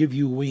preparing to give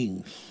you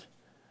wings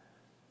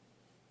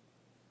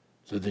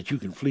so that you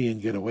can flee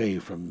and get away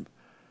from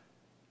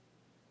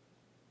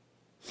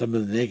some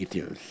of the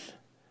negatives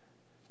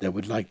that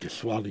would like to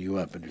swallow you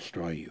up and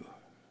destroy you.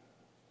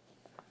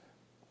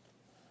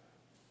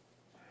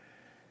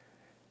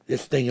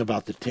 This thing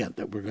about the tent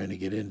that we're going to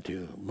get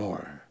into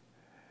more.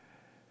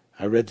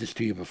 I read this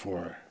to you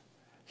before.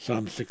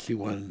 Psalm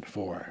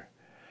 61:4.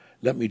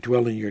 Let me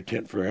dwell in your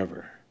tent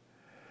forever.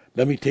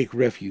 Let me take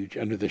refuge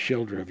under the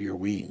shelter of your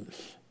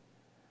wings.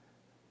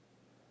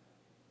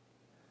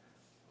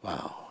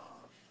 Wow.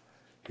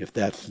 If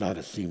that's not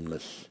a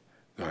seamless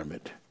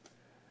garment.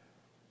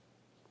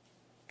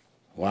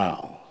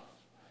 Wow.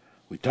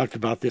 We talked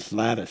about this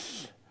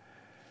lattice.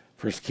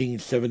 1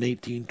 Kings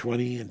 7:18,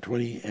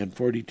 20 and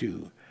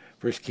 42.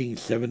 1 Kings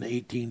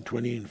 7:18,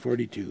 20 and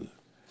 42.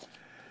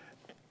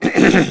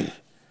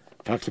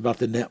 Talks about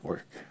the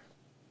network.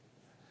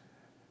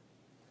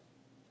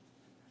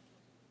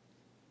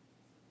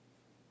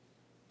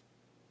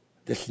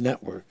 This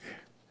network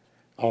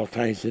all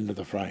ties into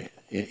the fringes.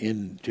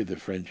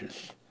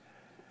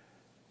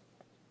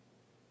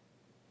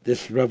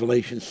 This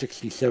Revelation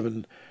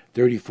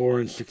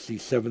 67:34 and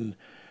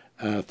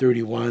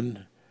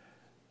 67:31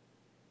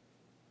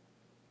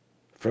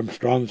 from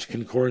Strong's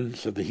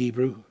Concordance of the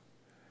Hebrew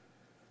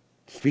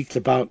speaks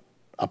about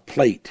a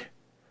plate,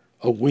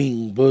 a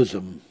wing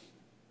bosom.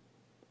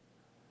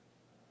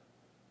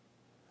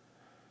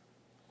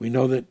 We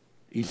know that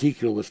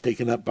Ezekiel was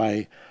taken up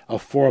by a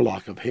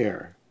forelock of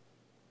hair,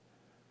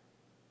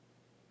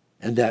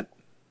 and that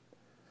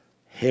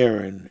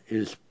hair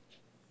is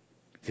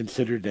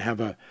considered to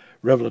have a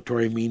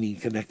revelatory meaning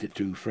connected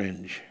to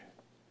fringe.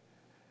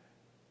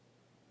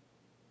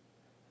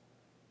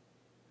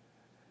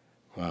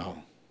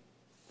 Wow.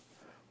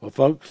 Well,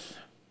 folks,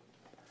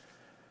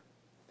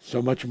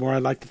 so much more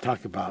I'd like to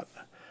talk about.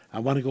 I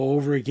want to go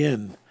over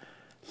again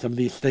some of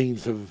these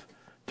things of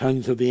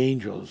tongues of the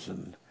angels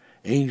and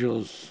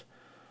angels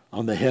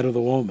on the head of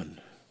the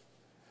woman.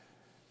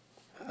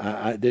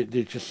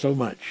 There's just so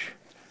much.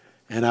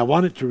 And I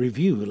wanted to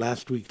review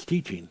last week's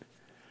teaching,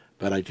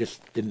 but I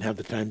just didn't have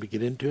the time to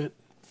get into it.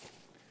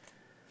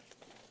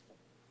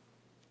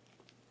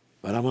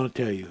 But I want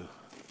to tell you,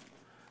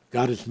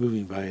 God is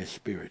moving by His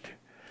Spirit.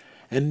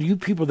 And you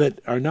people that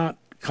are not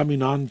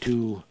coming on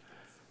to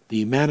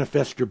the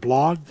Manifester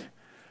blog,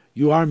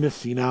 you are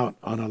missing out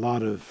on a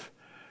lot of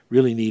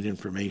really neat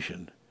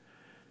information.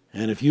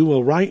 And if you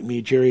will write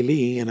me, Jerry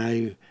Lee, and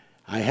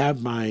I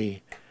have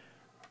my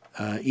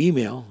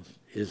email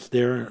is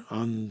there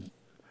on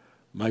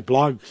my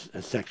blog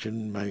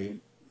section, my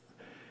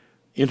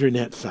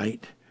internet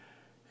site.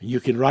 And you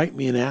can write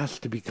me and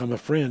ask to become a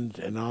friend,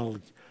 and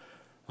I'll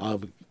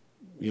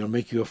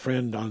make you a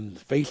friend on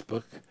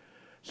Facebook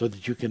so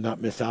that you cannot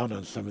miss out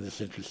on some of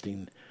this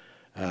interesting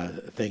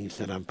things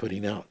that I'm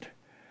putting out.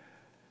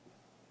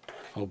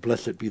 Oh,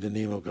 blessed be the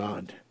name of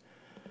God.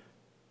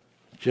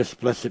 Just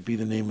blessed be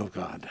the name of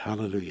God.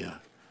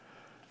 Hallelujah.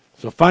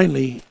 So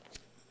finally,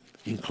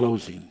 in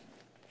closing,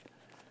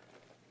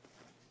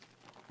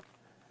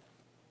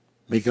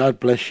 may God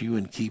bless you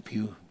and keep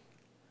you.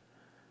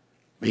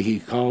 May He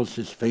cause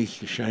His face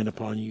to shine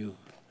upon you.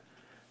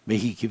 May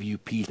He give you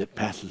peace that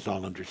passes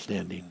all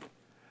understanding.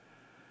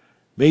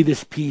 May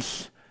this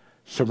peace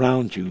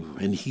surround you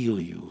and heal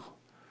you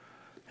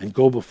and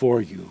go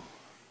before you.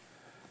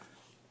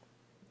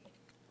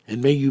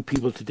 And may you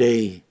people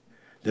today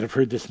that have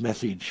heard this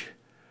message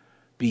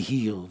be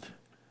healed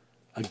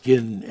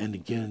again and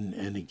again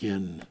and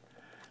again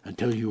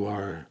until you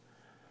are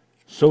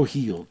so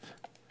healed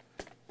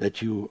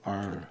that you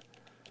are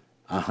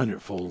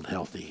 100-fold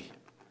healthy.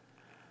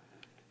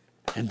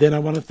 And then I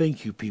want to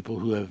thank you people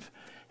who have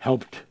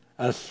helped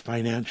us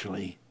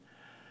financially.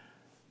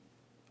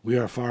 We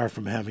are far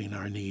from having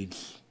our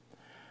needs,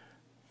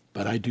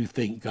 but I do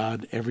thank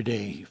God every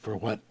day for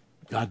what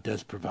God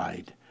does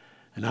provide.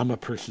 And I'm a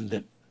person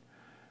that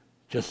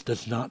just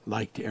does not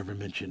like to ever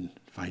mention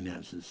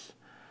finances.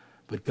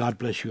 But God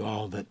bless you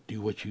all that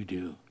do what you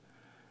do.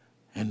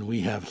 And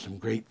we have some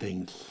great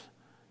things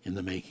in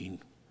the making.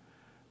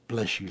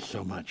 Bless you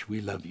so much.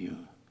 We love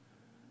you.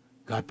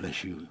 God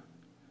bless you.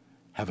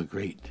 Have a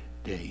great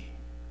day.